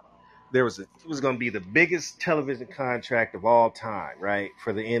 about. It was going to be the biggest television contract of all time, right,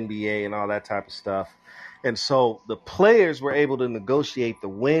 for the NBA and all that type of stuff. And so the players were able to negotiate the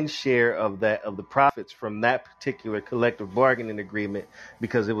win share of the profits from that particular collective bargaining agreement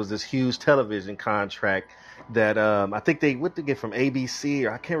because it was this huge television contract that I think what they get from ABC,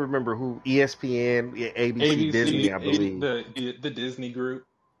 or I can't remember who, ESPN, ABC, Disney, I believe. The Disney group.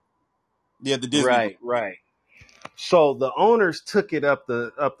 Yeah, the Disney group. Right. So the owners took it up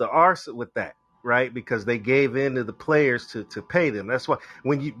the arse with that, right? Because they gave in to the players to pay them. That's why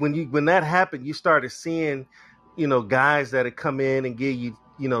when that happened, you started seeing, guys that had come in and give you,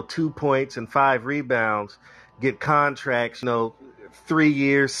 2 points and 5 rebounds get contracts, 3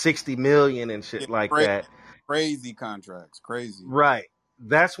 years, 60 million and Yeah, shit like that. crazy contracts, crazy. Right.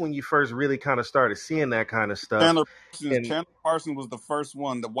 That's when you first really kind of started seeing that kind of stuff. And Chandler Parsons was the first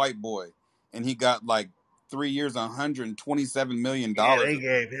one, the white boy, and he got like 3 years, $127 million. yeah, they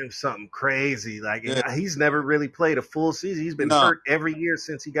gave him something crazy. Like, and Yeah, he's never really played a full season. He's been no, hurt every year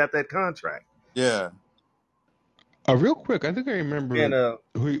since he got that contract. yeah, Real quick, I think I remember. And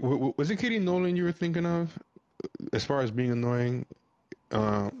Was it Katie Nolan you were thinking of as far as being annoying?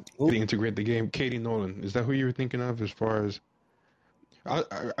 who? To integrate the game, Katie Nolan. Is that who you were thinking of as far as?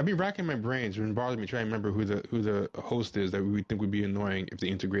 I've been racking my brains and bothering me trying to remember who the host is that we would think would be annoying if they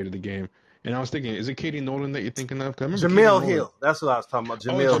integrated the game. And I was thinking, is it Katie Nolan that you're thinking of? 'Cause I remember Katie Jamel Nolan. Hill. That's what I was talking about.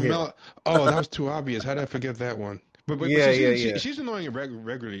 Oh, Jamel Hill. Jamel. Oh, that was too obvious. How did I forget that one? But Yeah, yeah. she's annoying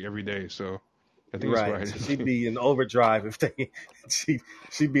regularly every day. So I think that's Right. why. So she'd be in overdrive if they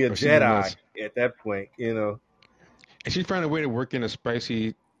she'd be a Or she'd be Jedi nuts. at that point. And she found a way to work in a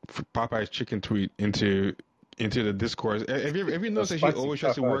spicy Popeye's chicken tweet into the discourse. Have you A noticed that she spicy always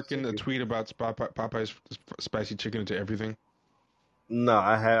tries to Popeye work in a chicken. tweet about Popeye's spicy chicken into everything? No,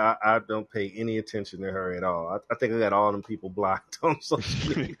 I don't pay any attention to her at all. I think I got all them people blocked on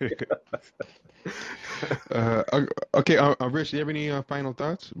social media. uh, okay, Rich, do you have any final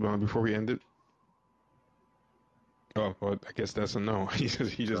thoughts before we end it? Oh, well, I guess that's a no. He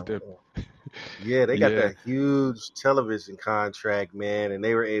just dipped. Yeah, they got Yeah. that huge television contract, man, and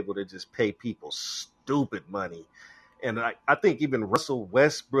they were able to just pay people stupid money. And I think even Russell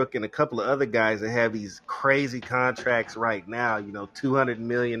Westbrook and a couple of other guys that have these crazy contracts right now, $200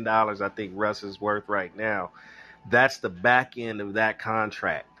 million, I think Russ is worth right now. That's the back end of that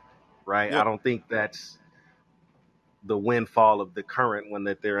contract, right? yeah. I don't think that's the windfall of the current one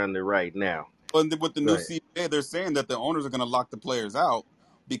that they're under right now. And with the new Right. CBA, they're saying that the owners are going to lock the players out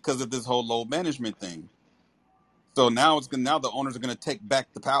because of this whole load management thing. So now the owners are going to take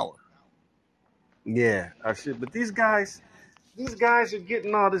back the power. Yeah, I should. But these guys are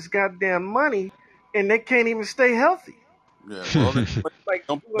getting all this goddamn money, and they can't even stay healthy. Yeah, well, Like,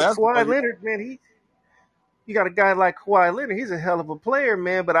 don't play basketball. Kawhi Leonard, man, you got a guy like Kawhi Leonard. He's a hell of a player,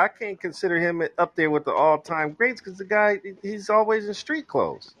 man, but I can't consider him up there with the all-time greats because the guy, he's always in street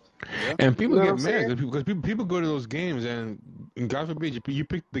clothes. Yeah, And You people know what get I'm mad saying? because people go to those games and God forbid you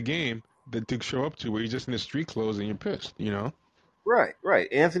pick the game that to show up to where you're just in the street clothes and you're pissed, you know? Right.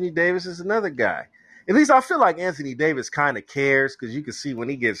 Anthony Davis is another guy. At least I feel like Anthony Davis kind of cares because you can see when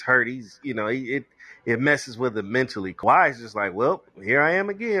he gets hurt, it messes with him mentally. Kawhi's just like, well, here I am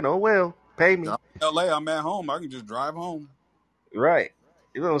again. Oh well, pay me. I'm in LA. I'm at home. I can just drive home. Right.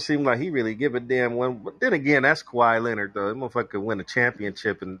 It don't seem like he really give a damn one. But then again, that's Kawhi Leonard, though. That motherfucker could win a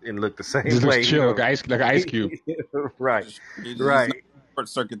championship and look the same Just looks way, chill, like Ice Cube. Right. He's not Right. short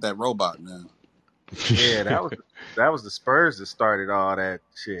circuit that robot, man. Yeah, that was the Spurs that started all that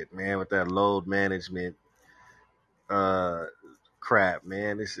shit, man, with that load management uh crap,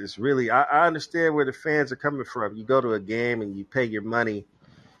 man. It's really I understand where the fans are coming from. You go to a game and you pay your money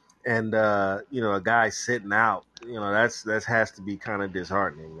and a guy sitting out, that has to be kind of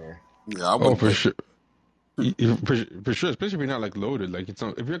disheartening, man. Yeah, I Oh, wouldn't for pay. sure. For sure, especially if you're not like loaded, like if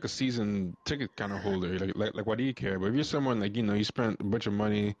you're like a season ticket kind of holder, like why do you care? But if you're someone like you spent a bunch of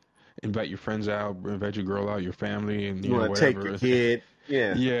money, invite your friends out, invite your girl out, your family, and You want to take your whatever, kid,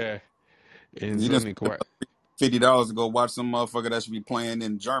 yeah, yeah, and You just suddenly spent Kawhi. $50 to go watch some motherfucker that should be playing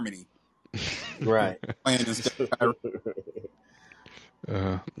in Germany, right. playing instead of Kyrie.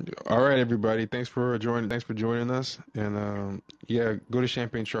 Uh, all right, everybody. Thanks for joining us. And yeah, go to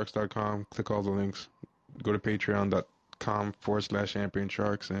champagnesharks.com, click all the links. Go to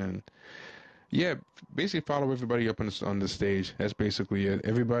patreon.com/champagnesharks, and yeah, basically follow everybody up on the stage. That's basically it.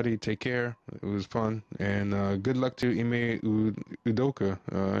 Everybody, take care. It was fun, and good luck to Ime Udoka.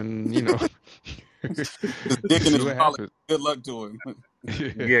 And His dick in See his what wallet. happens. Good luck to him.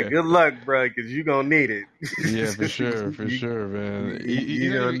 Yeah, good luck, bro, because you're going to need it. Yeah, for sure, man.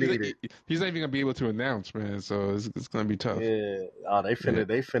 You're going to need it. He's not even gonna be able to announce, man. So it's gonna be tough. Yeah. Oh, Yeah.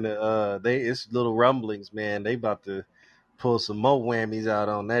 it's little rumblings, man. They about to pull some more whammies out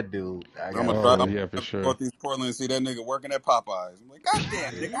on that dude. I I'm got gonna a drive Oh feeling. yeah, for to sure. Northeast Portland and see that nigga working at Popeyes. I'm like, God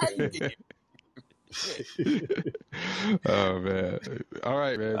damn, nigga, how you get here? Oh man. All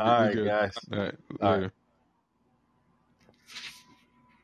right, man. All Be right, good. guys. All right, All right. later.